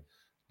dropping, the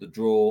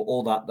draw,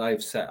 all that.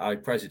 They've set a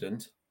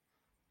precedent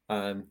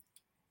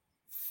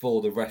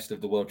for the rest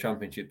of the World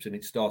Championships, and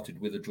it started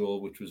with a draw,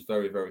 which was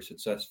very, very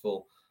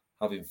successful.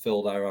 Having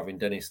Phil there, having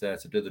Dennis there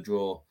to do the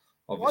draw.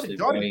 Obviously,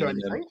 why did Johnny do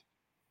anything?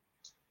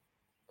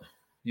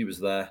 You was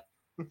there.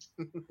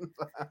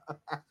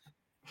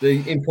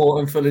 The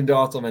important filling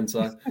dart, I meant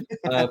to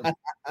say.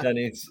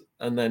 Dennis,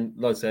 and then,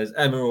 like I says,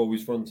 Emma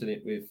always fronting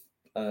it with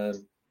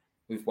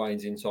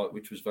Wayne's insight,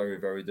 which was very,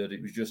 very good.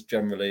 It was just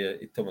generally,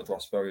 it came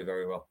across very,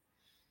 very well.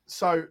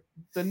 So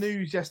the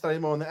news yesterday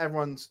morning that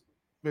everyone's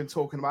been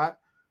talking about,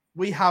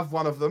 we have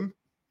one of them.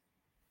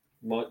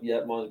 Mine's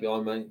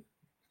behind me.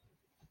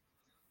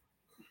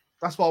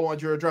 That's what I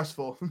wanted your address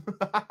for.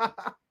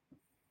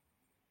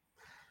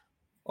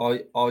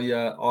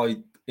 I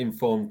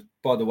informed,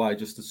 by the way,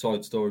 just a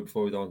side story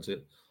before we go on to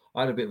it.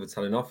 I had a bit of a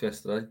telling off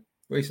yesterday.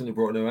 Recently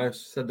brought a new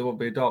house. Said there won't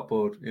be a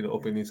dartboard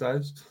up in his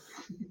house.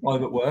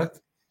 I'm at work.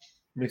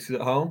 Mrs.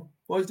 at home.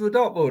 Why is there a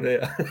dartboard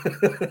here?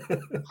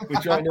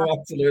 Which I know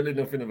absolutely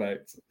nothing about.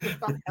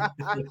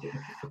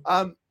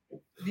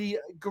 The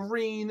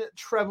green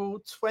treble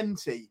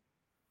 20.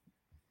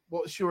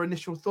 What's your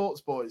initial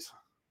thoughts, boys?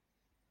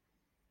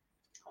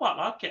 Quite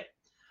like it.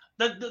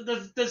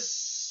 There's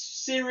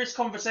serious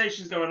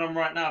conversations going on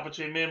right now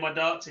between me and my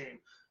dart team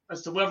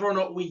as to whether or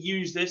not we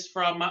use this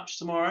for our match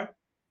tomorrow.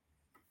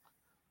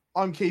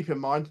 I'm keeping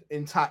mine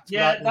intact.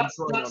 Yeah, that's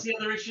the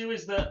other issue,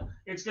 is that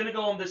it's going to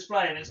go on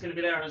display and it's going to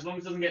be there, and as long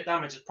as it doesn't get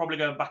damaged, it's probably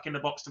going back in the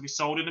box to be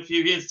sold in a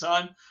few years'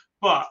 time.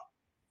 But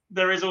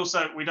there is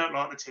also, we don't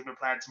like the team we're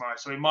playing tomorrow,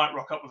 so we might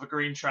rock up with a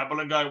green treble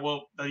and go,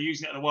 well, they're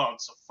using it at the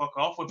World, so fuck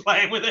off, we're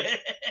playing with it.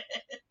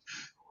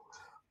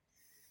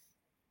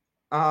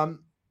 I'm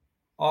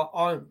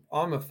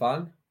a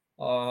fan.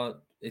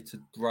 It's a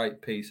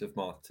great piece of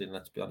marketing,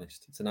 let's be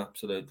honest. It's an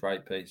absolute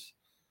great piece.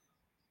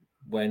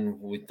 When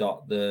we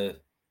got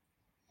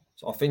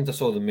I think I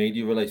saw the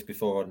media release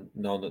before I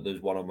known that there's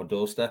one on my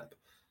doorstep,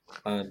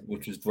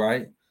 which was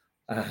great.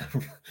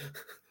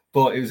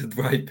 But it was a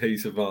great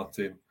piece of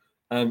marketing.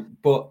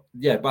 But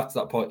yeah, back to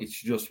that point, it's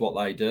just what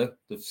they do.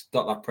 They've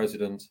got that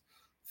precedent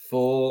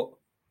for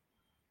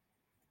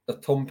a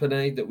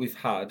company that we've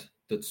had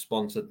that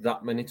sponsored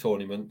that many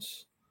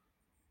tournaments,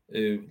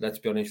 who, let's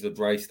be honest, the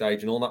race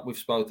stage and all that we've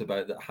spoke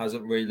about, that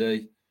hasn't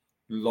really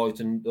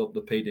lightened up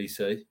the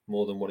PDC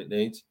more than what it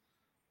needs.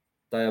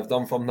 They have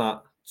done from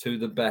that to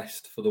the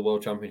best for the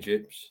World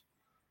Championships,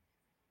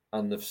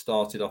 and they've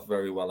started off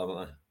very well,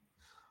 haven't they?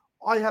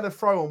 I had a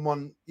throw on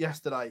one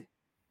yesterday,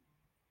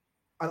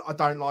 and I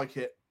don't like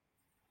it.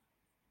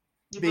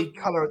 The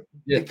colour.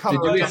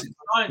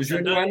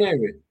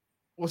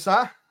 What's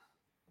that?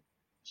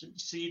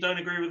 So you don't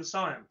agree with the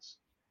science?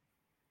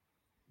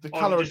 The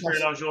colour. You just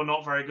realise you're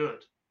not very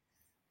good.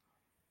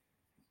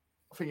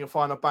 I think you'll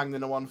find I banged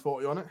in a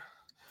 140 on it,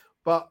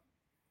 but.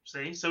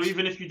 See, so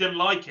even if you didn't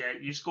like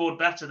it, you scored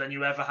better than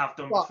you ever have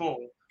done before,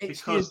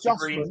 because the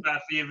green's better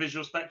for your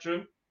visual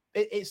spectrum.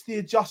 It's the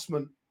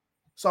adjustment.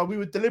 So we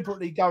were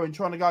deliberately trying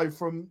to go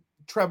from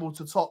treble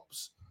to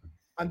tops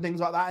and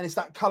things like that, and it's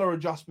that colour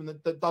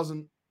adjustment that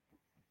doesn't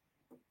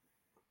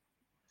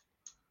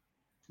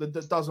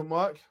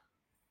work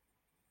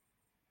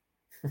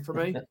for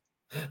me.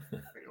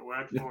 Your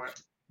word for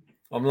it.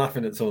 I'm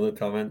laughing at some of the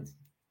comments.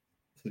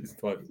 It's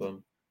quite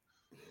fun.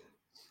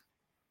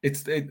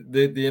 It's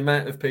the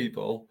amount of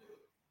people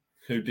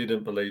who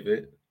didn't believe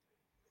it.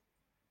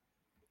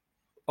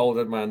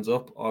 Older man's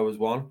up. I was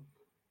one.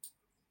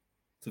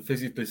 To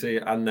physically see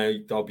it, and now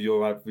Dob,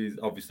 you're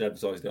obviously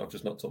emphasised it. I've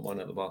just not took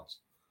mine at the box.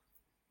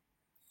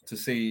 To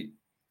see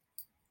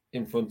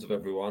in front of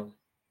everyone,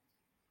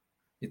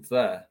 it's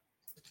there.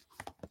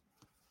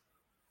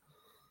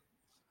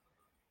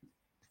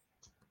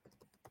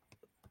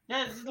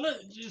 Yeah, look,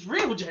 it's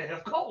real, Jay.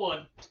 I've got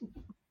one.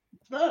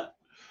 Look,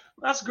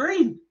 that's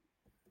green.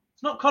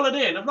 It's not coloured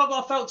in. I've not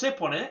got a felt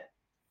tip on it.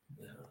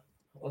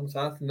 On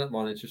South and that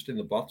one, it's just in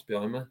the box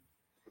behind me.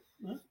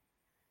 Yeah.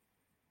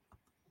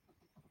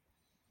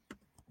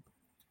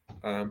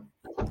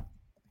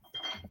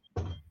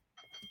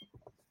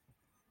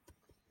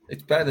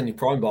 It's better than your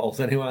prime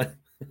bottles anyway.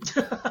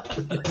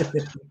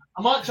 I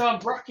might try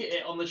and bracket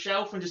it on the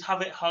shelf and just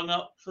have it hung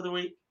up for the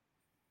week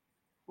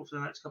or for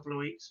the next couple of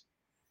weeks.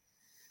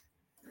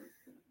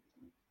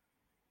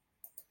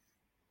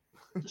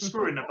 The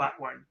screw in the back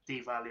won't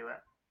devalue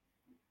it.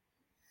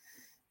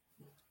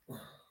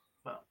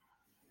 But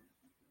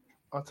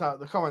I'll tell you,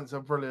 the comments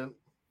are brilliant.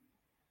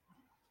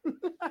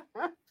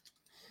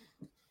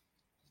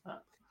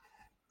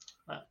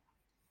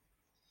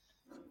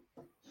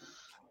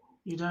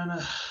 You don't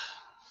know.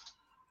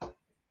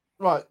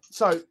 Right,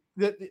 so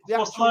the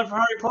what's time for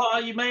Harry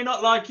Potter? You may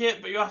not like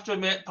it, but you have to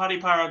admit, Paddy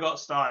Power got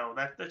style.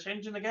 They're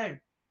changing the game.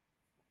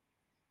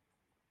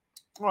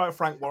 All right,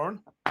 Frank Warren.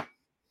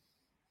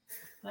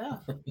 Yeah.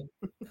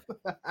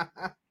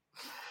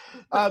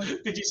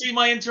 Did you see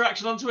my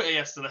interaction on Twitter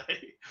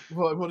yesterday?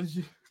 What did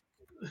you?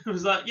 It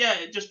was like,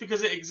 yeah, just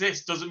because it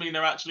exists doesn't mean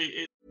they're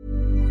actually.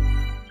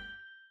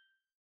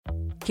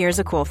 Here's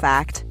a cool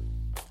fact: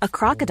 a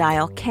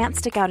crocodile can't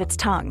stick out its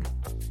tongue.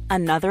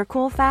 Another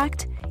cool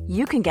fact: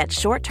 you can get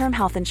short-term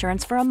health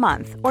insurance for a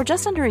month or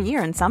just under a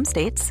year in some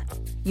states.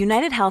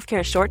 United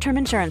Healthcare short-term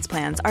insurance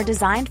plans are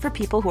designed for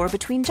people who are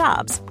between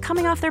jobs,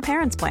 coming off their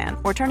parents' plan,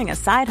 or turning a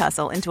side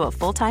hustle into a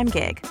full-time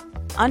gig.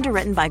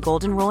 Underwritten by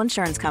Golden Rule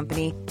Insurance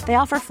Company, they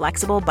offer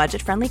flexible,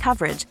 budget-friendly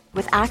coverage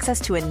with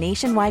access to a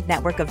nationwide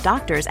network of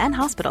doctors and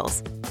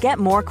hospitals. Get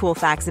more cool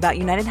facts about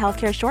United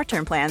Healthcare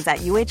short-term plans at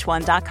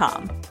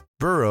uh1.com.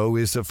 Burrow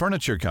is a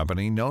furniture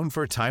company known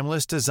for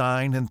timeless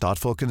design and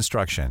thoughtful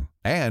construction,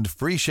 and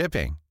free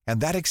shipping, and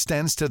that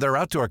extends to their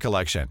outdoor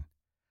collection.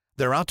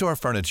 Their outdoor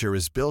furniture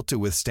is built to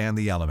withstand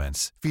the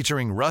elements,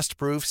 featuring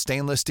rust-proof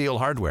stainless steel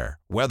hardware,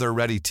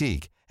 weather-ready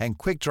teak, and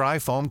quick-dry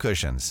foam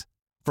cushions.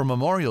 For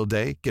Memorial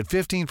Day, get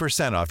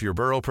 15% off your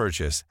Burrow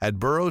purchase at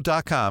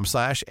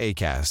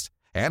burrow.com/acast,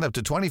 and up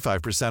to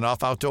 25%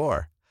 off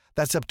outdoor.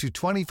 That's up to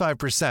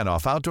 25%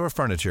 off outdoor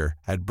furniture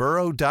at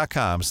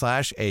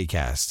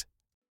burrow.com/acast.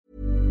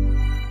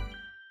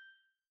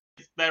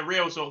 They're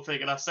real sort of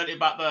thing, and I sent it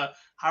back there.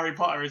 Harry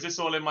Potter, is this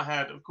all in my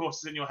head? Of course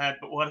it's in your head,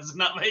 but why doesn't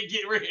that make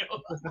it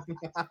real?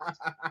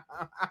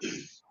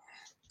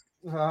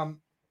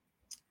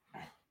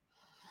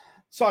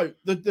 So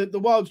the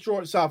world's draw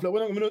itself. Look,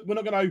 we're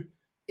not going to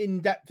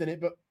in depth in it,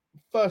 but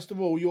first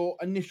of all, your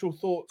initial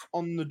thoughts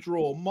on the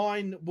draw.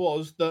 Mine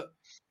was that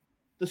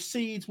the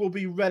seeds will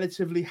be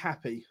relatively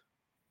happy.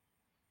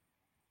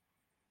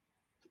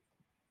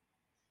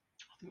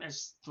 I think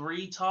there's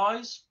 3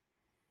 ties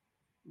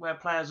where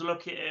players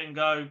look at it and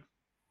go,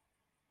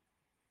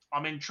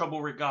 I'm in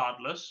trouble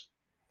regardless.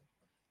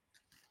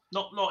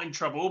 Not in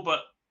trouble,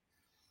 but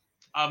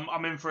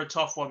I'm in for a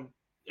tough one,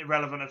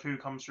 irrelevant of who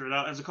comes through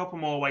that. There's a couple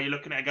more where you're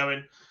looking at it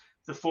going,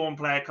 the form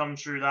player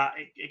comes through that,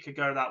 it could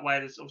go that way.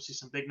 There's obviously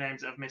some big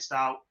names that have missed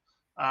out.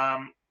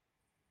 I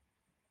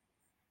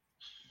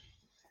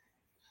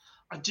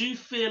do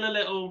feel a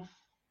little...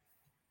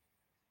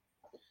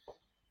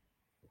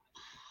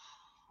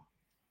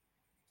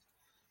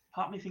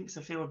 Part of me thinks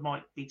the field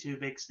might be too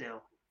big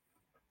still.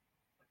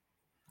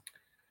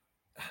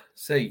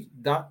 See,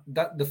 that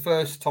the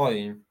first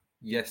time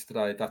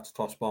yesterday, that's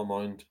crossed my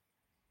mind,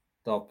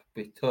 Dob,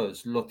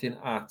 because looking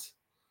at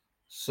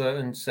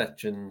certain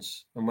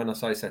sections, and when I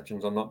say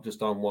sections, I'm not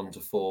just on 1 to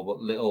 4, but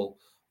little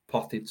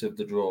pockets of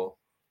the draw, is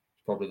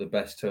probably the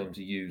best term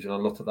to use. And I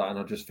look at that and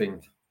I just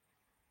think,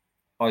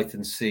 I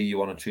can see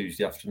you on a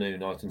Tuesday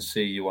afternoon, I can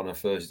see you on a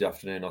Thursday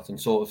afternoon, I can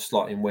sort of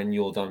slot in when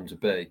you're down to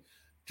be,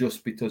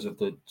 just because of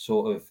the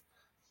sort of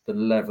the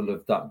level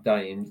of that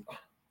day. And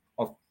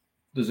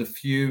there's a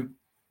few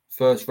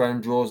first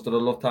round draws that I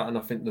looked at, and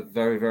I think they're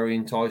very, very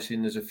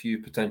enticing. There's a few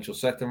potential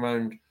second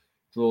round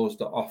draws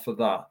that offer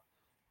that,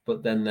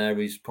 but then there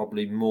is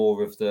probably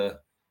more of the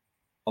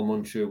I'm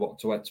unsure what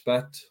to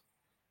expect.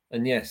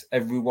 And yes,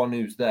 everyone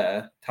who's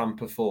there can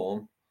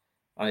perform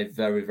a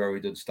very, very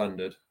good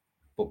standard,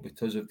 but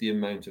because of the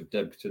amount of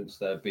debutants,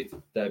 their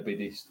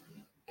bid is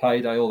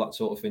payday, all that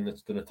sort of thing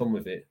that's going to come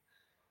with it,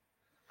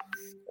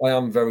 I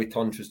am very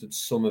conscious that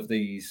some of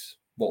these,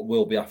 what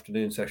will be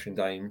afternoon session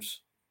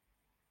games,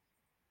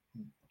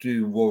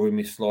 do worry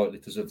me slightly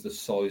because of the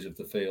size of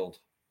the field.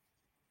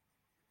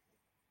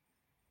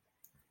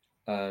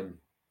 But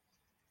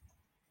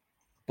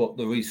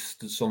there is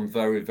some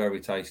very, very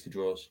tasty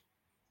draws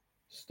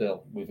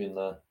still within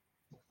there.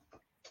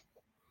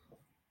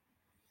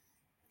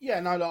 Yeah,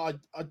 no,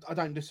 I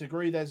don't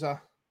disagree. There's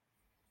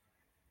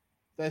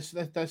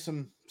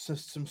some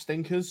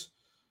stinkers,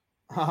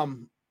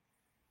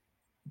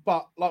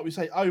 but like we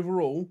say,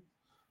 overall,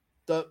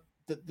 the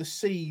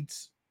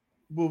seeds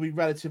will be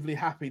relatively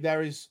happy.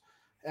 There is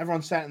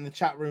everyone sat in the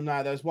chat room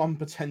now. There's one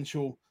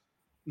potential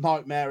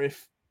nightmare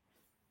if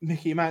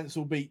Mickey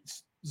Mansell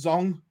beats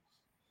Zong.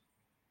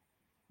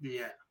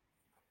 Yeah.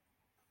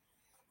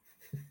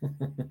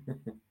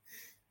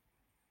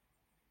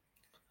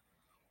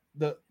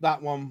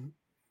 that one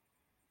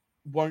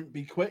won't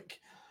be quick.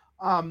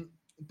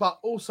 But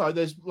also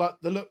there's like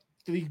the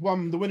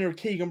winner of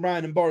Keegan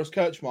Brown and Boris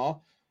Kirchmar.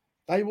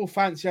 They will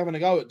fancy having a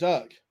go at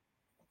Dirk.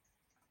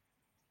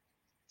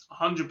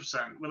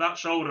 100%. With that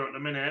shoulder at the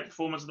minute,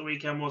 performance of the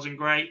weekend wasn't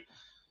great.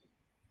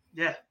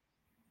 Yeah,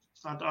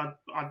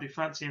 I'd be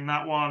fancying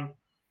that one.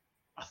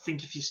 I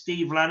think if you're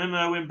Steve Lennon and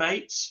Owen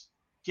Bates,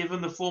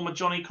 given the form of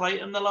Johnny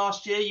Clayton the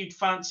last year, you'd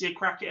fancy a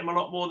crack at him a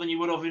lot more than you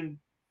would have in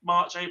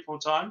March, April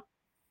time.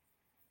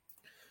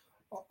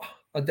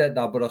 I get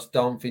that, but I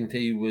don't think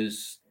he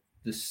was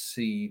the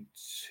seed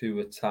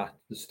to attack.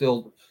 There's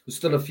still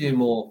a few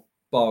more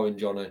barring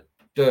Johnny.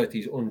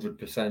 Dirty's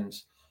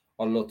 100%.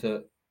 I look at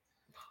it.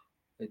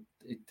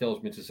 It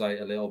tells me to say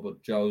it a little, but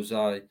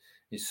Jose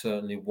is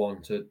certainly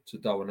wanted to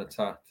go and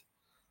attack.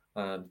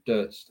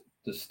 Dirt's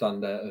the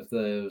standout of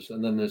those,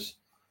 and then there's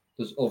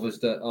others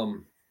that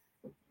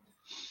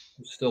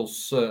still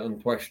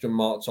certain question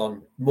marks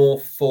on. More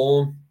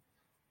form,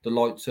 the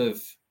likes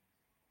of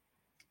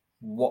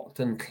what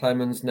can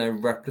Clemens now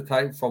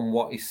replicate from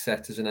what he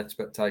set as an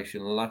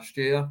expectation last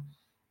year?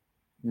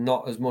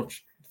 Not as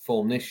much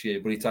form this year,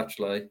 but it's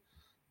actually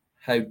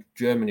how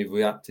Germany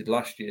reacted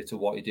last year to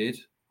what he did.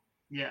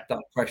 Yeah,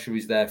 that pressure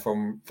is there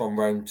from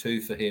round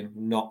 2 for him,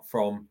 not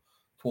from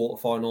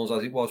quarterfinals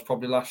as it was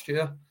probably last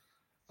year.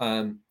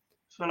 I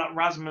feel like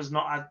Rasmus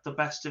not had the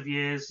best of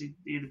years.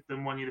 He'd have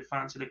been one you'd have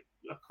fancied a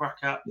crack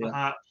at,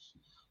 perhaps.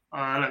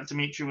 Like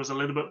Dimitri was a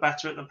little bit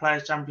better at the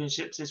Players'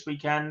 Championships this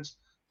weekend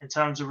in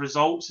terms of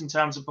results, in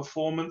terms of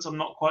performance. I'm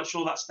not quite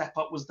sure that step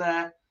up was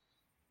there.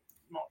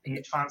 Not that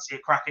you'd fancy a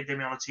crack at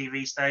Dimi on a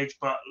TV stage,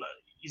 but look,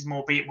 he's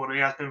more beatable than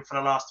he has been for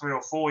the last 3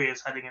 or 4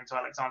 years heading into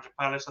Alexandra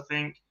Palace, I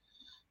think.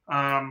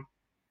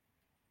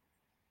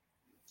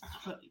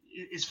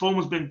 His form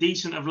has been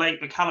decent of late,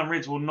 but Callum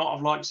Ridge will not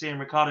have liked seeing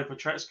Ricardo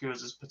Petrescu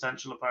as his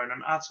potential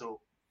opponent at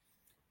all.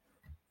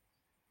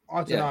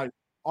 I don't know.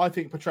 I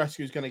think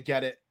Petrescu is going to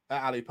get it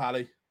at Ali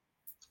Pali.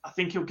 I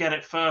think he'll get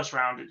it first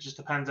round. It just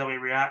depends how he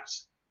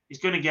reacts. He's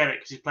going to get it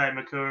because he's playing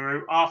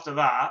Makuru. After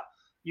that,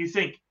 you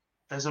think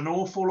there's an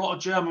awful lot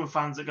of German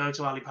fans that go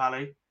to Ali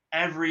Pali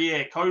every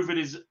year. COVID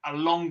is a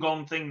long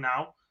gone thing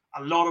now.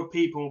 A lot of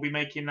people will be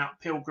making that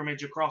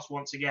pilgrimage across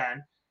once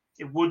again.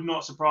 It would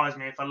not surprise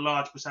me if a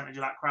large percentage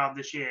of that crowd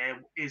this year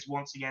is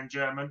once again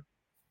German.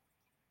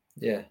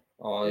 Yeah,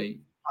 I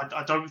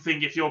don't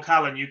think if you're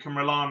Callan, you can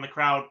rely on the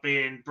crowd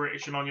being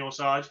British and on your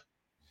side.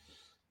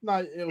 No,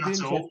 it'll be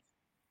interesting.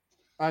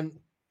 And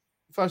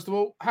first of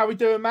all, how are we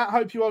doing, Matt?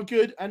 Hope you are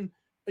good. And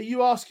are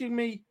you asking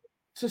me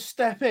to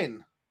step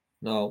in?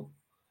 No.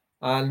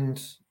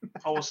 And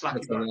I will slap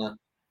you both.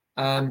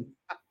 Matt,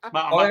 I'm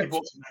back in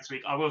Portsmouth next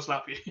week. I will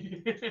slap you.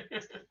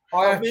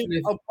 By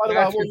the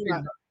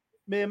way,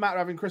 me and Matt are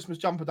having Christmas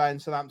jumper day in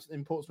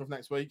Portsmouth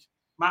next week.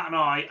 Matt and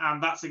I,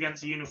 and that's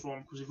against the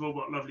uniform because we've all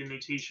got lovely new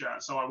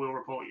T-shirts, so I will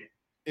report you.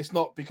 It's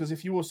not, because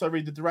if you also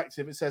read the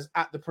directive, it says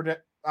at the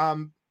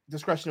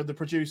discretion of the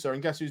producer,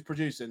 and guess who's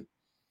producing?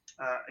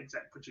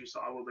 Exec producer.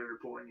 I will be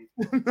reporting you.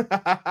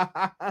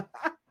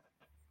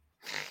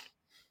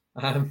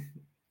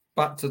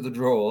 Back to the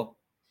draw,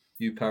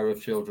 you pair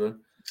of children.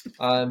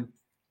 I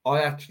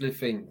actually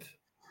think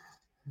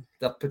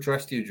that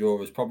Petresti draw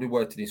has probably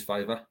worked in his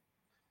favour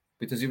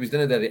because he was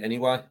going to do it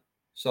anyway.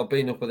 So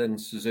being up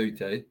against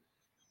Suzuki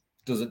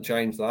doesn't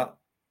change that.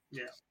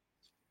 Yeah.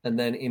 And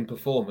then in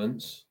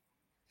performance,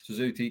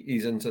 Suzuki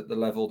isn't at the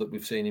level that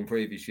we've seen in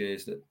previous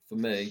years. That for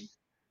me,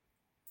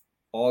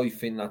 I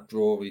think that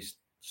draw is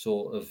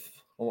sort of,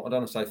 I don't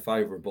want to say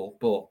favourable,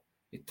 but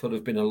it could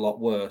have been a lot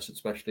worse,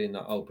 especially in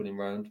that opening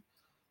round.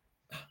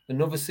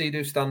 Another seed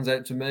who stands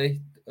out to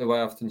me, who I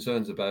have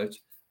concerns about,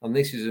 and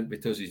this isn't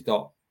because he's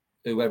got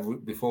whoever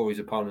before his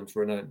opponents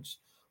were announced,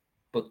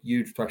 but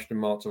huge question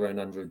marks around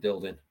Andrew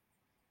Dildin,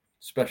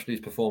 especially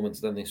his performance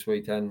then this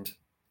weekend.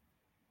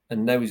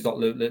 And now he's got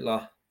Luke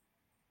Littler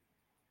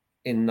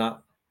in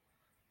that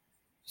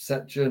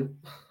section.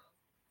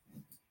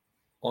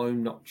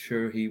 I'm not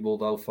sure he will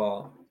go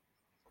far.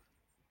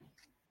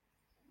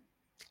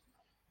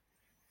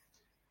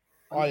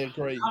 I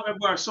agree. I can't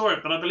remember where I saw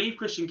it, but I believe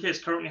Christian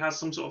Kist currently has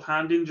some sort of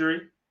hand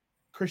injury.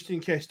 Christian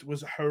Kist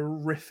was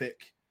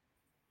horrific.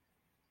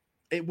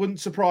 It wouldn't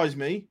surprise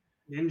me.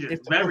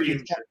 Injured, very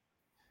injured.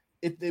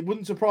 It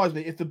wouldn't surprise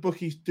me if the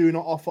bookies do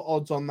not offer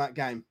odds on that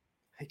game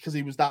because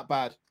he was that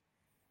bad.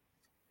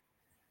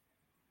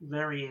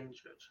 Very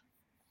injured.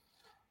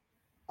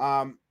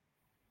 But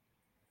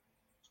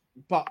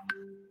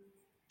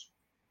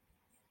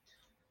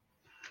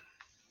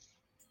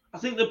I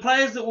think the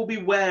players that will be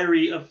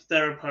wary of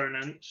their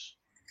opponents.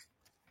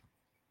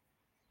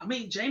 I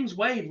mean, James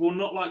Wade will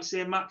not like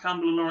seeing Matt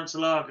Campbell and Lawrence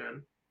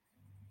Ilagan.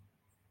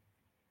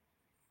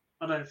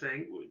 I don't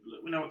think.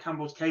 We know what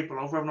Campbell's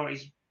capable of, whether or not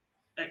he's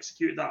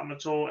executed that on the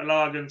tour.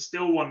 Ilagan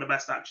still one of the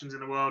best actions in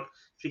the world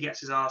if he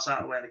gets his arse out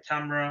of the way of the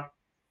camera.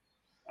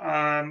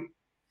 I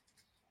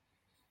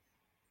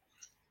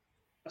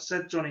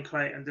said Johnny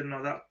Clayton, didn't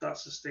I?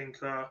 That's a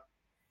stinker.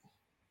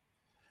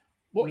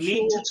 We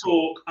need to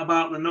talk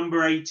about the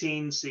number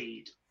 18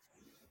 seed.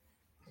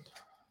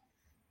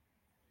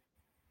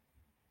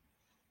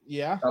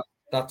 Yeah.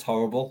 That's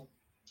horrible.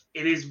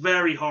 It is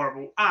very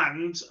horrible.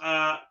 And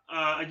a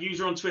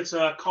user on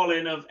Twitter,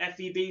 Colin of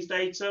FEB's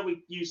data,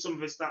 we use some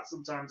of his stats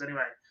sometimes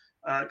anyway.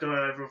 Go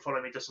over and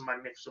follow me, does some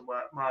magnificent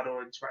work. Mardo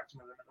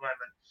interacting with him at the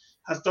moment.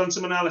 Has done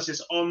some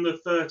analysis on the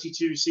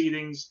 32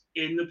 seedings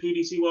in the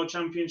PDC World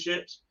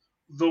Championships.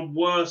 The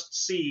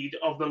worst seed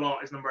of the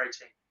lot is number 18.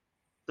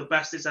 The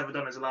best it's ever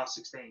done is the last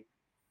 16.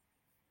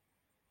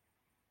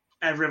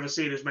 Every other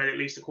seed has made at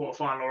least a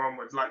quarterfinal or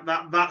onwards. Like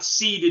that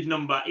seeded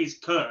number is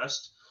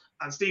cursed.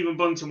 And Stephen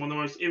Bunton, one of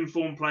the most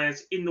informed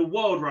players in the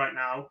world right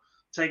now,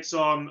 takes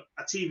on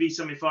a TV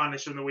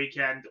semi-finalist from the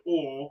weekend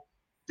or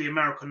the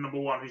American number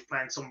one who's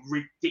playing some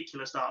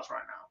ridiculous darts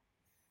right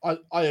now.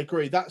 I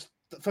agree. That's,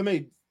 for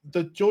me,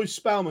 the Joyce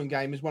Spellman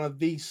game is one of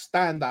the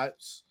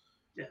standouts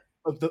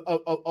of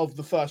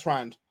the first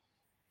round.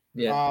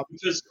 Yeah.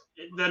 Because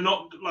they're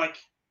not like,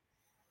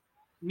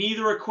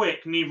 neither are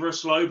quick, neither are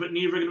slow, but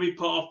neither are going to be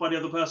put off by the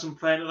other person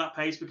playing at that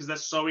pace because they're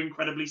so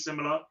incredibly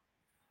similar.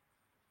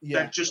 Yeah.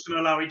 They're just going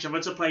to allow each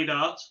other to play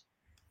darts.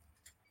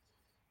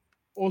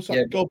 Also,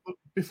 God,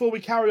 before we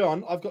carry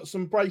on, I've got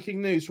some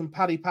breaking news from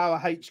Paddy Power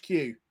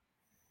HQ.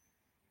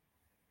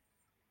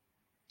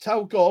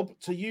 Tell Gob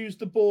to use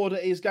the board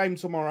at his game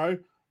tomorrow.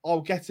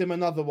 I'll get him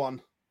another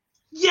one.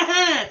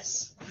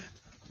 Yes!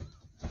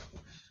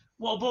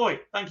 What a boy.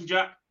 Thank you,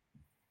 Jack.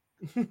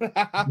 You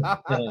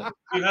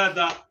heard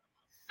that.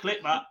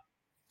 Clip that.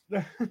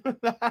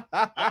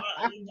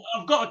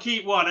 I've got to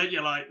keep one, ain't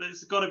you? Like,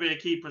 there's got to be a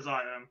keeper's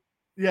item.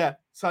 Yeah.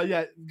 So,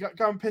 yeah,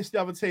 go and piss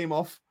the other team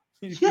off.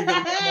 You get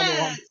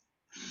another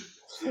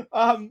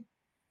one.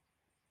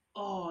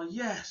 Oh,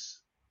 yes.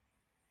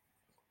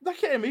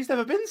 Look at him. He's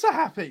never been so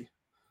happy.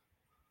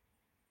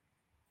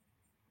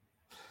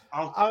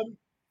 I'll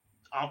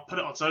put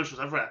it on socials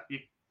everywhere.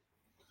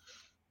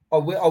 I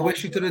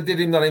wish you could have did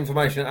him that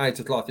information at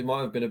 8 o'clock. He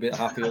might have been a bit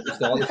happy at the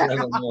start.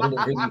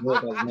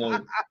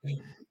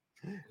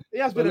 He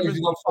has been he's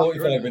got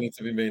 45 minutes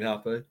of him being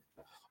happy.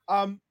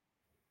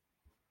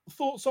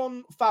 Thoughts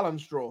on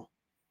Fallon's draw?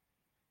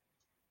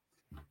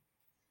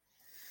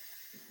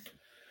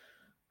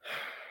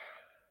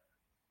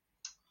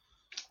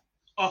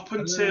 Up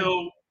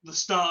until the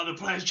start of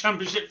the Players'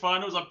 Championship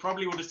finals, I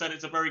probably would have said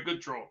it's a very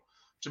good draw.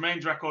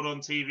 Jermaine's record on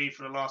TV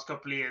for the last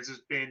couple of years has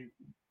been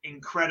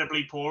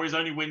incredibly poor. His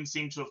only wins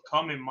seem to have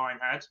come in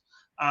Minehead.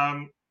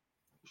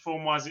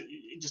 Form-wise,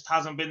 it just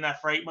hasn't been there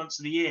for 8 months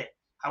of the year.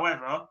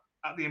 However,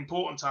 at the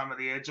important time of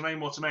the year, Jermaine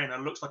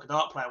Mortimena looks like a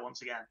dart player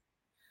once again.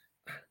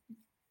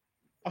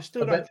 I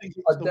still don't think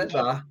it's the get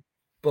that,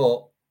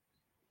 but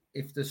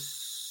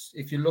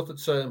if you look at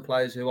certain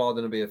players who are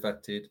going to be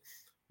affected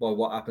by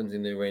what happens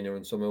in the arena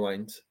and some who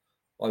ain't,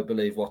 I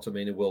believe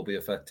Wattimena will be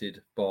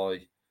affected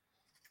by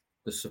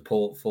the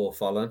support for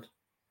Fallon.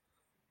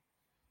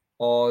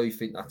 I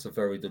think that's a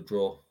very good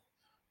draw.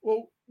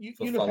 Well, you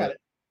look Fallon. at it.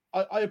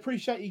 I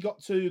appreciate he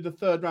got to the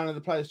third round of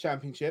the Players'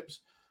 Championships,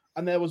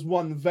 and there was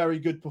one very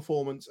good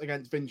performance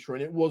against Vintra,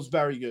 and it was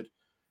very good.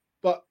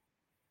 But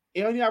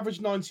he only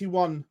averaged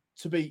 91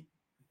 to beat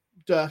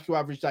Dirk, who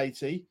averaged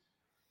 80,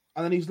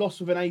 and then he's lost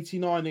with an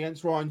 89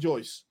 against Ryan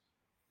Joyce.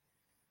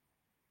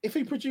 If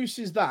he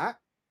produces that,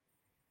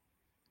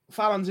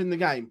 Fallon's in the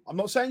game. I'm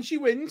not saying she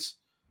wins,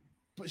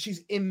 but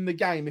she's in the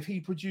game if he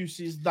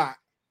produces that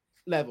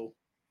level.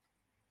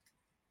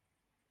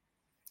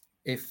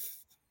 If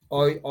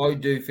I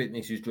do think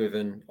this is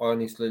driven, I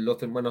honestly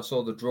looking when I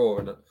saw the draw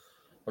and I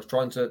was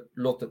trying to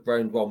look at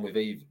round one with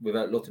Eve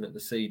without looking at the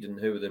seed and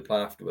who they play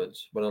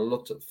afterwards. When I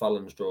looked at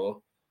Fallon's draw,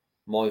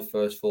 my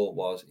first thought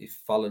was if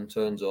Fallon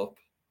turns up,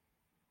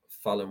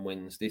 Fallon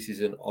wins. This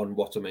isn't on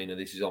Wattimena,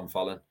 this is on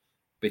Fallon.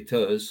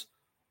 Because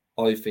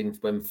I think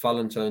when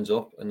Fallon turns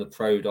up and the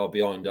crowd are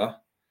behind her,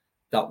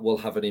 that will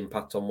have an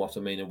impact on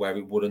Wattimena where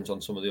it wouldn't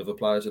on some of the other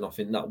players. And I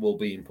think that will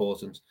be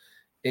important.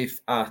 If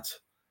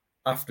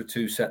after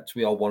 2 sets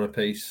we are one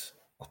apiece,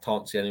 I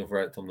can't see any other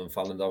outcome than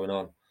Fallon going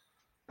on.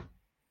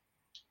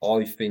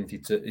 I think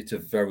it's a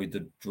very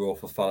good draw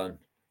for Fallon,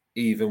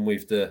 even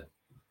with the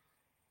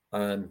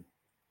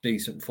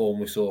decent form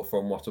we saw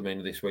from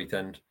Wattimena this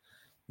weekend.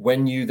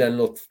 When you then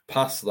look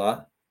past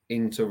that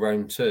into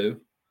round 2,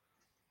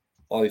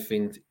 I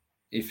think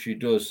if she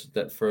does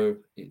get through,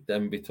 it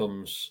then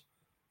becomes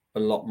a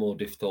lot more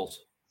difficult.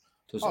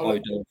 Because I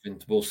don't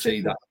think we'll see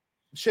that.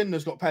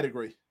 Schindler's got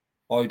pedigree.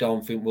 I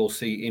don't think we'll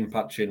see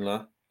Impact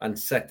Schindler. And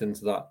second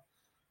to that,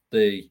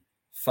 the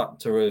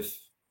factor of,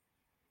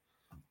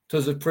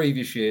 because of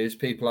previous years,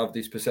 people have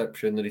this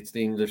perception that it's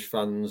the English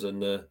fans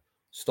and the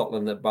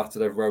Scotland that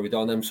battered everywhere. We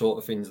don't them sort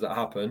of things that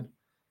happen.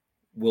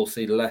 We'll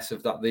see less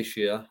of that this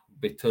year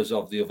because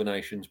of the other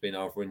nations being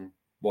over and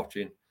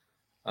watching.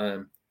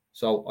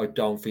 So I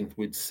don't think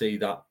we'd see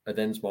that at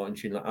Densmart and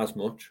Schindler as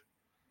much.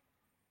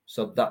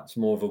 So that's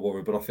more of a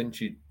worry. But I think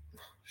she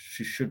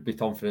should be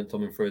confident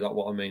coming through that.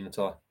 What I mean at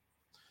all.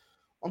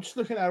 I'm just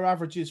looking at her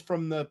averages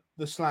from the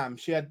slam.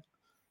 She had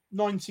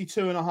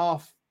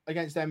 92.5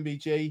 against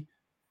MBG,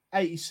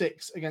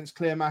 86 against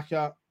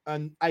Clearmacher,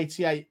 and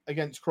 88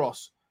 against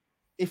Cross.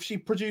 If she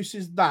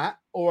produces that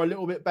or a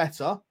little bit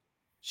better,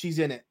 she's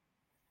in it.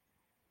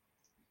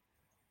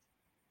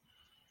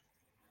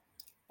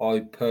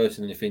 I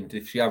personally think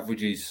if she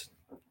averages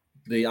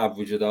the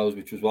average of those,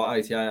 which was what,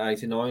 88,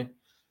 89?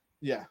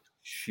 Yeah.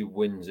 She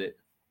wins it.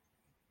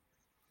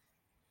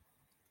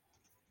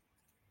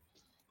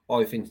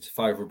 I think it's a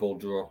favourable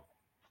draw.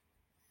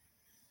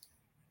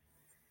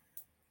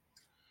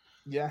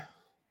 Yeah.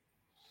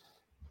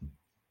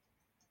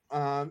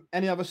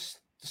 Any other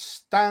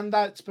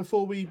standouts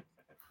before we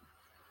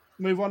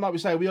move on? Like we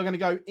say, we are going to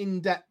go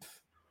in depth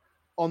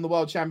on the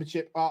World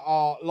Championship,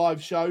 our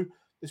live show.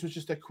 This was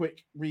just a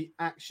quick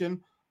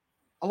reaction.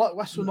 I like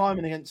Wessel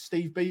Nyman against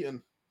Steve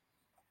Beaton.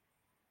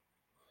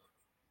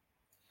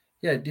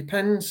 Yeah, it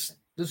depends.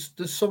 There's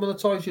some of the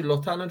ties you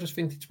look at, and I just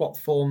think it's what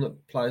form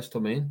that players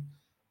come in.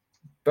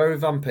 Barry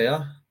Van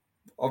Peer,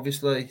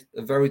 obviously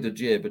a very good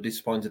year, but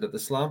disappointed at the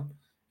slam.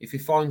 If he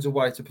finds a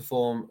way to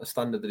perform a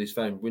standard that he's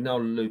found, we know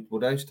Luke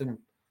Woodhouse,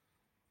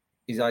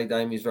 his A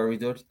game is very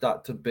good.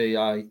 That could be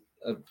a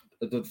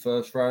good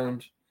first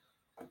round.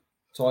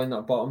 Tie in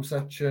that bottom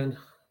section.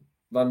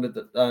 Van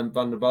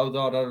der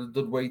Bodard had a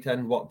good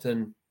weekend. What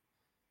can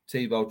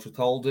Thibaut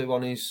Trotol do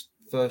on his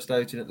first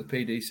outing at the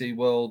PDC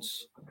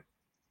Worlds?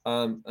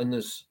 And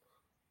there's,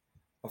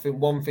 I think,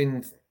 one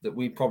thing that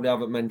we probably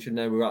haven't mentioned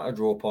now, we're at a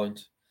draw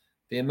point.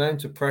 The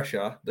amount of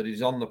pressure that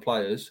is on the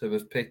players who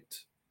have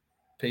picked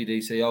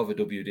PDC over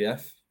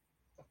WDF,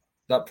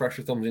 that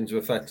pressure comes into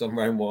effect on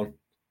round 1.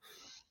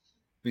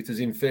 Because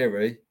in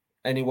theory,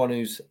 anyone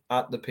who's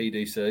at the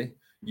PDC,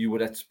 you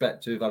would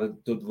expect to have had a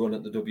good run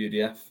at the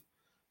WDF.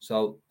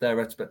 So their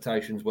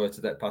expectations were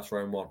to get past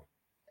round 1.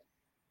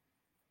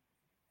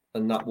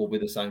 And that will be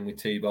the same with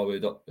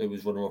Thibaut, who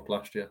was runner-up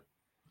last year.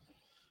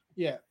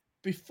 Yeah.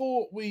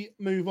 Before we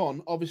move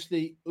on,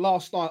 obviously,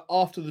 last night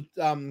after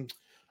the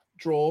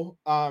draw,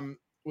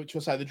 which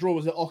was the draw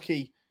was at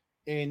Oki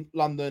in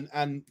London,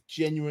 and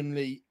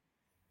genuinely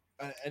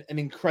an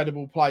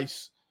incredible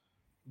place,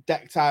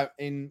 decked out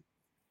in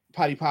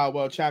Paddy Power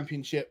World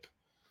Championship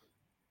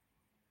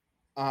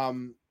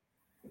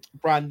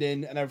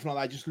branding and everything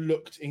like that. Just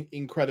looked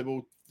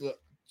incredible. The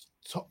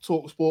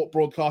Talk Sport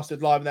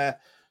broadcasted live there,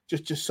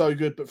 just so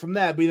good. But from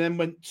there, we then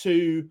went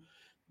to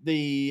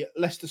the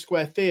Leicester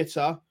Square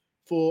Theatre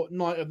for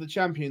Night of the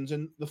Champions,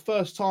 and the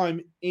first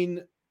time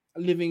in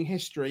living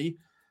history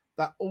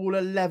that all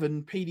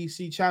 11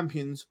 PDC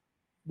champions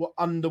were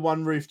under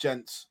one roof,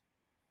 gents.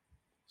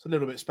 It's a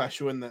little bit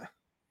special, isn't it?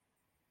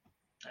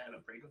 Yeah,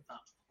 look pretty good that.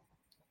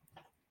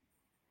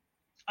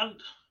 And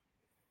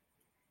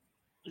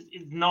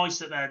it's nice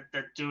that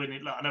they're doing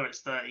it. Like, I know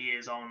it's 30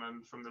 years on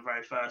and from the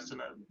very first,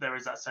 and there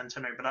is that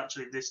centenary. But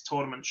actually, this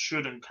tournament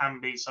should and can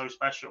be so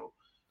special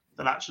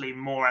that actually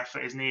more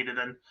effort is needed.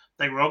 And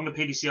they were wrong. The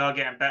PDC are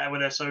getting better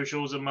with their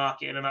socials and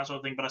marketing and that sort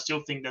of thing. But I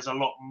still think there's a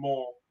lot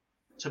more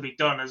to be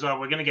done as well.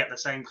 We're going to get the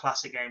same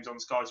classic games on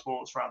Sky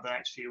Sports throughout the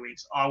next few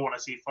weeks. I want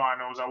to see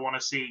finals. I want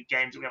to see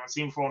games that we haven't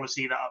seen before. I want to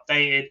see that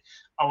updated.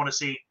 I want to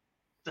see.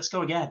 Let's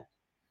go again.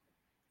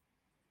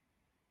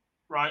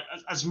 Right,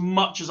 as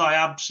much as I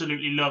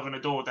absolutely love and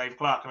adore Dave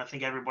Clark, and I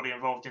think everybody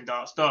involved in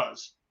darts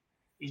does,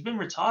 he's been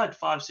retired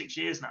 5-6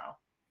 years now,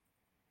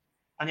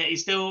 and yet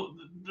he's still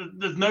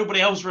there's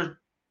nobody else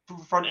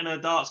fronting a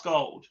darts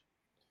gold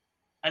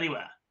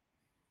anywhere.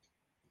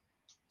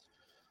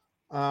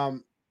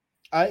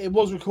 It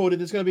was recorded.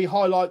 There's going to be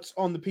highlights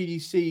on the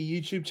PDC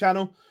YouTube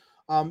channel,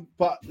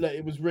 but look,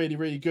 it was really,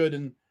 really good,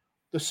 and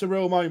the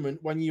surreal moment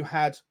when you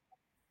had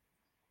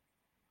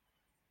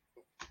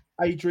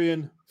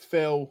Adrian,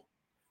 Phil,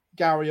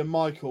 Gary and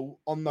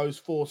Michael on those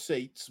 4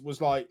 seats was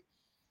like,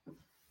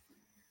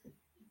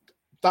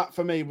 that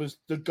for me was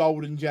the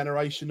golden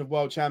generation of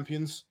world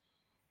champions.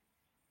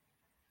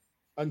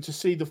 And to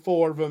see the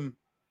 4 of them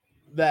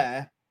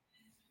there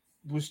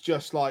was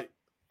just like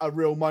a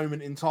real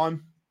moment in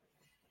time.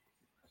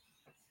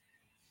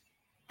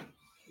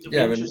 It'll be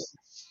interesting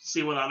to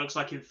see what that looks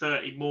like in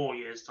 30 more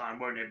years' time,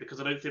 won't it?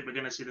 Because I don't think we're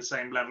going to see the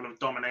same level of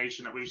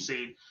domination that we've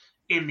seen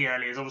in the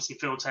early years. Obviously,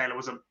 Phil Taylor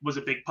was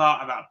a big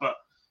part of that, but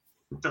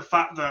the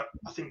fact that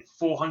I think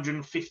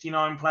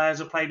 459 players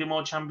have played in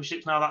World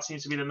Championships now, that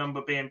seems to be the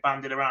number being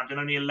bandied around,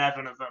 and only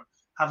 11 of them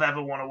have ever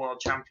won a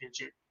World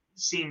Championship,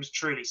 seems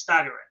truly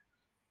staggering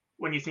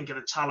when you think of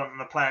the talent and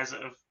the players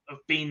that have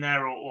been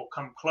there or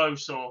come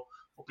close or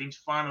been to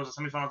finals or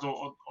semi-finals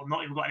or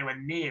not even got anywhere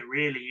near,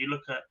 really. You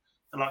look at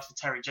the likes of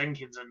Terry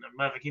Jenkins and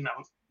Mervyn King,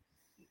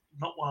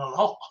 not won a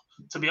lot,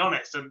 to be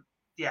honest. And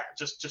yeah,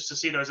 just to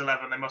see those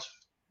 11, they must,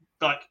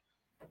 like,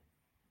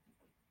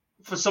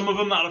 for some of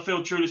them, that'll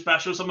feel truly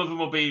special. Some of them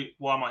will be,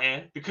 why am I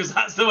here? Because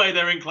that's the way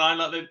they're inclined.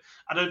 Like,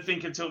 I don't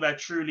think until they're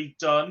truly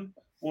done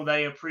will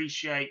they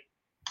appreciate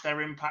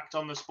their impact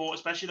on the sport,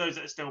 especially those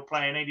that are still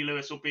playing. Adi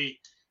Lewis will be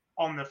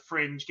on the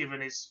fringe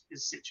given his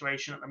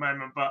situation at the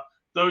moment. But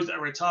those that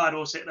are retired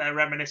will sit there,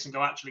 reminisce and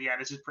go, actually, yeah,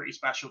 this is pretty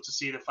special to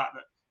see the fact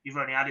that you've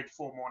only added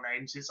 4 more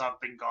names since I've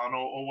been gone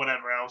or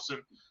whatever else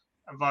and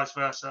vice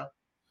versa.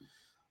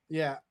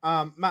 Yeah,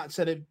 Matt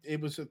said it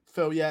was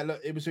Phil. Yeah,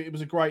 look, it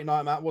was a great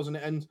night, Matt, wasn't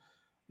it? And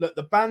look,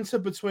 the banter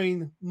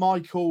between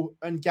Michael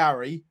and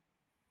Gary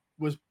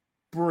was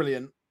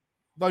brilliant.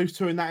 Those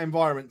two in that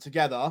environment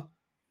together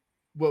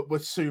were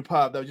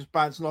superb. They were just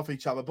bouncing off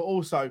each other. But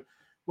also,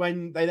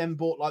 when they then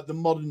brought like the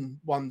modern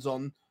ones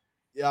on,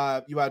 you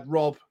had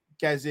Rob,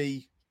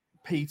 Gezi,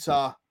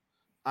 Peter,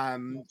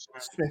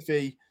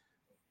 Smithy.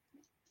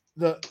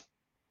 That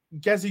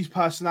Gezi's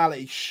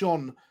personality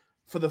shone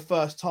for the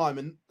first time,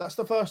 and that's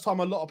the first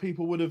time a lot of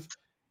people would have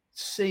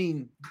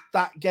seen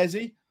that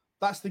Gezi.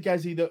 That's the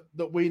Gezi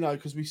that we know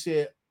because we see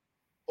it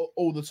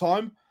all the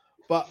time.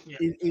 But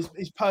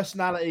his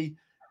personality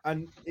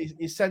and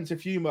his sense of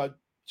humour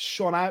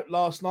shone out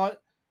last night.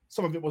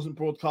 Some of it wasn't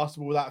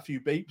broadcastable without a few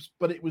beeps,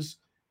 but it was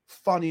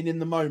funny and in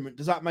the moment.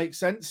 Does that make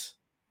sense?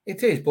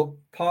 It is, but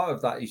part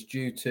of that is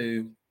due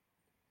to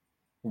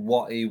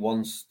what he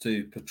wants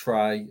to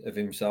portray of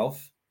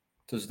himself.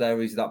 Because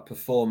there is that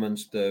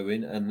performance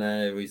doing, and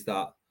there is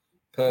that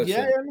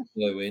person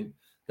doing.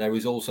 There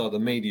is also the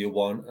media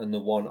one and the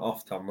one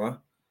off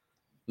camera.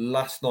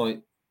 Last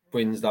night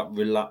brings that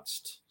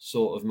relaxed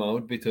sort of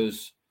mode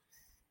because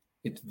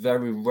it's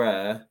very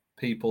rare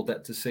people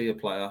get to see a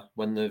player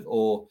when they've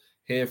or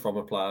hear from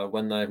a player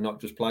when they have not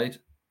just played.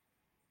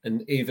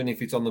 And even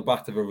if it's on the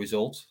back of a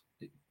result,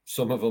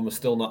 some of them are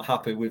still not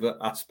happy with an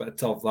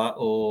aspect of that,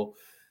 or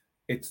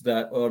it's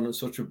that on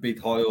such a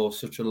big high or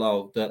such a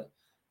low that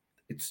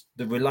it's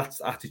the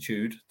relaxed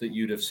attitude that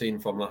you'd have seen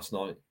from last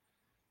night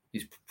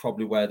is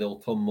probably where they'll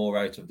come more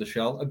out of the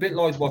shell. A bit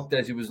like what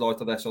Desi was like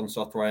to this on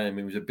Saturday.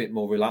 He was a bit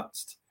more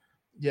relaxed.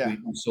 Yeah.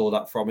 We saw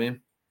that from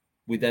him.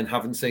 We then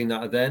haven't seen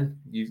that again.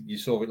 You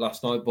saw it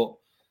last night, but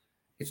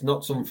it's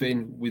not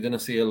something we're going to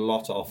see a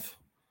lot of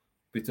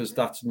because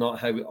that's not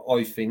how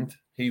I think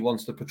he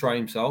wants to portray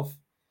himself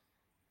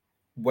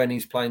when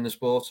he's playing the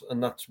sport,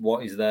 and that's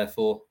what he's there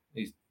for.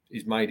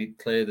 He's made it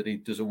clear that he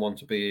doesn't want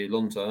to be here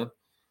long term,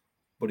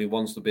 but he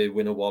wants to be a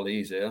winner while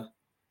he's here.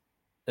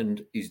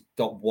 And he's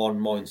got one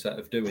mindset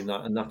of doing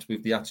that, and that's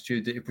with the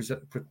attitude that he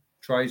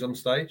portrays on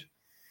stage.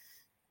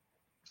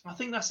 I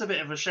think that's a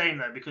bit of a shame,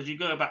 though, because you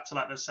go back to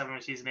like the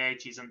 70s and the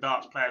 80s, and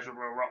darts players were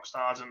real rock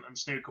stars and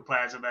snooker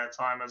players of their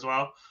time as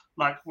well.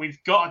 Like,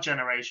 we've got a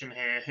generation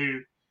here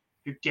who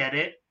get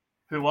it,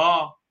 who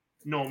are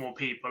normal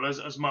people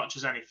as much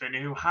as anything,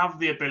 who have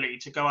the ability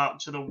to go out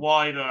to the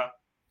wider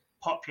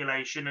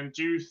population and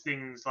do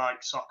things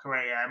like Soccer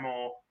AM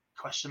or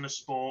Question the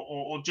Sport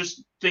or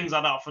just things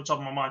like that off the top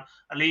of my mind,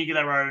 a league of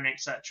their own,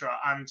 etc.,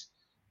 and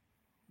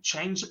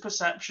change the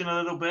perception a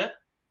little bit.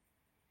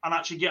 and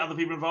actually get other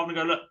people involved and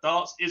go, look,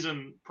 darts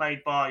isn't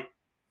played by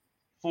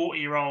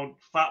 40-year-old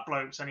fat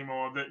blokes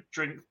anymore that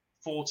drink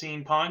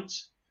 14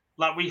 pints.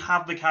 Like, we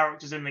have the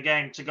characters in the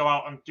game to go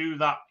out and do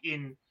that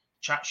in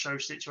chat show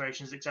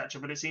situations,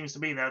 etc. But it seems to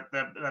be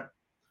they're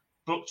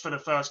booked for the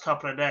first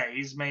couple of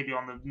days, maybe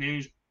on the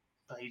news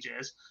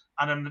pages,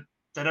 and then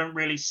they don't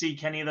really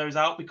seek any of those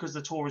out because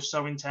the tour is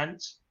so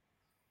intense.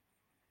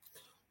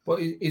 But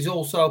is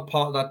also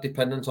part of that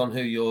dependent on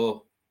who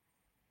your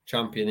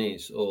champion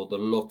is or the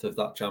lot of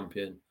that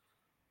champion?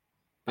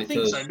 I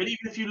think so, but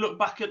even if you look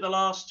back at the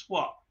last,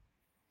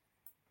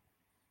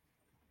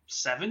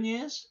 7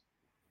 years?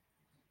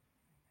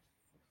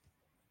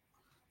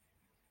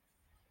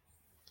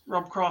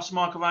 Rob Cross,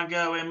 Michael Van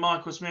Gerwen,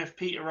 Michael Smith,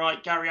 Peter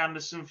Wright, Gary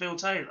Anderson, Phil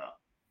Taylor.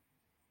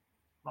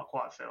 Not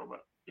quite Phil,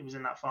 but he was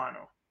in that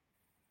final.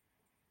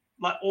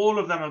 Like, all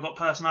of them have got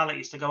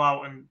personalities to go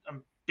out and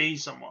be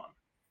someone.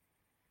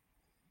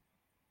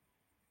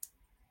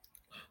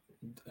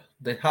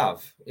 They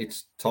have.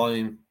 It's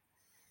time.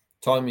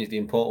 Time is the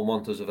important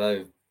one to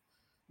how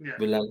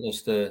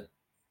relentless the.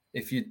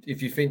 If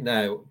you think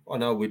now, I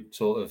know we'd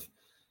sort of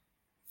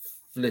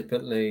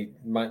flippantly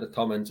make the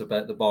comment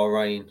about the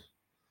Bahrain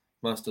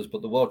Masters,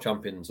 but the world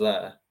champion's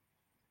there.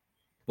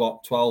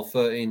 What, 12,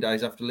 13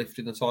 days after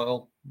lifting the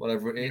title,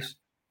 whatever it is.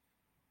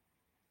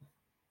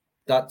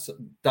 That's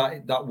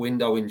that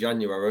window in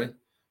January,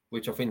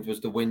 which I think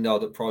was the window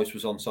that Price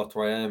was on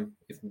Saturday.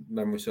 If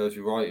memory serves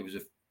me right, it was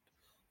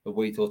a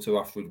week or two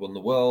after he'd won the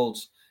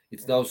Worlds.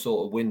 It's those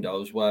sort of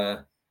windows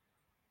where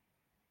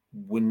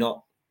we're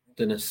not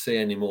going to see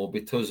anymore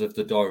because of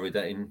the diary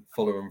getting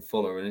fuller and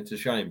fuller. And it's a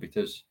shame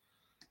because,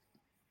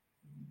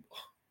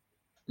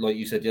 like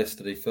you said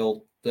yesterday,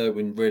 Phil,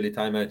 Derwin really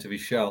came out of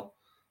his shell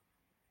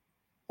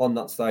on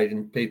that stage,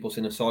 and people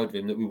seen a side of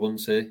him that we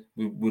wouldn't see.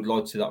 We would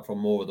like to see that from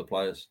more of the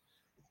players.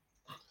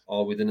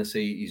 Are we going to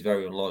see? He's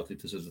very unlikely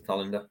to as a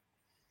talender.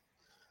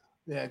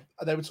 Yeah,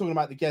 they were talking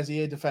about the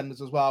Gezier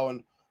defenders as well,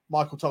 and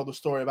Michael told the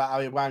story about how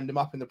he wound him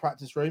up in the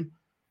practice room.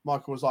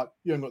 Michael was like,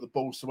 "You ain't got the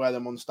balls to wear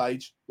them on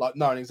stage," like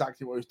knowing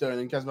exactly what he was doing.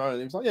 And Gezier,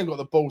 he was like, "You ain't got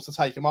the balls to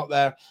take him up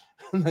there,"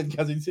 and then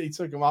he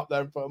took him up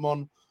there and put him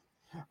on.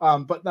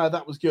 But no,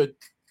 that was good.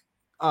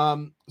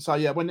 So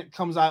yeah, when it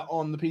comes out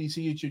on the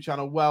PDC YouTube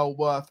channel, well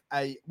worth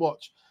a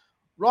watch.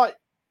 Right,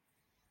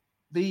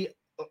 the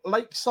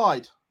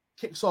Lakeside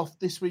kicks off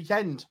this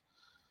weekend,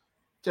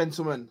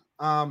 gentlemen.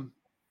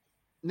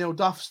 Neil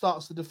Duff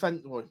starts the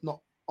defence, well,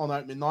 not on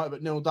opening night,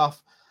 but Neil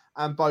Duff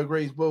and Beau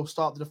Greaves will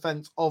start the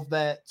defence of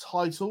their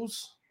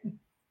titles.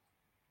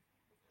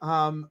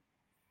 Just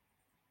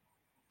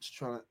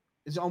trying to,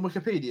 is it on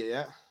Wikipedia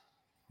yet?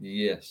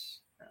 Yes.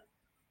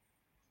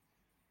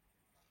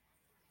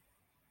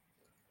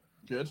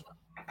 Good.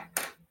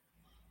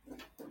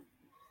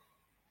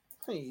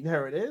 Hey,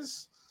 there it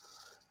is.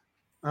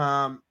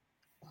 Lot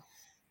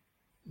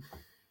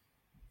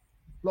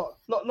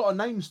of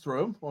names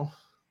through them.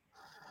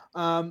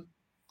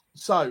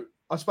 So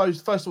I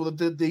suppose first of all,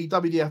 the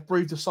WDF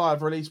breathed a sigh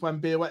of release when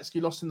Białecki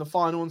lost in the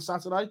final on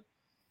Saturday.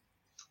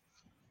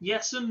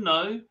 Yes and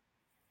no.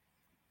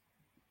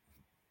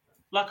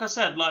 Like I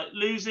said, like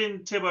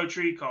losing Thibaut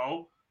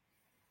Tricol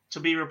to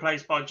be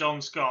replaced by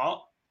John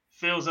Scott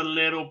feels a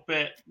little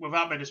bit,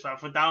 without being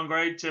disrespectful,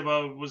 downgrade.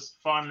 Thibaut was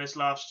finalist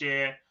last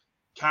year,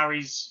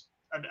 carries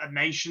a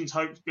nation's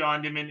hopes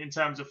behind him in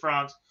terms of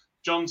France.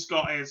 John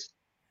Scott is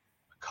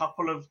a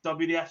couple of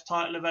WDF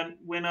title event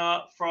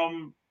winner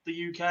from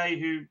the UK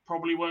who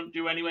probably won't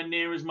do anywhere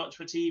near as much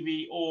for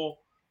TV or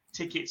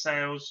ticket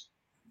sales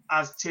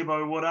as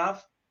Thibaut would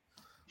have.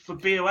 For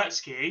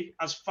Białecki,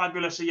 as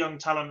fabulous a young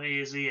talent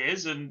as he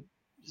is, and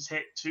has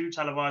hit 2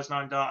 televised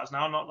 9 darters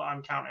now, not that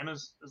I'm counting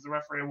as the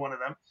referee of one of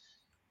them,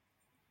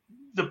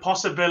 the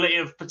possibility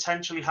of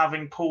potentially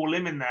having Paul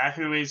Lim in there,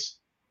 who is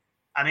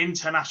an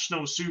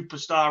international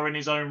superstar in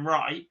his own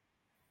right,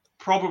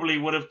 probably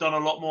would have done a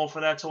lot more for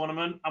their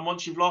tournament. And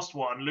once you've lost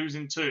one,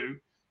 losing 2,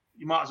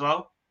 you might as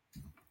well.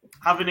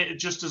 Having it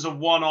just as a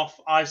one-off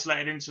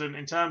isolated incident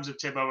in terms of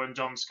Thibaut and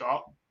John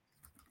Scott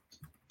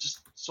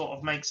just sort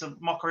of makes a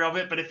mockery of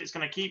it. But if it's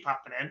going to keep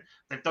happening,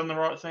 they've done the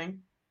right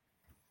thing.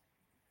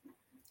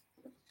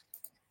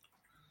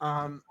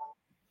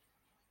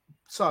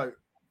 So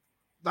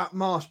that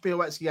Marsh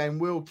Białecki game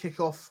will kick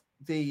off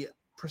the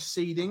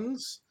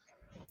proceedings.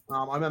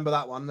 I remember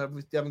that one. They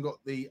haven't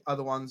got the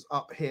other ones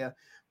up here.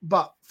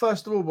 But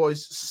first of all,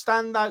 boys,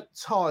 standout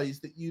ties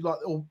that you like,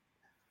 or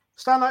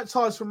standout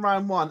ties from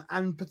round 1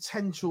 and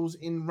potentials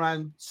in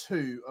round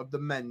 2 of the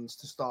men's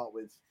to start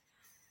with.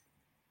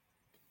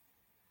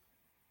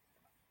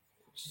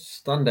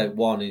 Standout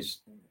one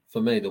is,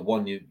 for me,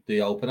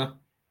 the opener.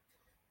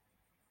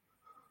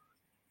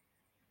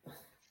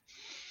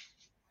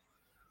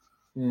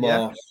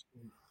 Marsh,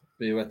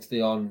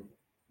 Białecki on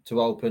to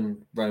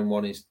open round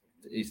 1 is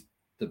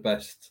the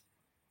best.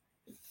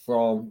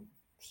 From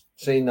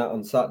seeing that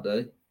on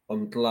Saturday,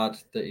 I'm glad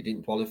that he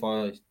didn't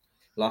qualify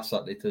last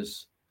Saturday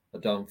because I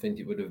don't think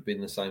it would have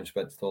been the same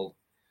spectacle.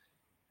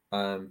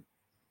 I'm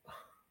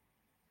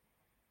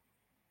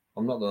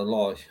not going to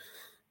lie.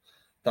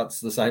 that's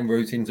the same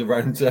route into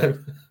round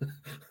 2.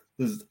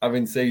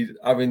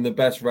 having the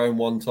best round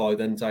 1 tie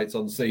then takes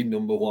on seed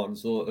number 1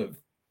 sort of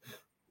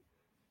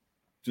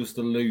just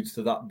alludes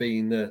to that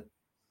being the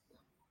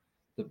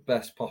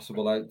best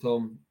possible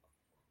outcome.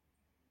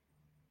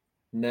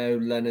 Now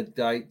Leonard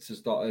Dates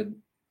has got an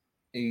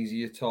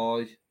easier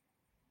tie.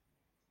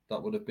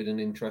 That would have been an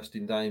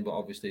interesting game, but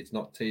obviously it's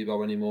not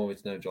Tebow anymore.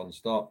 It's now John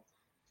Stott.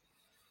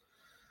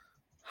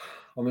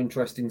 I'm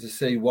interested to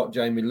see what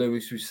Jamie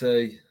Lewis we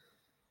see.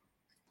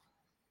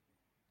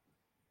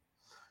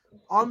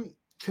 I'm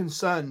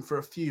concerned for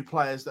a few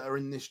players that are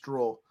in this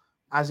draw,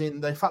 as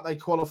in the fact they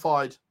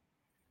qualified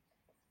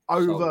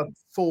over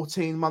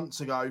 14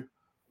 months ago,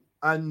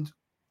 and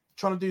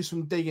trying to do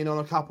some digging on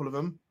a couple of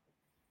them.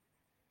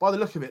 By the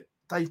look of it,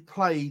 they've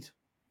played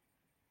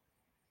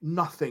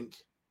nothing,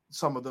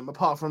 some of them,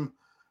 apart from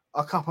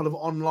a couple of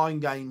online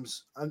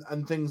games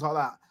and things like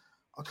that.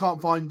 I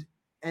can't find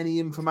any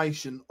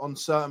information on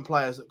certain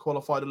players that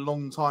qualified a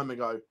long time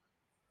ago.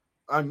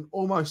 And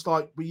almost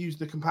like we use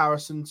the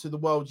comparison to the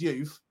World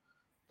Youth,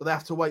 but they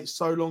have to wait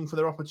so long for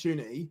their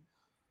opportunity.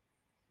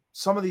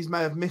 Some of these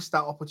may have missed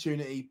that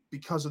opportunity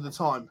because of the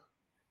time.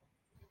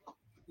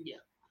 Yeah.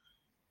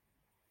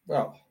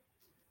 Well,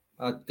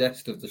 our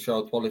guest of the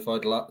show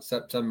qualified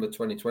September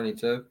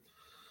 2022.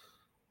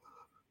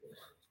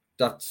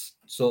 That's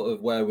sort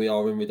of where we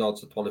are in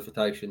regards to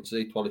qualifications.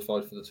 He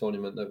qualified for the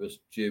tournament that was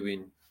due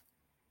in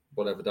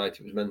whatever date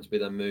it was meant to be,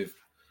 then moved.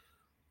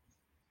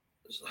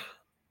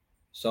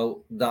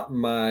 So that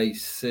may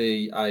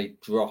see a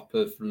drop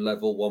of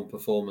level 1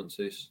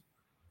 performances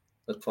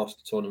across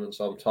the tournament.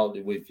 So I'm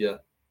totally with you.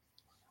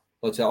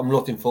 Like I say, I'm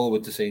looking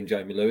forward to seeing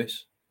Jamie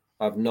Lewis.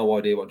 I have no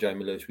idea what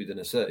Jamie Lewis we're going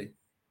to see.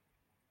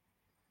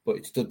 But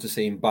it's good to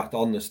see him back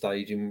on the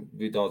stage in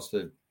regards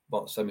to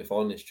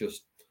semi-finalists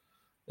just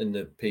in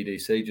the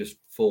PDC just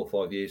 4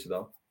 or 5 years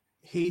ago.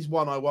 He's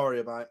one I worry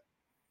about.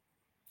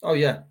 Oh,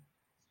 yeah.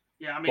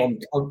 Yeah, I mean...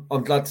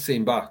 I'm glad to see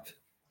him back.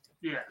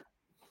 Yeah.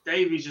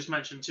 Davies just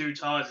mentioned 2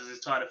 ties as his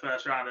tie the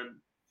first round, and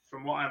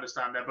from what I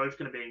understand, they're both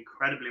going to be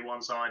incredibly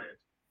one-sided.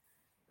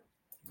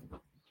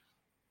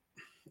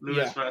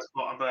 Lewis versus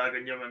Bottenberg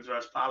and Youngans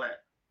versus Pallet.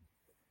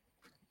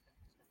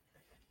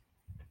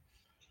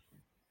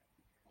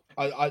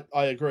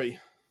 I agree.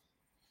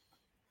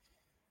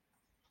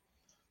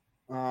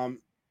 Didn't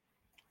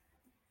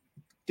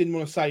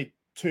want to say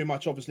too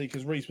much, obviously,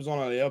 because Reese was on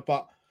earlier,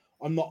 but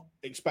I'm not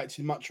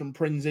expecting much from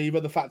Prinz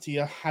either. The fact he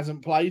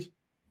hasn't played.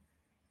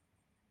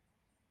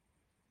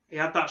 He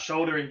had that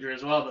shoulder injury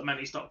as well that meant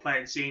he stopped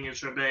playing seniors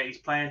for a bit. He's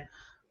playing.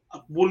 I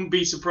wouldn't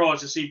be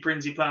surprised to see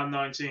Prinsey play on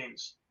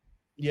 19s.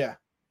 Yeah.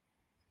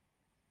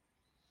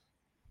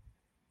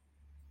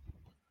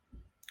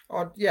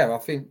 I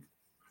think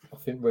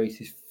Reese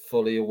is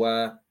fully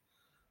aware.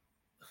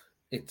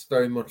 It's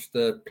very much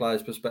the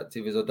player's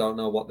perspective is I don't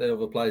know what the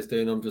other player's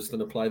doing. I'm just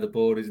going to play the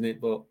board, isn't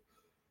it? But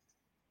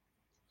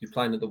you're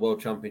playing at the World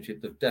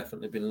Championship. They've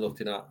definitely been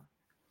looking at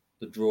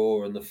the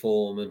draw and the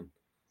form, and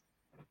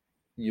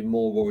you're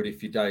more worried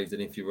if you're Dave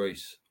than if you're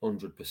Reese,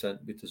 100%,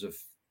 because of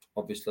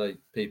obviously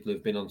people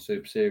who've been on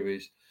Super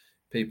Series,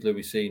 people who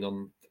we've seen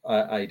on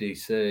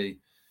ADC,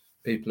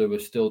 people who are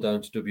still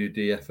down to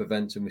WDF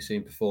events and we've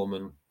seen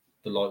performing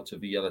the likes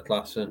of the Yellow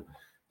Class and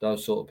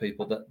those sort of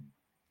people, that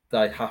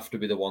they have to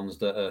be the ones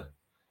that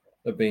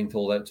are being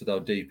told out to go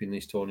deep in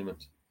this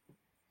tournament,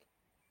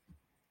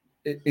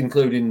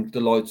 including the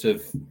likes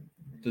of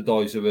the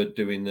guys who are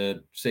doing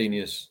the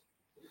seniors.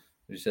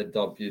 You said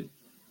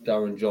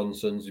Darren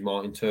Johnsons,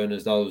 Martin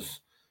Turners,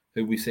 those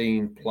who we've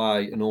seen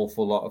play an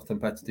awful lot of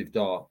competitive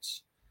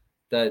darts.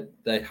 They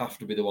have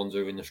to be the ones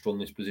who are in the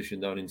strongest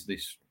position down into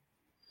this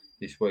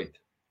week.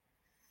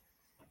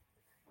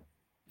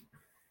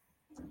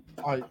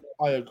 I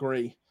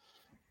agree.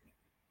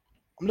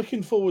 I'm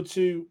looking forward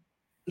to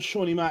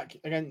Shawnee Mack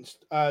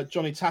against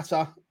Johnny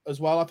Tata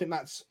as well. I think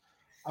that's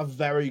a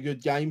very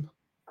good game.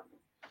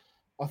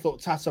 I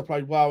thought Tata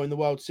played well in the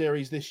World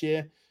Series this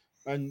year,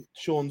 and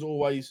Sean's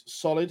always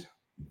solid.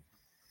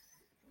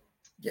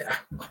 Yeah,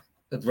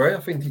 that's right. I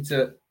think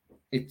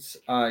it's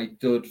a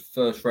good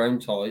first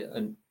round tie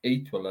and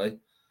equally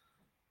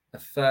a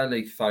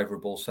fairly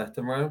favourable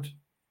second round.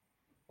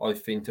 I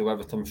think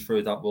whoever comes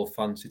through that will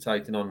fancy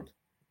taking on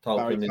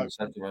Tolkien in the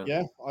second round.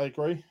 Yeah, I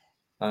agree.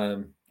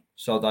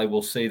 So they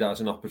will see that as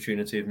an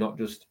opportunity of not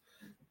just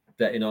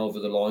getting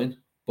over the line,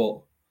 but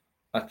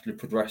actually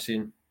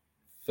progressing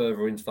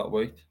further into that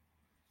week.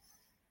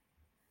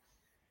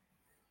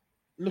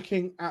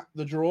 Looking at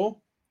the draw,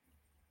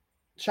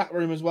 chat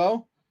room as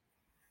well,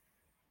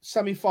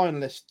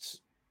 semi-finalists,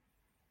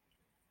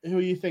 who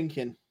are you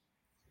thinking?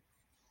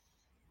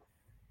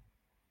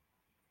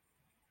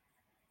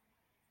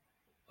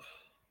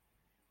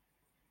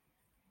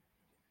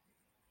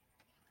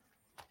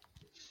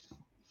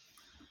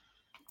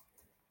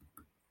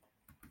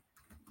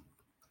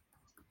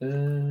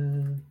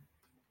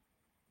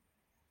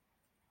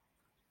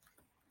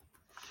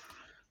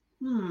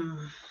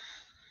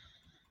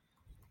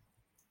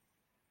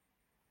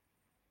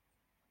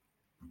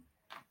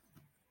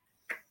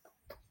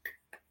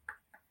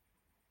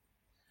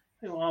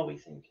 we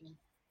thinking?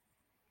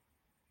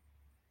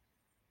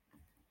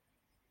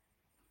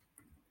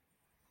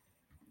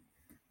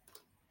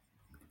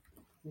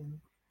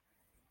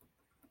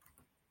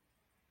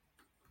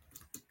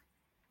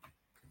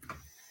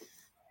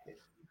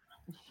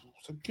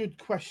 It's a good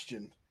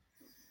question.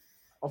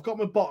 I've got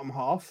my bottom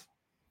half.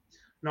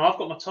 No, I've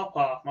got my top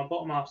half. My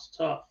bottom half's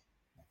tough.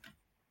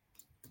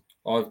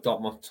 I've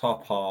got my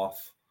top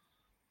half,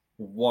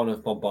 one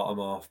of my bottom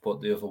half,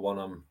 but the other one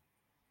I'm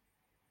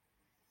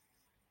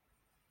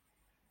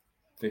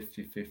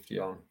 50-50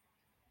 on.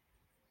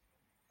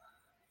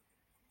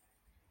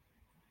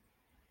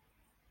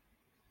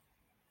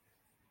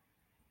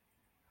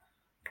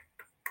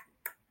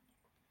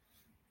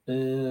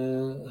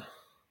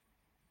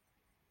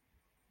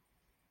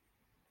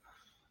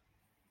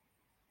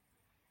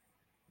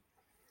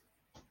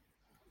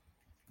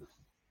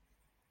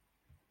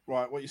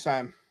 Right, what are you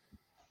saying?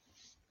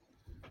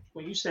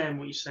 What are you saying?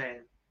 What are you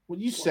saying? What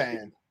are you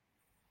saying?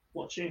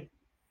 What you?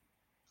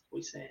 What are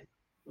you saying?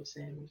 What are you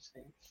saying?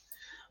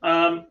 What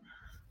are you saying?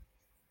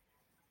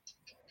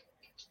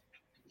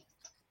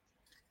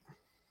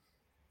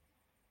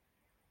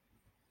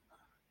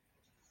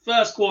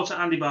 First quarter,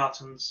 Andy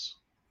Barton's.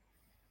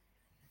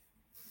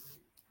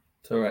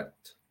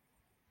 Correct.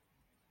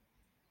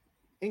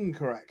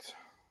 Incorrect.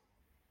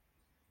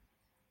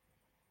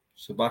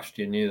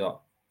 Sebastian knew that.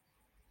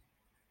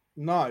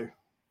 No.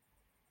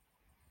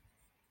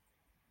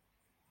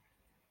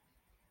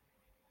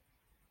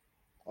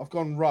 I've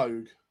gone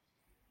rogue.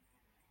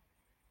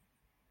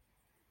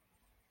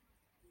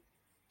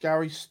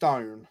 Gary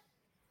Stone.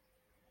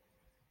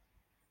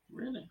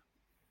 Really?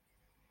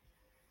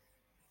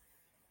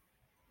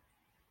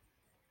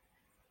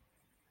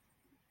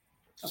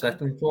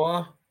 Second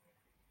quarter?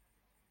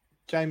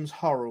 James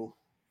Hurrell.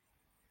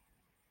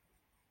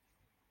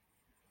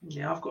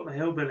 Yeah, I've got the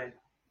hillbilly.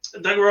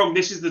 Don't get me wrong,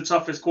 this is the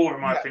toughest quarter,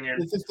 in my opinion.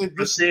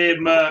 Rasir,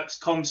 Merckx,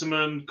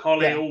 Conterman,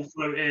 Colley all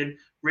floating.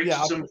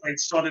 Richardson played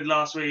solid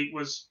last week,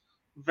 was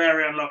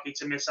very unlucky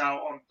to miss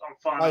out on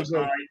finals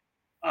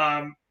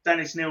night.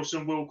 Dennis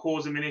Nielsen will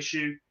cause him an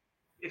issue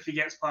if he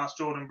gets past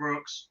Jordan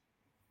Brooks,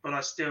 but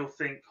I still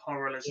think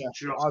Hurrell is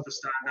just the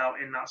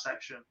standout in that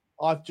section.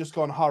 I've just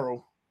gone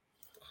Hurrell.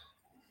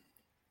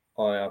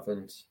 I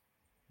haven't.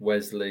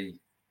 Wesley.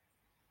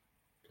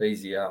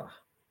 Please, yeah.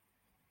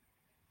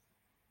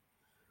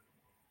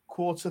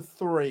 Quarter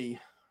 3.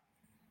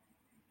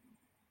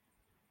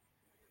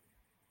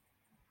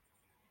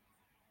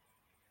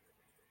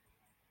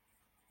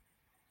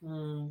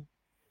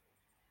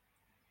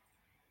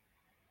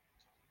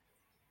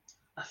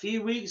 A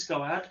few weeks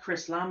ago, I had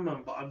Chris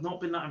Landman, but I've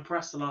not been that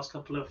impressed the last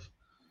couple of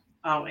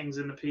outings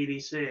in the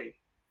PDC.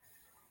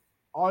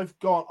 I've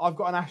got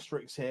an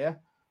asterisk here.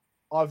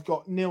 I've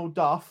got Neil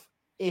Duff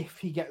if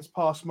he gets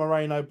past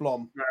Moreno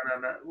Blom. No.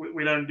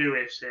 We don't do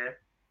ifs here.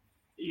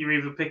 You're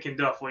either picking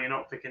Duff or you're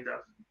not picking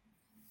Duff.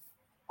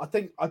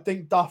 I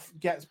think Duff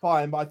gets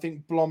by him, but I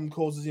think Blom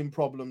causes him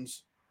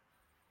problems.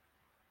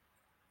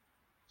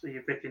 So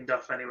you're picking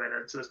Duff anyway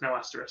then, so there's no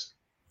asterisk.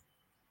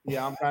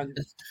 Yeah, I'm going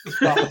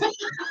Duff.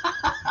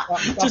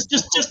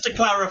 Just to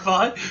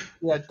clarify.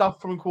 Yeah, Duff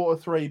from quarter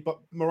 3, but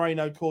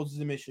Moreno causes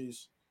him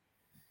issues.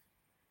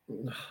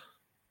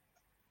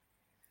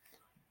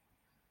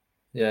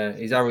 Yeah,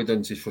 his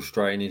arrogance is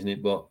frustrating, isn't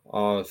it? But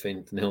I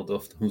think Neil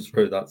Duff comes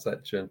through that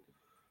section.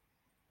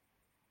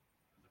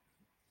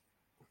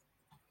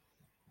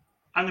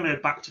 I'm going to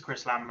go back to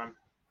Chris Landman.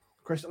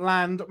 Chris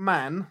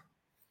Landman?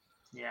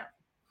 Yeah.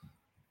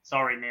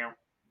 Sorry, Neil.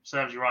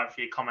 Serves you right for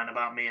your comment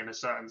about me and a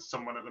certain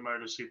someone at the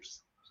Motor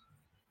Supers.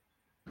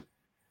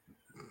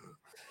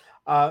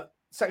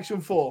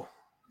 Section 4.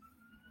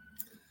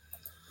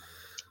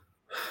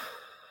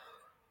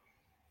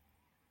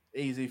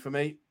 Easy for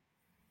me.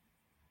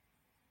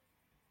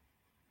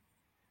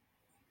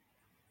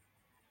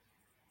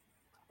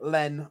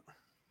 Len.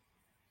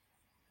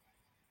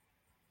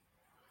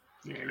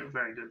 Yeah, he looked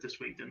very good this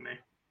week, didn't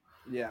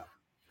he? Yeah.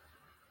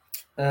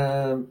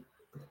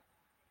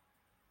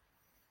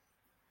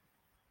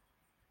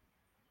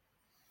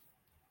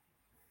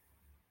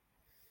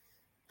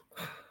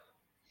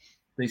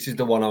 This is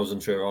the one I was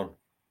unsure on.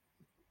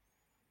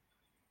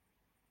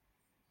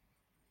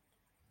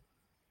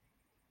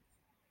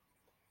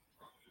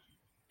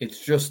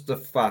 It's just the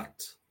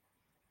fact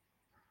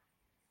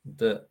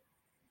that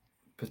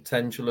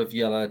potential of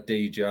Yella,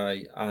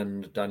 DJ,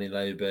 and Danny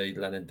Lobey,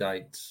 Leonard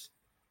Dates,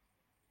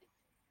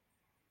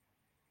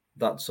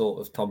 that sort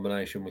of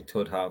combination we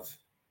could have.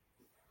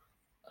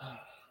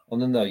 On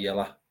the no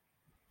Yella.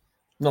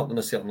 Not going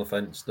to sit on the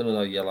fence. Don't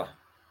know Yella.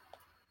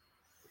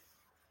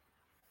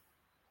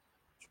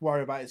 Just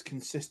worry about his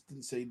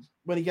consistency.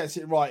 When he gets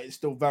it right, it's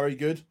still very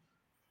good.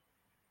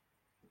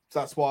 So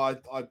that's why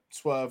I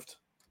swerved.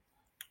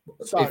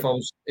 So,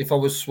 if I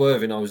was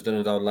swerving, I was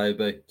doing Danny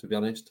Lobey, to be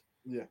honest.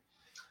 Yeah.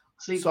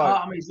 See,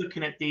 part of me is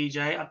looking at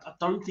DJ. I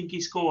don't think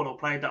he scored or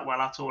played that well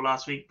at all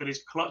last week, but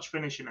his clutch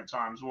finishing at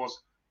times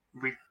was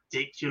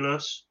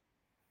ridiculous.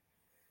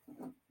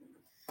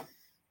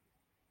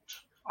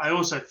 I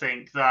also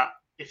think that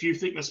if you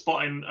think the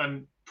spotting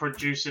and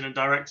producing and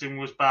directing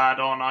was bad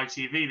on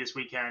ITV this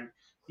weekend.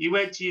 You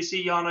wait till you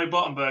see Jarno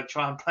Bottenberg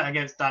try and play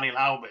against Danny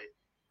Lauby.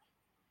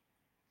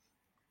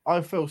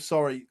 I feel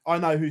sorry. I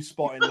know who's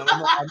spotting.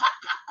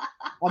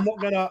 I'm not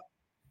gonna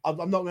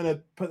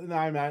put the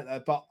name out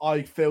there, but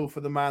I feel for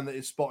the man that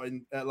is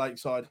spotting at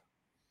Lakeside.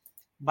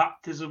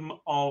 Baptism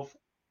of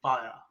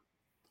fire.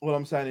 What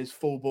I'm saying is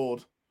full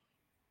board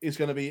is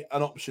going to be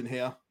an option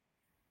here.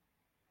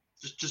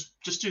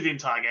 Just do the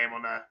entire game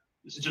on there.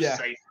 It's just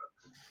safer.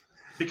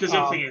 Because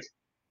Oh. the thing is,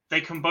 they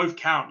can both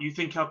count. You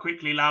think how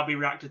quickly Lauby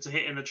reacted to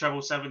hitting the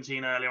treble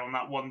 17 earlier on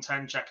that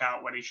 110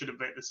 checkout when he should have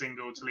hit the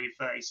single to leave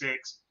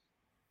 36.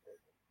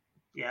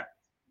 Yeah.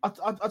 I'll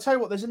tell you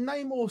what, there's a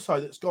name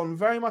also that's gone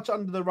very much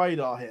under the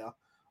radar here.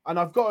 And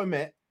I've got to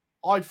admit,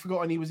 I'd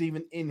forgotten he was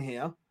even in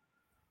here.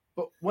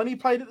 But when he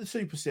played at the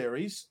Super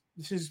Series,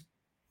 this is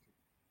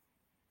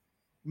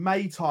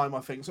May time, I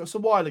think. So it's a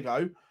while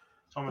ago.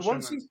 Thomas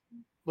Once Youngmans.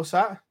 What's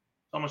that?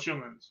 Thomas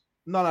Youngmans.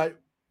 No.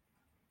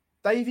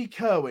 Davy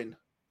Kerwin.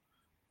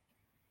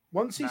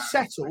 Once he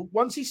settled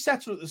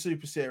at the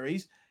Super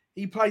Series,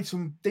 he played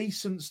some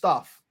decent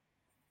stuff.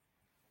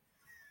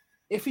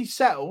 If he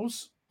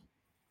settles,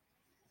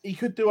 he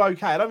could do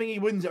okay. I don't think he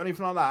wins it or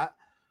anything like that,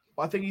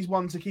 but I think he's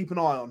one to keep an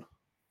eye on.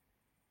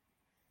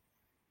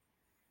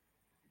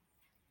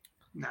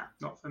 Nah,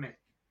 not for me.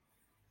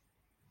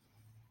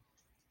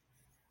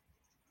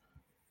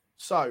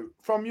 So,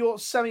 from your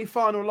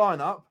semi-final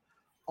lineup,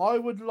 I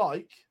would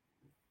like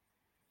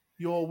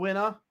your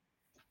winner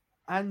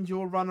and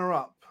your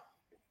runner-up.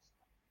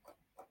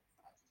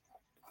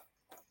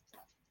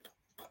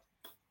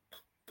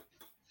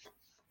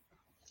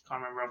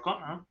 Can't remember what I've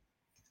got now.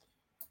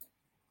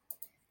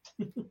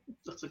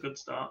 That's a good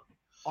start.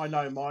 I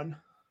know mine.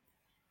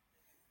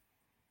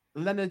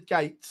 Leonard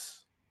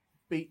Gates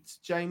beats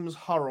James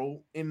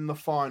Hurrell in the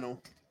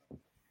final.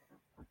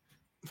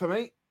 For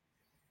me,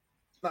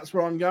 that's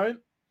where I'm going.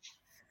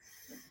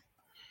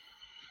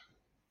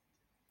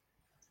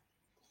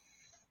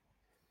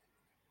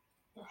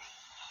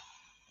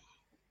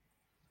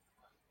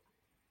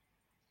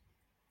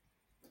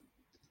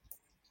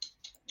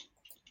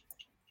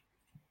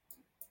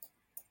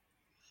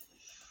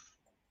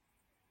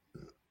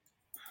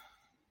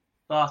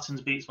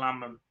 Bartons beats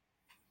Lamben.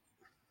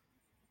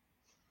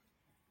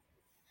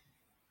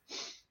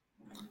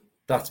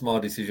 That's my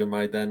decision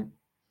made then.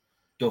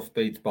 Duff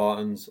beats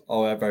Bartons.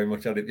 Oh, I very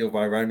much had it the other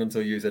way around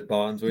until you said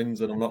Bartons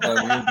wins, and I'm not over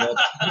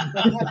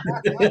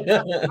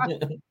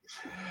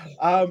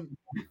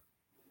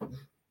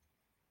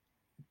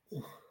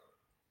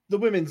The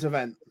women's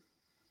event.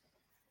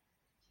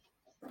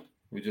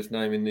 We're just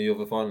naming the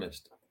other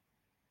finalist.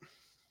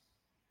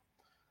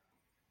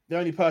 The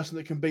only person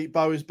that can beat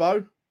Bo is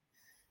Bo.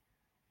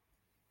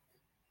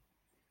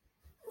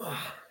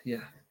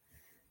 Yeah.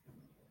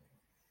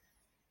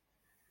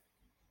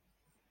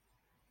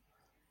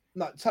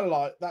 No, tell a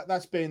lie.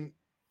 That's been,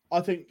 I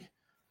think,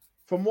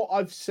 from what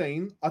I've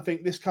seen, I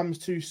think this comes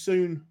too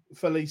soon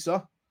for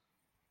Lisa.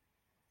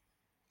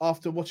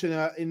 After watching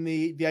her in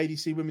the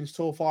ADC Women's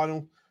Tour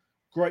final,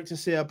 great to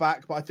see her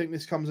back, but I think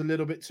this comes a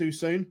little bit too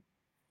soon.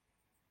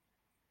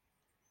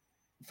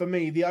 For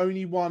me, the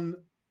only one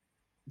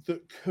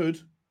that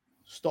could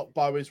stop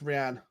Bo is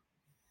Rianne.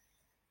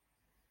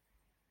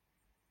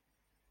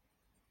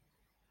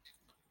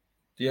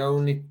 The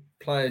only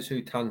players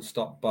who can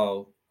stop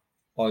Bo,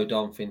 I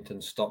don't think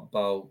can stop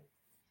Bo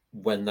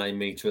when they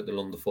meet her at the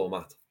London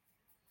format.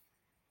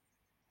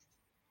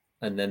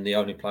 And then the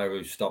only player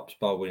who stops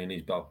Bo winning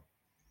is Bo.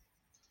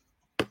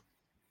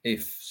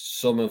 If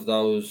some of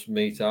those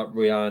meet up,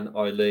 Rianne,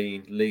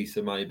 Eileen,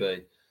 Lisa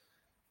maybe,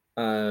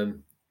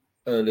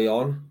 early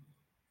on,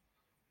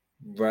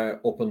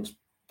 up and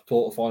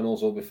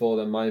quarterfinals or before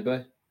then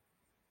maybe.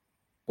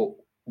 But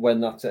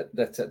when that's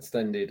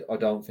extended, I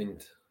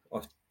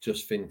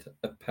just think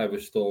a power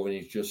story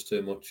is just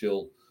too much.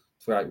 She'll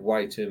create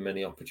way too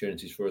many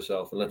opportunities for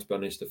herself. And let's be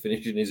honest, the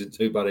finishing isn't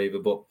too bad either,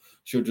 but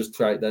she'll just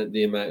create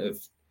the amount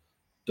of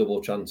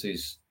double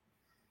chances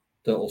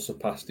that will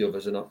surpass the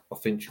others. And I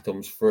think she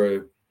comes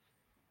through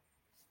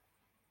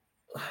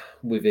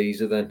with ease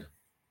then.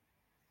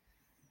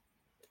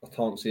 I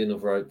can't see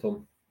another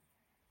outcome.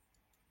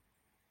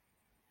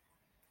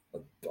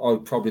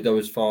 I'd probably go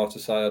as far to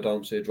say I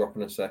don't see her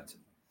dropping a set.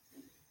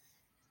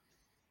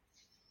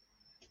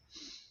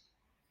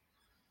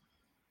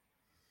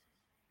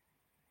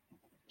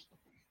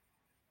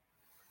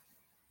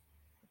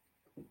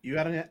 You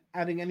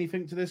adding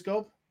anything to this,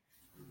 Gob?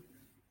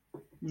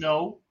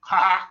 No.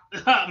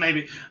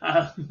 Maybe.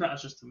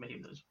 That's just a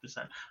meme, that's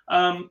percent.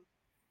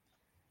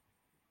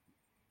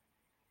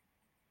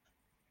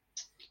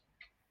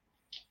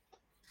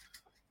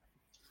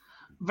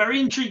 Very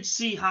intrigued to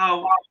see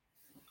how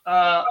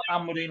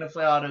Amarina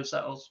Fleado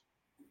settles.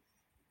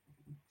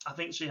 I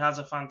think she has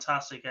a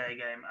fantastic A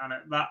game, and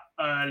at that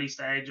early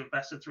stage of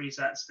best of 3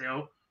 sets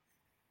still,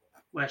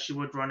 where she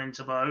would run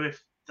into Bo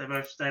if they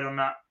both stayed on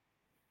that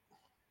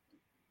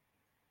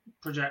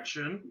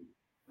projection,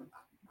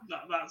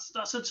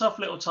 That's a tough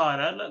little tie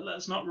there.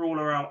 Let's not rule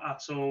her out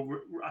at all.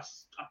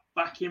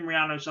 Back in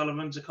Rhiannon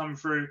O'Sullivan to come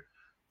through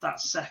that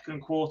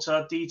second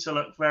quarter. Dita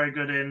looked very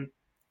good in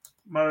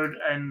mode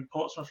and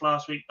Portsmouth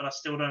last week, but I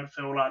still don't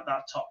feel like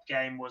that top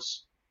game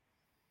was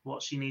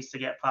what she needs to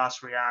get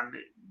past Rhiannon.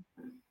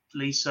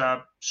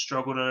 Lisa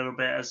struggled a little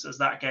bit as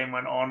that game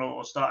went on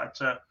or started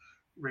to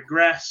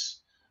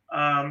regress.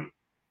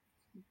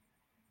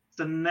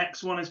 The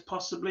next one is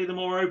possibly the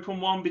more open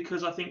one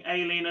because I think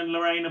Aileen and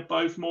Lorraine are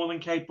both more than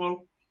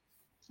capable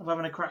of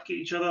having a crack at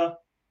each other.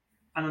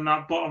 And then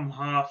that bottom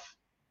half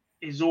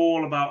is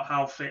all about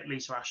how fit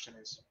Lisa Ashton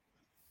is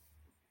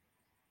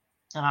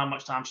and how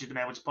much time she's been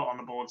able to put on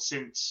the board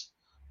since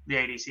the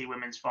ADC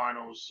Women's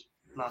Finals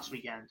last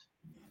weekend.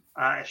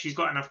 If she's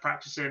got enough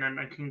practice in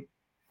and can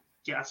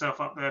get herself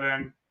up there,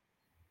 then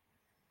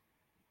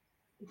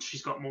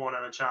she's got more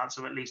than a chance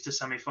of at least a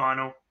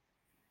semi-final.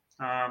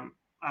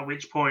 At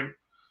which point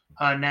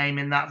her name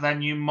in that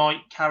venue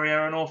might carry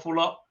her an awful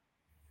lot.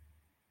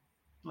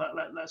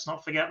 Let's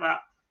not forget that.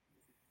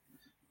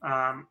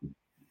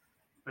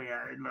 But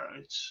yeah,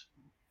 it's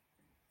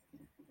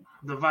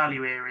the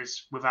value here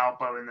is without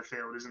Bo in the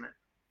field, isn't it?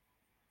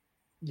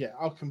 Yeah,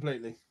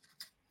 completely.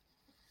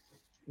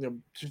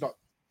 She's like,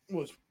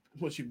 what's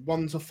she,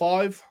 1 to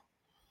 5?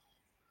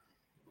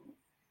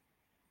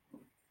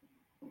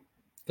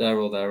 There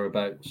or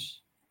thereabouts.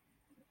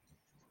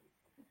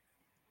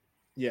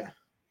 Yeah.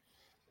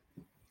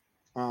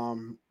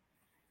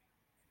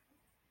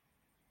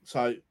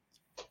 So,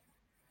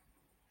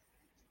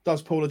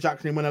 does Paula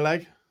Jacqueline win a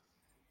leg?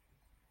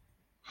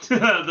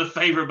 The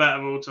favourite bet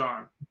of all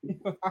time.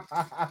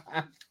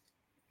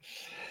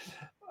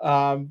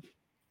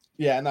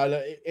 Yeah, no,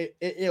 look,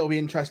 it'll be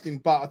interesting,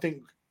 but I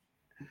think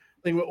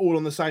we're all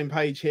on the same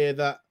page here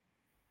that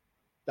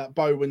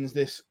Bo wins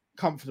this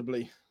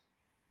comfortably.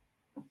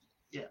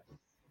 Yeah.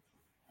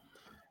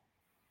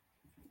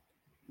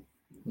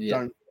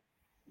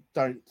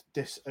 Don't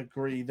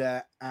disagree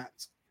there at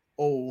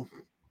all.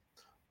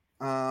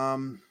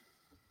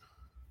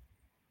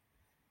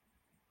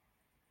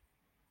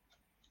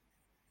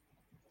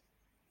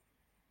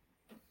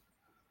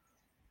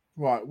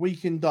 Right,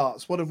 week in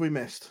darts. What have we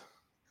missed?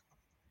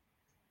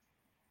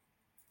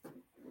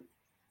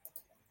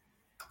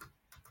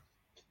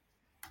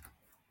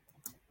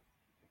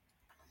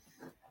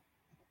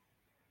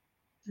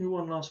 Who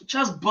won last week?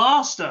 Chaz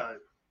Barstow.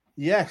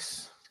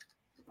 Yes.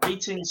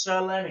 Beating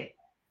Sir Lenny.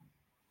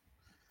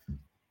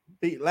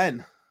 Beat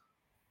Len.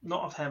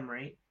 Not of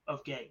Henry,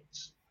 of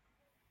Gates.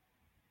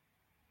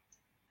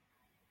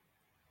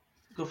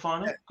 Good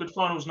final. Yeah. Good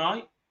finals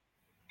night.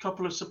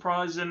 Couple of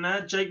surprises in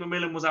there. Jake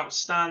McMillan was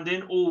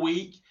outstanding all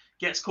week.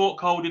 Gets caught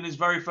cold in his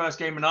very first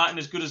game of night and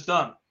as good as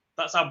done.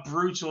 That's how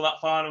brutal that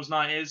finals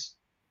night is.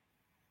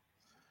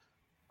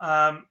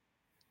 Other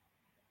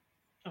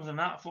than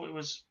that, I thought it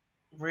was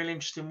a really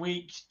interesting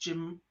week.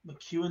 Jim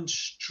McEwen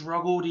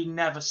struggled. He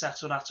never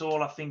settled at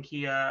all. I think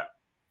he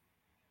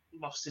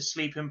lost his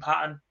sleeping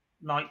pattern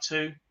night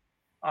 2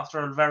 after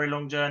a very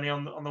long journey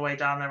on the way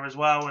down there as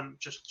well, and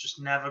just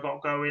never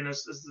got going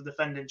as the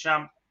defending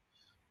champ.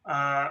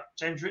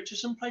 James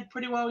Richardson played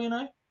pretty well,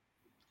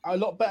 A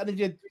lot better than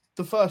he did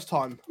the first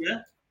time. Yeah.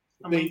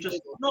 I mean,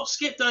 just not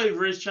skipped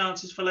over his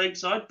chances for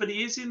Lakeside, but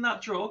he is in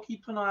that draw.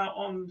 Keep an eye out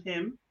on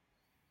him.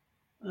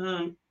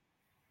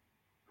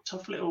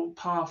 Tough little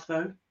path,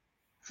 though.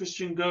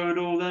 Christian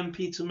Godel, then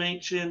Peter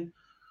Machin,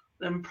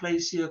 then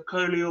Placia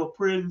Coley or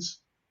Prince.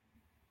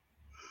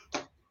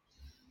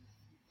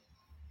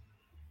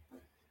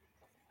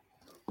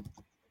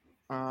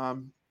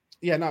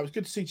 Yeah, no, it was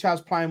good to see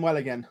Chaz playing well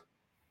again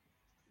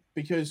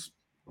because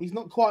he's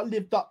not quite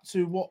lived up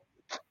to what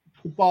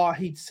the bar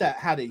he'd set,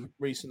 had he,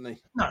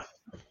 recently? No.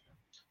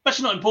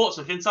 Especially not in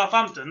Portsmouth. In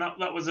Southampton, that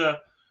was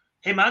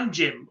him and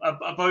Jim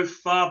are both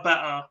far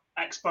better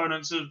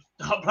exponents of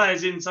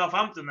players in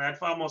Southampton. They had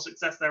far more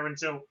success there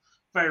until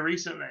very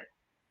recently.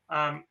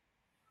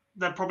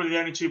 They're probably the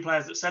only 2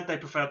 players that said they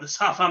preferred the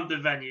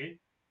Southampton venue.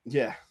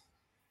 Yeah.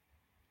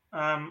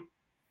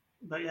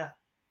 But yeah.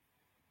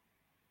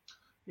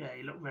 Yeah,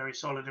 he looked very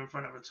solid in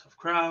front of a tough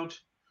crowd.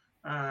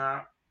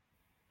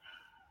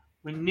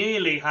 We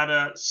nearly had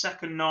a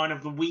second 9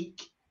 of the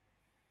week.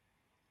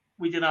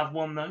 We did have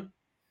one, though,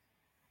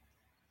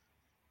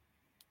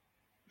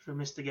 for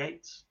Mr.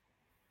 Gates.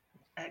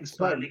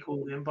 Expertly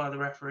called in by the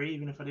referee,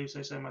 even if I do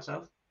say so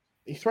myself.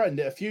 He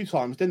threatened it a few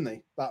times, didn't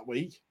he, that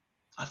week?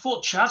 I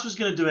thought Chaz was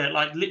going to do it,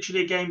 like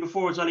literally a game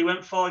before as well. He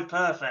went 5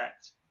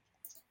 perfect.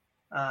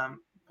 But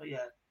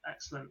yeah,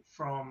 excellent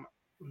from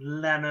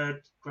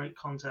Leonard. Great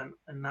content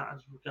in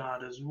that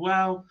regard as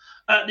well.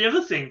 The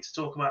other thing to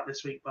talk about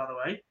this week, by the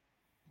way,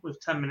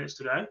 with 10 minutes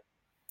to go,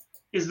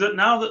 is that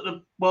now that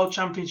the World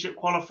Championship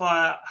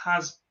qualifier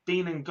has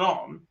been and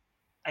gone,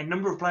 a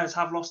number of players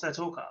have lost their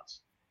tour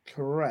cards.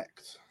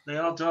 Correct. They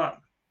are done.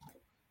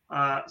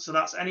 So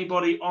that's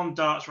anybody on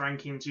darts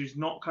rankings who's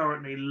not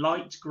currently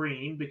light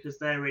green because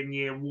they're in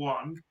year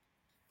 1,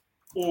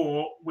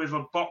 or with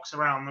a box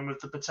around them with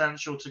the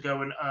potential to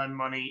go and earn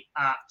money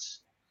at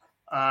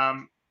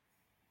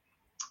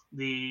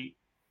the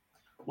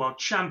World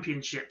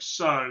Championship.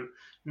 So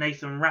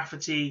Nathan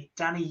Rafferty,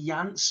 Danny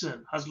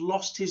Janssen has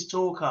lost his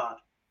tour card.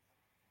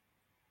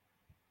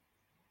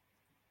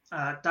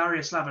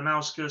 Darius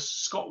Labanauskas,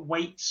 Scott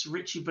Waits,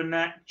 Richie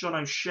Burnett, John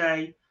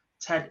O'Shea,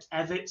 Ted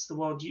Evitts,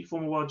 the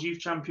former World Youth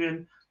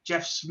Champion.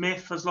 Jeff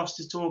Smith has lost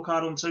his tour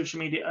card on social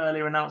media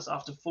earlier, announced that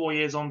after 4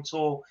 years on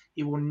tour,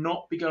 he will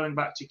not be going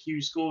back to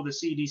Q School. The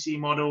CDC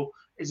model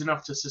is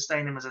enough to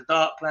sustain him as a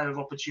dart player with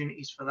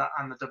opportunities for that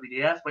and the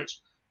WDF, which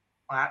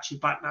I actually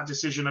back that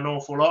decision an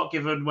awful lot,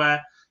 given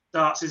where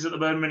darts is at the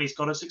moment. He's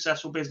got a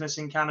successful business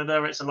in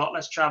Canada. It's a lot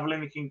less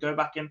travelling. He can go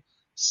back and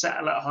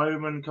settle at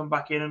home and come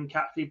back in and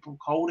catch people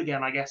cold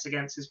again, I guess,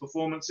 against his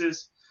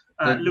performances.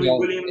 Louis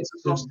Williams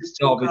has lost his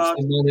tour card.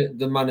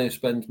 The man who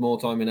spends more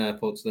time in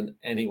airports than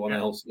anyone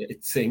else,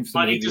 it seems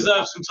to me. He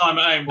deserves some time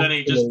at home, doesn't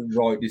he?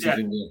 Right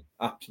decision,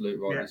 Absolute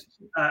right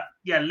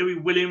decision. Louis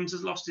Williams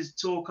has lost his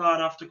tour card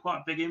after quite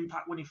a big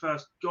impact when he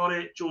first got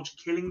it. George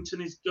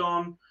Killington is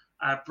gone.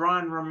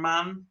 Brian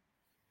Raman,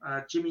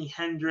 Jimi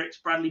Hendrix,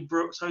 Bradley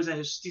Brooks, Jose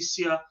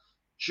Justicia,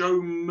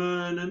 Joe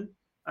Mernon,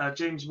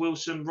 James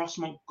Wilson, Ross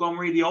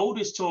Montgomery. The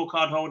oldest tour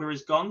card holder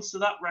is gone, so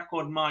that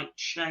record might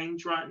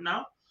change right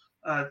now.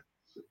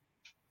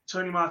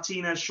 Tony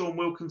Martinez, Sean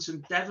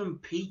Wilkinson, Devon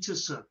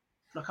Peterson.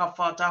 Look how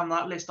far down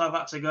that list I've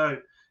had to go.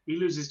 He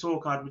loses his tour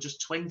card with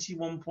just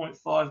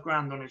 21.5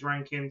 grand on his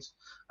rankings.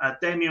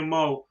 Damien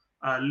Moll,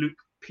 Luke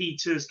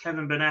Peters,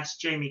 Kevin Burness,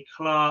 Jamie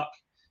Clark,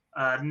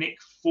 Nick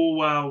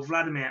Fulwell,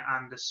 Vladimir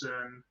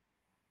Anderson.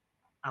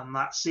 And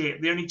that's it.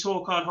 The only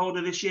tour card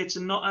holder this year to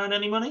not earn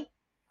any money?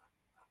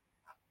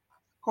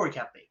 Corey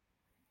Cadby.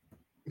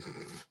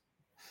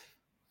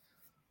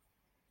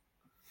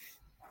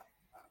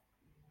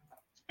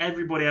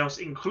 Everybody else,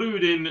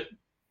 including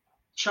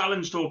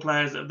Challenge Tour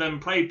players that have then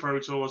played Pro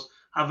Tours,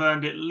 have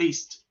earned at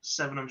least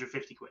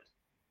 750 quid.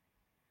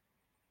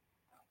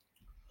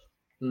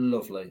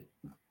 Lovely.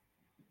 A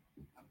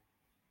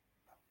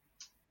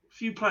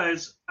few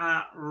players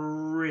at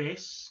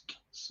risk.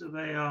 So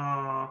they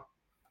are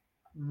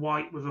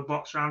white with a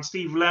box round.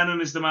 Steve Lennon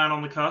is the man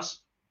on the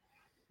cusp.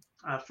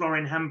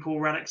 Florian Hempel,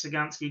 Radek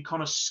Sagansky,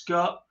 Connor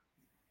Scott.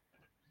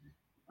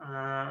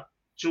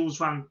 Jules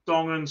Van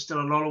Dongen, still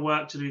a lot of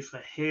work to do for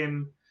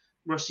him.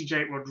 Rusty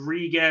Jake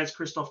Rodriguez,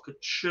 Christoph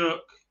Kachuk,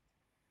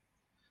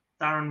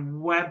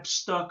 Darren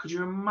Webster. Could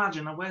you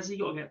imagine? Where's he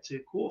got to get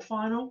to?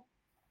 Quarterfinal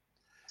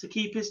to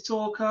keep his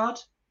tour card?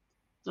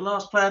 The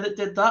last player that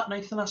did that,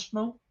 Nathan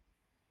Aspinall?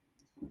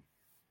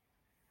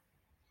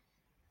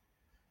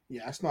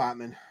 Yeah, it's not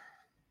happening.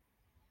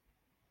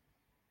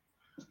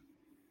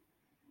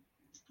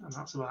 And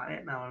that's about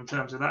it now in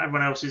terms of that.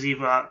 Everyone else is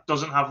either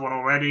doesn't have one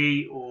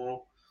already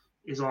or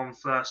is on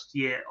first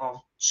year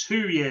of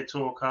 2-year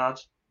tour card.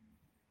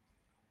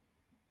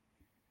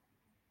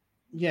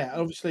 Yeah,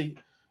 obviously.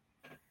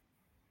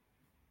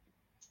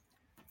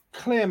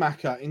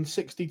 Clearmacher in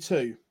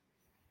 62.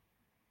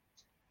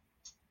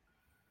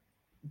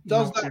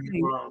 Does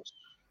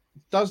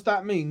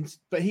that mean,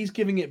 but he's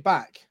giving it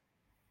back?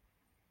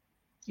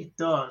 It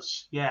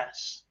does,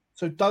 yes.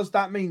 So does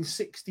that mean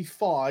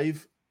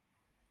 65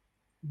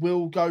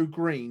 will go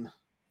green?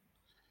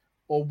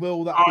 Or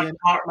will that be... I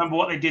can't remember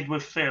what they did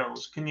with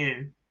Phil's. Can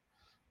you?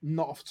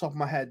 Not off the top of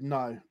my head,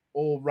 no.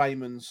 Or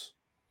Raymond's.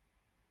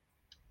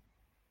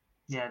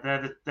 Yeah,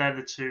 they're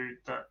the two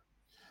that...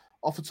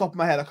 Off the top of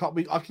my head,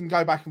 I can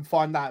go back and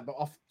find that, but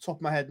off the top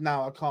of my head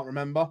now, I can't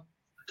remember.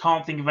 I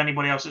can't think of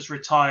anybody else that's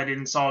retired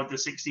inside the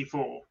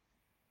 64.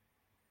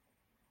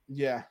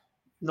 Yeah.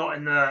 Not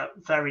in the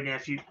very near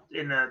future,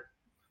 in the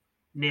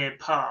near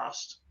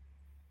past.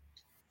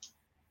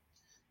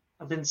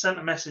 I've been sent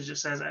a message that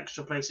says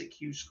extra place at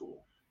Q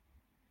School.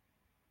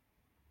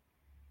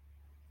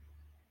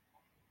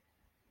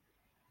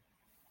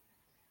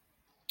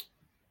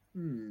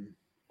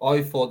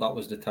 I thought that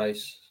was the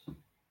case.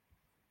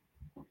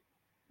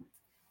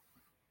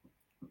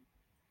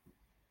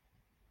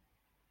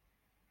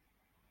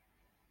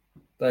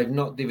 They've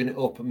not given it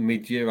up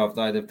mid-year, have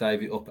they? They've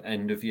gave it up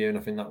end of year, and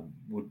I think that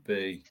would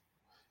be...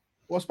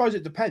 Well, I suppose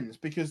it depends,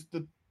 because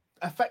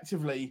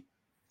effectively,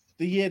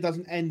 the year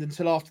doesn't end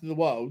until after the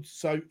Worlds.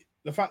 So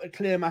the fact that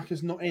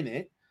Clearmacher's not in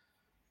it,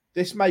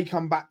 this may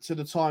come back to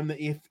the time that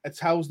he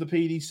tells the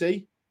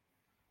PDC.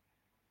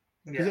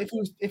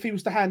 Because if he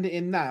was to hand it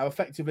in now,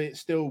 effectively, it's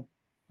still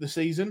the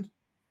season.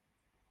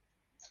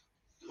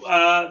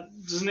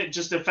 Doesn't it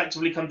just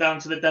effectively come down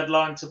to the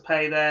deadline to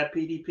pay their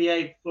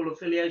PDPA full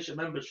affiliation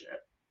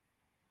membership?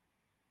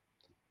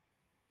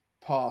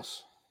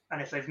 Pass. And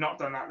if they've not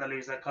done that, they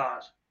lose their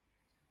card.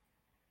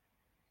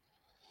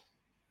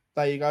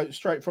 There you go,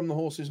 straight from the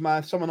horse's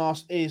mouth. Someone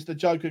asked, is the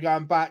Joker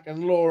going back?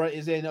 And Laura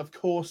is in. Of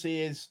course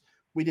he is.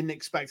 We didn't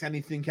expect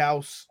anything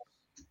else.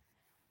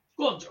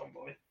 Go on, John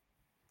boy.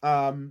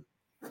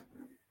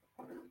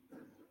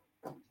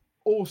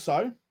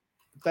 Also,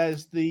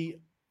 there's the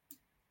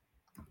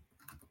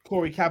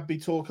Corey Cadby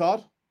tour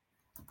card.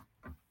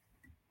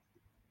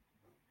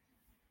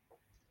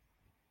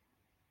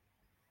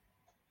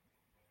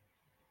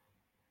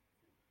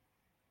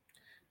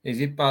 Is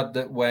it bad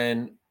that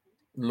when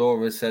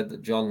Laura said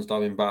that John's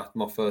going back.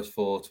 My first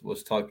thought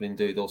was typing in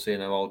Doodle,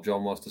 seeing how old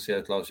John was to see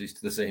how close he's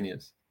to the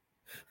seniors.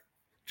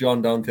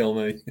 John, don't tell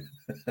me.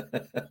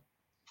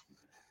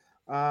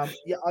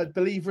 Yeah, I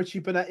believe Richie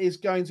Burnett is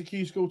going to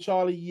Q School,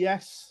 Charlie.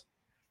 Yes.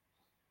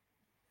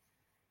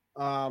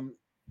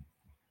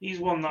 He's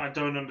one that I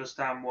don't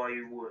understand why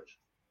you would.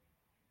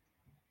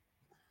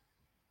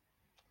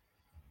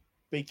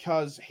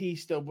 Because he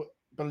still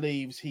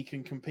believes he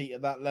can compete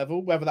at that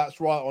level. Whether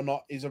that's right or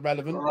not is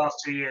irrelevant. For the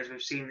last 2 years,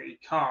 we've seen that he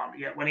can't.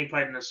 Yet when he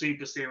played in the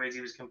Super Series,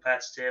 he was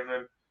competitive,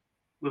 and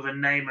with a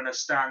name and a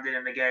standing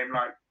in the game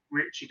like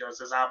Richie does,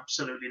 there's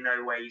absolutely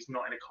no way he's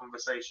not in a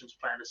conversation to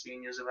play in a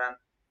seniors event.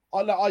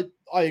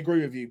 I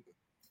agree with you,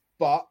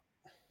 but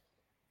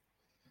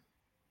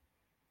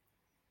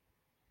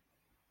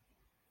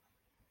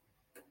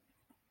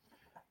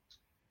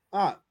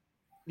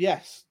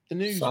yes, the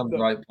news. Some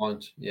great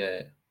point.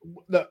 Yeah.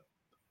 Look,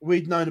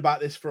 we'd known about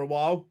this for a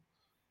while,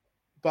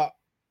 but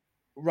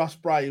Russ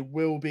Bray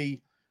will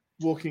be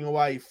walking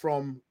away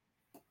from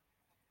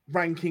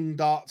ranking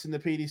darts in the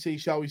PDC,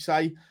 shall we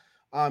say.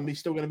 He's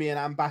still going to be an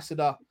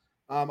ambassador.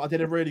 I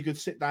did a really good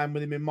sit down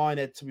with him in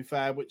Minehead, to be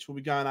fair, which will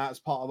be going out as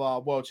part of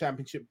our World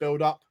Championship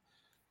build up.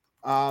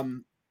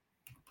 Right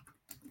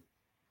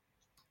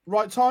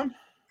time?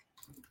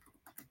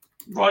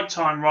 Right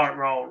time, right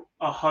role,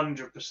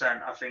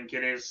 100%. I think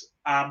it is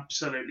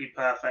absolutely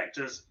perfect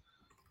as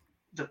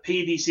the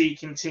PDC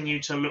continue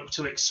to look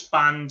to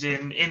expand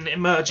in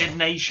emerging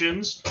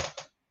nations.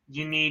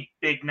 You need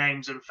big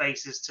names and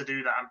faces to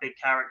do that and big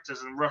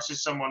characters. And Russ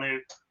is someone who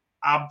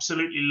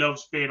absolutely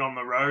loves being on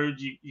the road.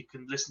 You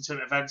can listen to him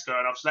at events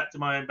going, I've slept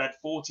in my own bed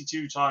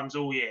 42 times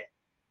all year.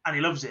 And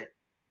he loves it.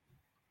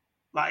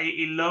 Like,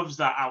 he loves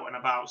that out and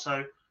about.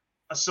 So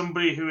as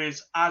somebody who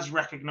is as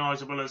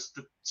recognisable as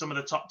some of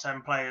the top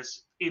 10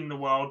 players in the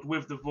world,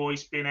 with the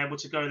voice, being able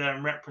to go there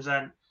and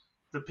represent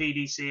the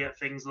PDC at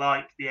things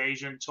like the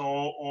Asian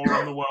Tour or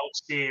on the World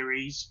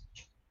Series,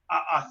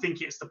 I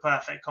think it's the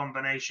perfect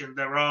combination.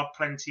 There are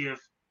plenty of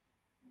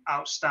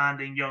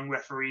outstanding young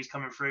referees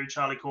coming through.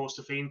 Charlie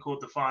Corstefine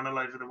called the final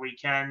over the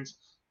weekend.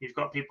 You've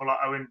got people like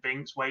Owen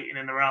Binks waiting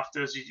in the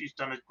rafters. He's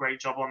done a great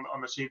job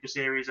on the Super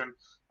Series and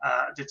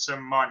did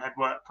some Minehead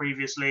work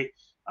previously.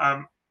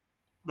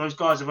 Those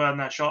guys have earned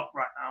their shot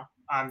right now,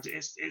 and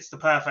it's the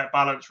perfect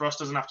balance. Russ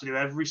doesn't have to do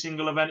every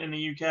single event in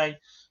the UK,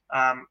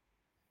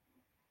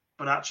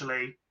 but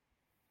actually,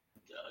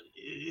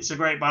 it's a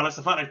great balance.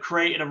 The fact they've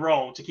created a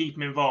role to keep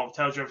him involved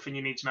tells you everything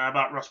you need to know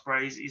about Russ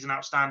Bray. He's an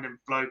outstanding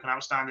bloke, an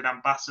outstanding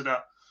ambassador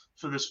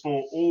for the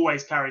sport,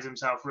 always carries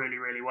himself really,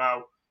 really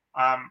well.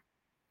 And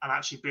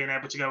actually being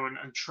able to go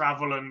and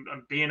travel and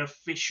be an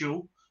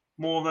official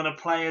more than a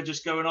player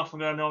just going off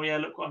and going, oh, yeah,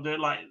 look what I'm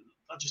doing. Like,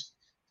 I just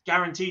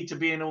guaranteed to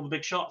be in all the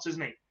big shots,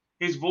 isn't he?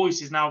 His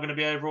voice is now going to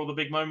be over all the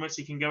big moments.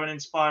 He can go and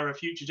inspire a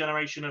future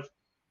generation of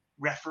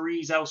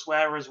referees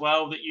elsewhere as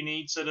well that you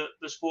need so that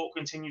the sport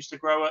continues to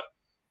grow at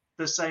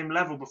the same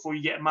level before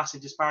you get a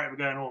massive disparity of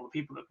going, oh, the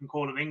people that can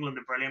call in England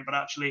are brilliant, but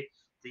actually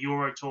the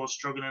Euro Tour is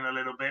struggling a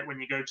little bit when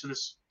you go to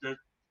the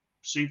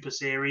Super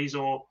Series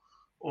or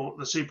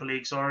the Super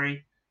League,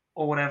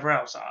 or whatever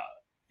else.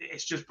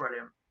 It's just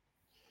brilliant.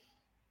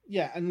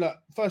 Yeah, and look,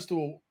 first of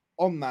all,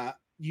 on that,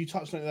 you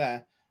touched on it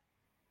there.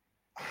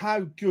 How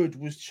good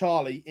was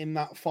Charlie in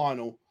that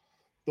final?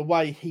 The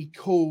way he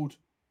called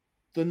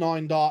the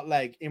 9-dart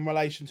leg in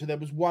relation to there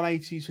was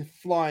 180s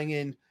flying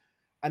in,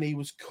 and he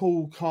was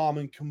cool, calm,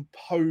 and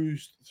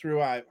composed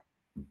throughout.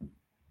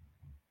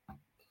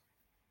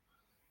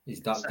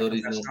 He's that good,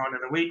 isn't he? Best night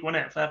of the week,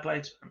 wasn't it? Fair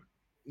play to him.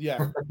 Yeah.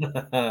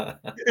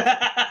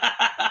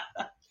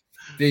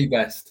 The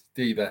best.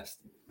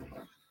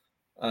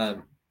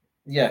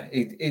 Yeah,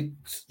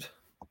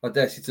 I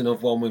guess it's another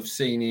one we've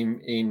seen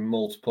him in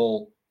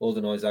multiple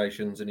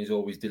organisations, and he's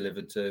always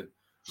delivered to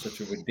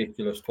such a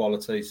ridiculous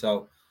quality.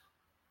 So,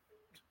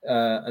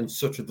 and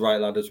such a great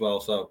lad as well.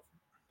 So,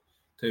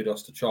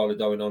 kudos to Charlie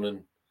going on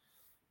and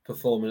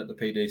performing at the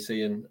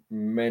PDC, and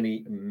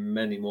many,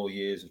 many more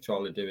years of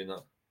Charlie doing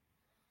that.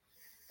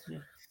 Yeah.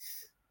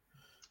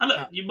 And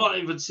look, you might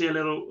even see a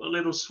little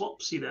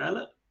swapsy there.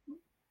 Look,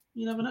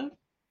 you never know.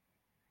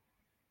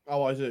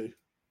 Oh, I do.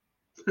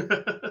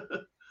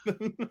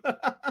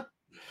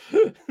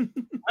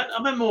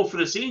 I meant more for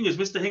the seniors.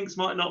 Mr. Hinks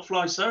might not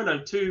fly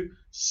solo. 2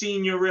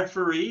 senior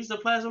referees. The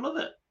players will love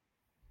it.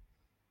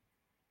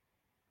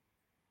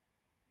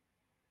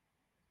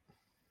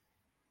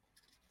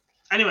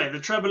 Anyway, the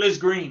treble is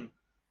green.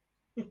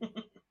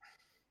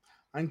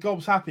 And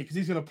Gob's happy because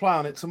he's going to play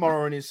on it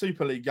tomorrow in his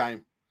Super League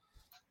game.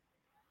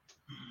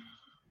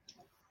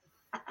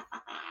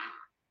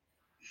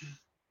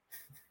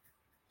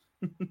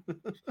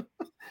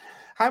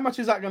 How much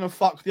is that going to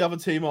fuck the other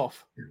team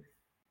off?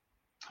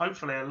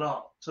 Hopefully a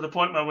lot. To the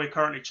point where we're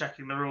currently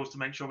checking the rules to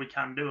make sure we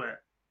can do it.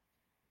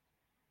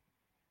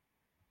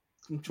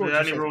 The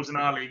only rules in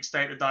our league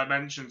state the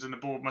dimensions and the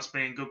board must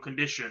be in good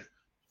condition.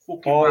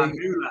 Fucking brand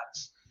new,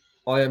 lads.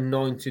 I am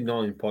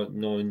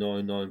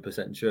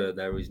 99.999% sure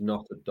there is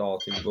not a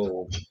darting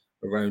ball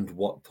around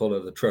what colour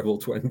the treble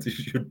 20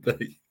 should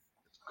be.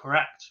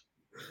 Correct.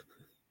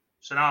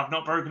 So now I've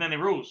not broken any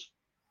rules.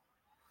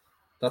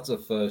 That's a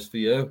first for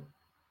you.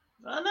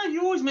 I know,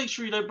 you always make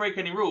sure you don't break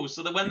any rules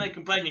so that when they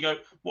complain, you go,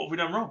 what have we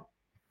done wrong?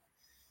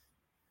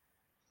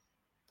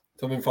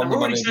 Coming from They're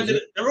the man who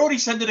doesn't, already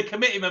sending a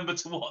committee member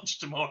to watch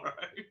tomorrow.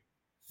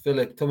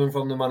 Philip, coming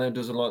from the man who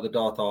doesn't like the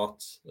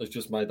DARTS, has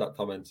just made that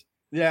comment.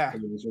 Yeah.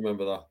 Just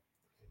remember that.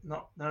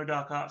 No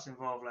dark arts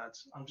involved,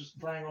 lads. I'm just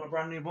playing on a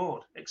brand new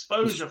board.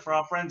 Exposure for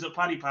our friends at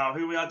Paddy Power,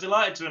 who we are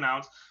delighted to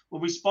announce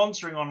will be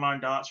sponsoring online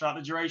darts throughout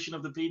the duration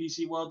of the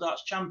PDC World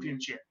Darts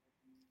Championship.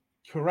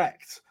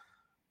 Correct.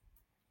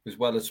 As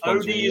well as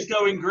OD sponsoring is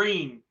going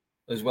green.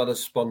 As well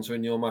as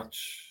sponsoring your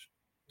match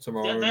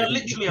tomorrow. They're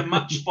literally a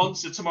match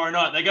sponsor tomorrow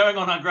night. They're going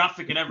on our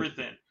graphic and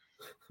everything.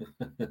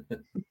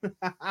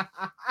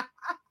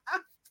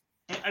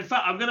 In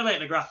fact, I'm going to make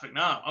the graphic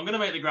now. I'm going to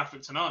make the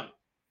graphic tonight.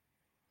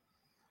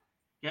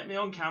 Get me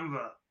on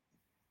Canva.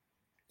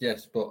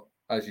 Yes, but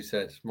as you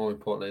said, more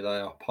importantly,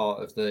 they are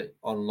part of the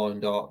online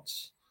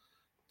darts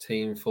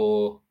team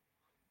for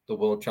the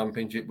World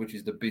Championship, which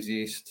is the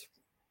busiest.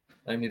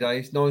 How many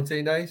days?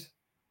 19 days?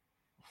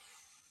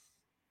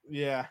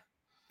 Yeah.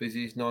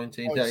 Busiest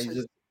 19 days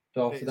of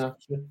darting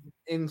action.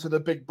 Into the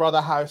Big Brother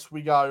house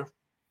we go.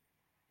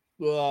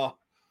 Ugh.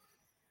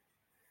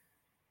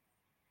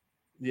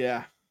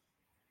 Yeah.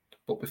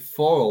 But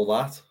before all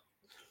that,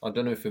 I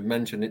don't know if we've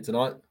mentioned it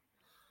tonight.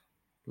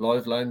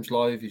 Live Lounge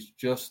Live is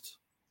just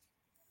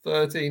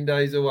 13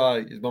 days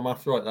away. Is my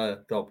maths right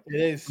there, Dob? It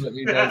is.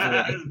 13 days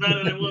away. It's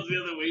better than it was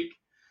the other week.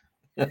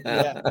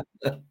 Yeah.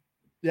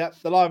 Yeah,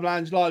 the Live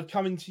Lounge Live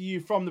coming to you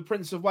from the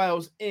Prince of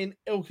Wales in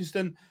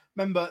Ilkeston.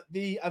 Remember,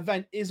 the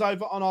event is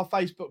over on our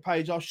Facebook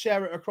page. I'll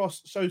share it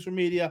across social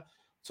media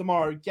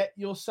tomorrow. Get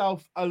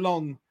yourself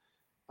along.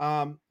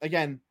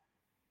 Again,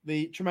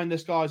 the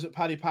tremendous guys at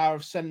Paddy Power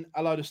have sent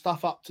a load of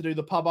stuff up to do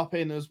the pub up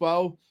in as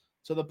well.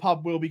 So the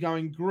pub will be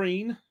going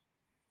green.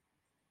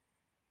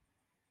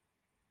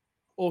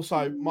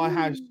 Also, my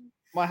house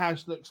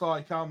looks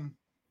like an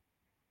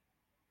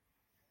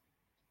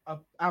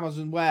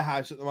Amazon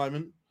warehouse at the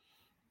moment.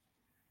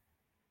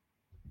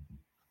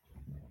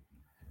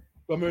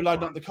 When we were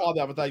loading up the car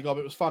the other day, Gob,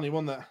 it was funny,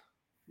 wasn't it?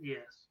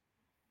 Yes.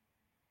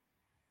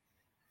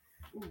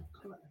 Ooh,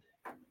 colour.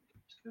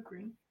 Let's go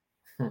green.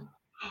 Yes.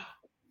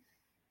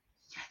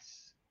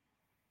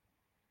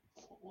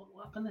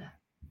 What happened there?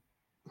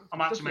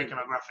 I'm actually making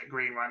our graphic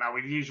green right now.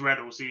 We've used red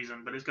all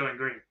season, but it's going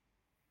green.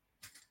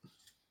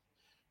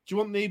 Do you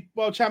want the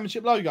World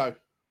Championship logo?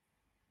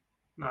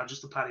 No,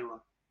 just the Paddy one.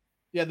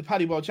 Yeah, the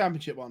Paddy World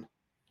Championship one.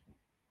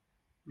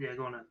 Yeah,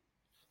 go on then.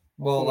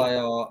 Well, they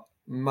are,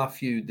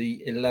 Matthew,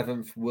 the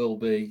 11th will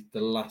be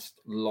the last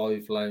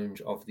live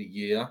lounge of the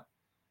year.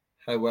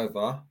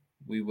 However,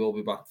 we will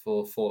be back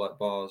for Fallout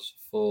Bars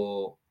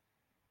for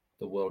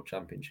the World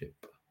Championship.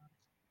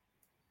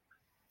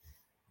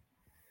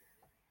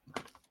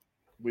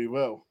 We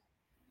will.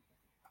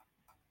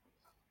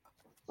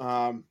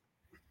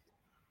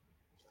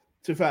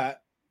 To be fair,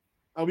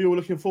 are we all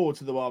looking forward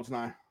to the Wilds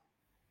now?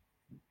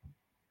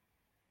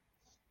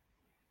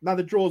 Now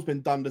the draw's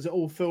been done, does it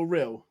all feel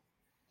real?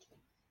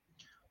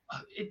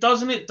 It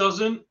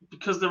doesn't,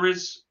 because there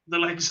is the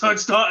Lakeside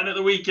starting at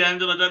the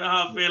weekend, and I don't know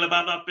how I feel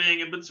about that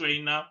being in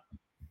between now.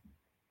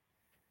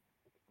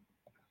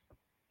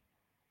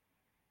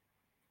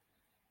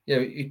 Yeah,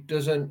 it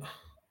doesn't.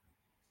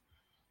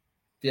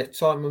 The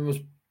excitement was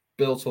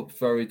built up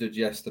very good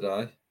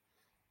yesterday,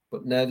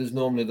 but now there's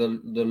normally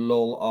the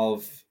lull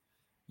of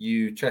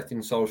you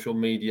checking social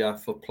media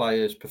for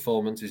players'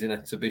 performances in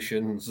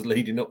exhibitions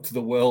leading up to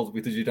the World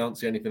because you don't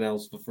see anything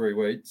else for 3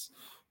 weeks.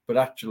 But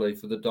actually,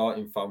 for the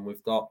darting fan,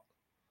 we've got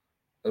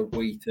a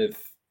week of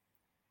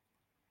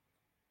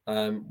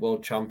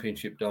World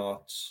Championship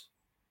darts.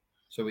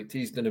 So it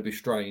is going to be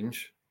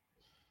strange.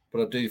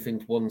 But I do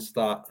think once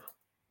that...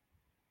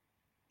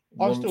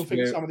 I still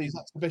think some of these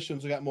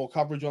exhibitions will get more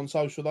coverage on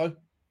social, though.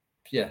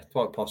 Yeah,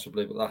 quite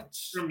possibly, but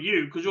that's... From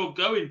you, because you're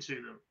going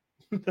to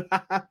them.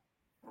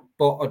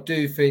 But I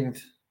do think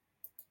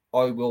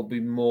I will be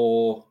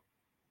more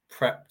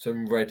prepped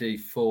and ready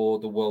for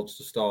the Worlds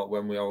to start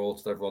when we are all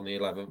together on the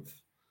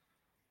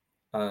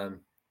 11th.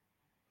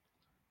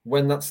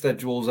 When that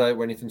schedule's out,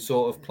 when you can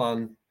sort of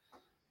plan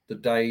the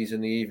days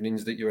and the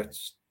evenings that you're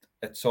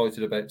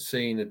excited about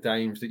seeing, the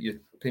games that you're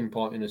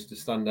pinpointing as to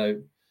stand out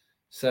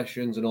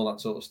sessions and all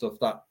that sort of stuff,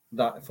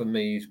 that for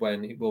me is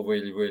when it will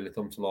really, really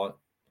come to light.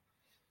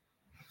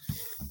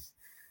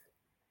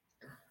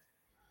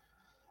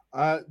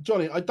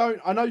 Johnny,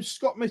 I know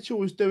Scott Mitchell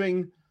was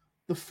doing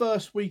the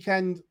first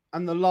weekend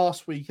and the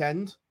last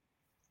weekend,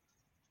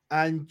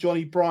 and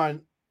Johnny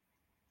Bryant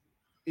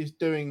is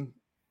doing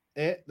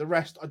it. The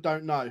rest, I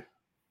don't know.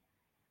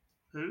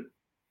 Who?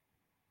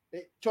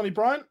 Johnny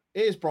Bryant?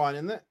 It is Bryant,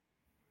 isn't it?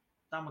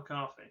 Dan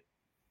McCarthy.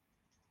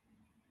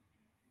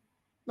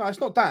 No, it's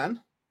not Dan.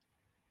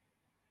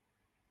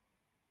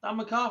 Dan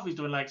McCarthy's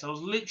doing legs. I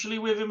was literally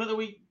with him at the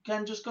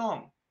weekend just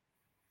gone.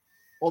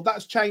 Well,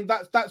 that's changed.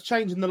 That's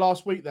changed in the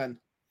last week then.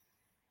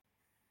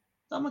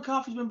 Dan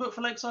McCarthy's been booked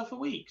for Lakeside for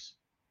weeks.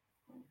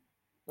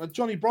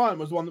 Johnny Bryant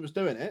was the one that was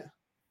doing it.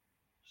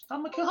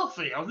 Stan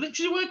McCarthy. I was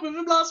literally working with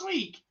him last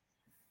week.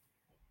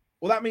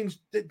 Well, that means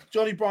that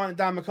Johnny Bryant and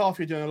Dan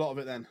McCarthy are doing a lot of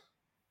it then.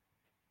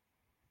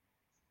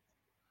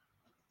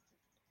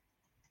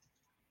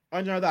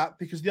 I know that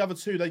because the other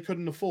two they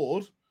couldn't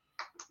afford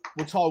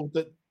were told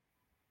that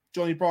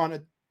Johnny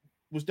Bryant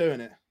was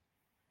doing it.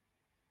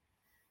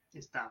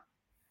 It's that.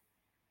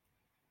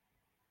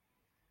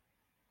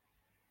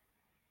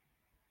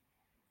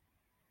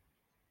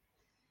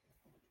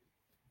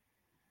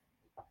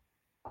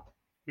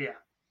 Yeah.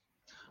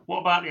 What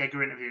about the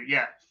Edgar interview?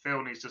 Yeah,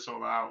 Phil needs to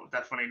sort that out.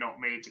 Definitely not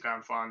me to go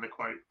and find the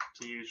quote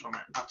to use from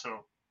it at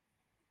all.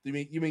 You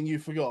mean you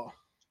forgot?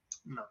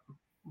 No,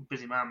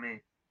 busy man,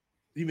 me.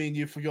 You mean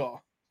you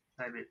forgot?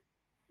 Maybe.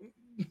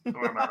 Don't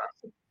worry about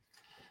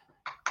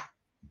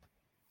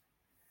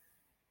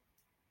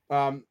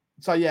that.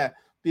 So yeah,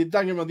 the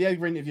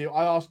Edgar interview.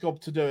 I asked Gob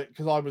to do it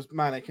because I was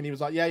manic, and he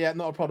was like, "Yeah,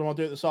 not a problem. I'll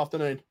do it this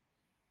afternoon."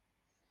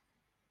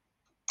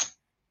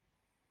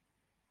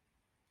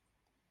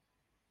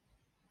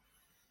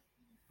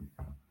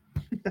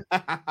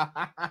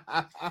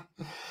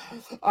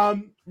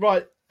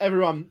 Right,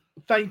 everyone.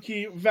 Thank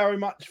you very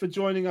much for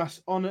joining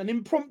us on an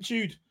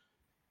impromptu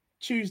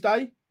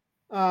Tuesday.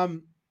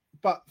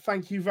 But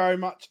thank you very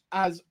much.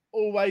 As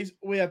always,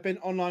 we have been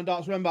Online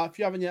Darts. Remember, if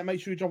you haven't yet, make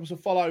sure you drop us a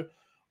follow.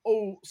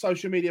 All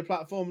social media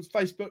platforms,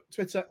 Facebook,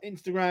 Twitter,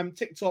 Instagram,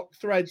 TikTok,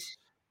 Threads.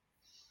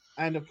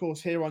 And of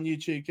course, here on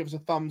YouTube, give us a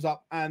thumbs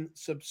up and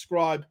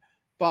subscribe.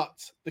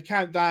 But the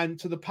countdown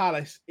to the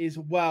Palace is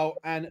well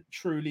and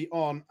truly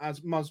on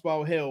as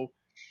Muswell Hill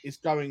is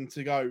going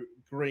to go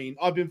green.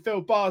 I've been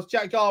Phil Bars,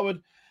 Jack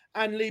Garwood,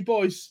 and Lee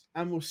Boyce,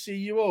 and we'll see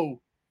you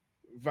all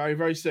very,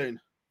 very soon.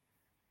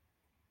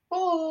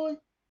 Bye.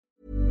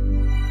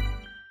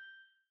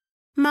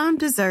 Mom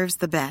deserves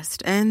the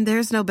best, and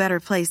there's no better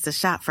place to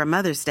shop for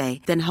Mother's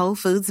Day than Whole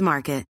Foods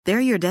Market. They're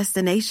your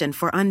destination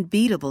for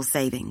unbeatable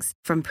savings,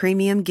 from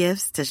premium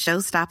gifts to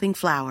show-stopping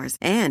flowers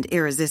and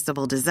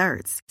irresistible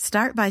desserts.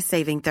 Start by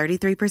saving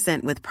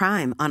 33% with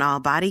Prime on all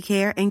body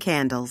care and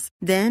candles.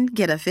 Then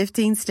get a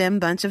 15-stem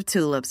bunch of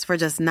tulips for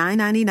just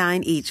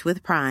 $9.99 each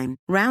with Prime.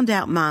 Round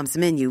out Mom's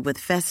menu with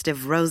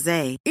festive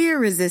rosé,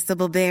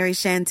 irresistible berry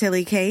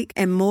chantilly cake,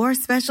 and more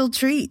special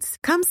treats.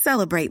 Come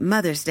celebrate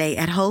Mother's Day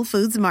at Whole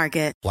Foods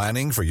Market.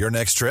 Planning for your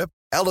next trip?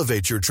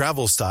 Elevate your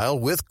travel style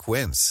with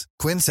Quince.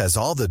 Quince has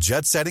all the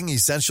jet-setting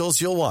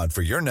essentials you'll want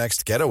for your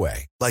next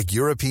getaway, like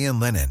European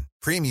linen,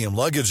 premium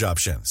luggage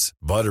options,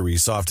 buttery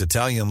soft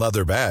Italian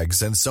leather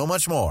bags, and so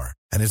much more.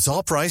 And it's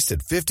all priced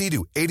at 50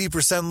 to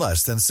 80%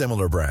 less than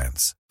similar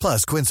brands.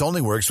 Plus, Quince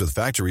only works with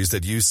factories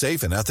that use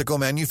safe and ethical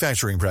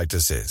manufacturing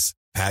practices.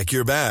 Pack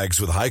your bags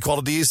with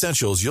high-quality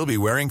essentials you'll be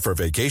wearing for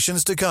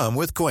vacations to come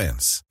with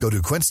Quince. Go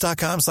to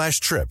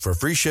quince.com/trip for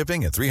free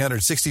shipping and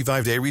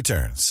 365-day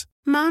returns.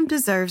 Mom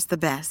deserves the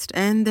best,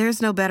 and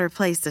there's no better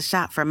place to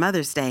shop for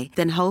Mother's Day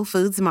than Whole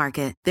Foods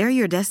Market. They're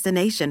your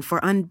destination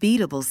for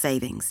unbeatable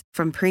savings,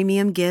 from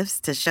premium gifts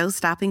to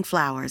show-stopping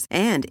flowers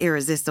and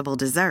irresistible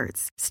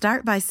desserts.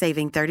 Start by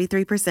saving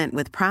 33%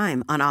 with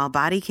Prime on all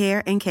body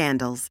care and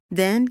candles.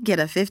 Then get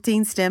a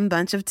 15-stem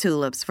bunch of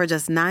tulips for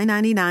just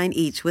 $9.99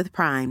 each with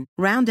Prime.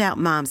 Round out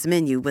Mom's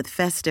menu with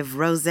festive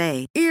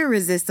rosé,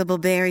 irresistible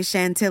berry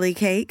chantilly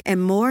cake,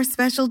 and more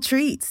special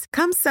treats.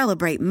 Come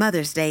celebrate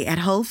Mother's Day at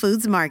Whole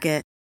Foods Market.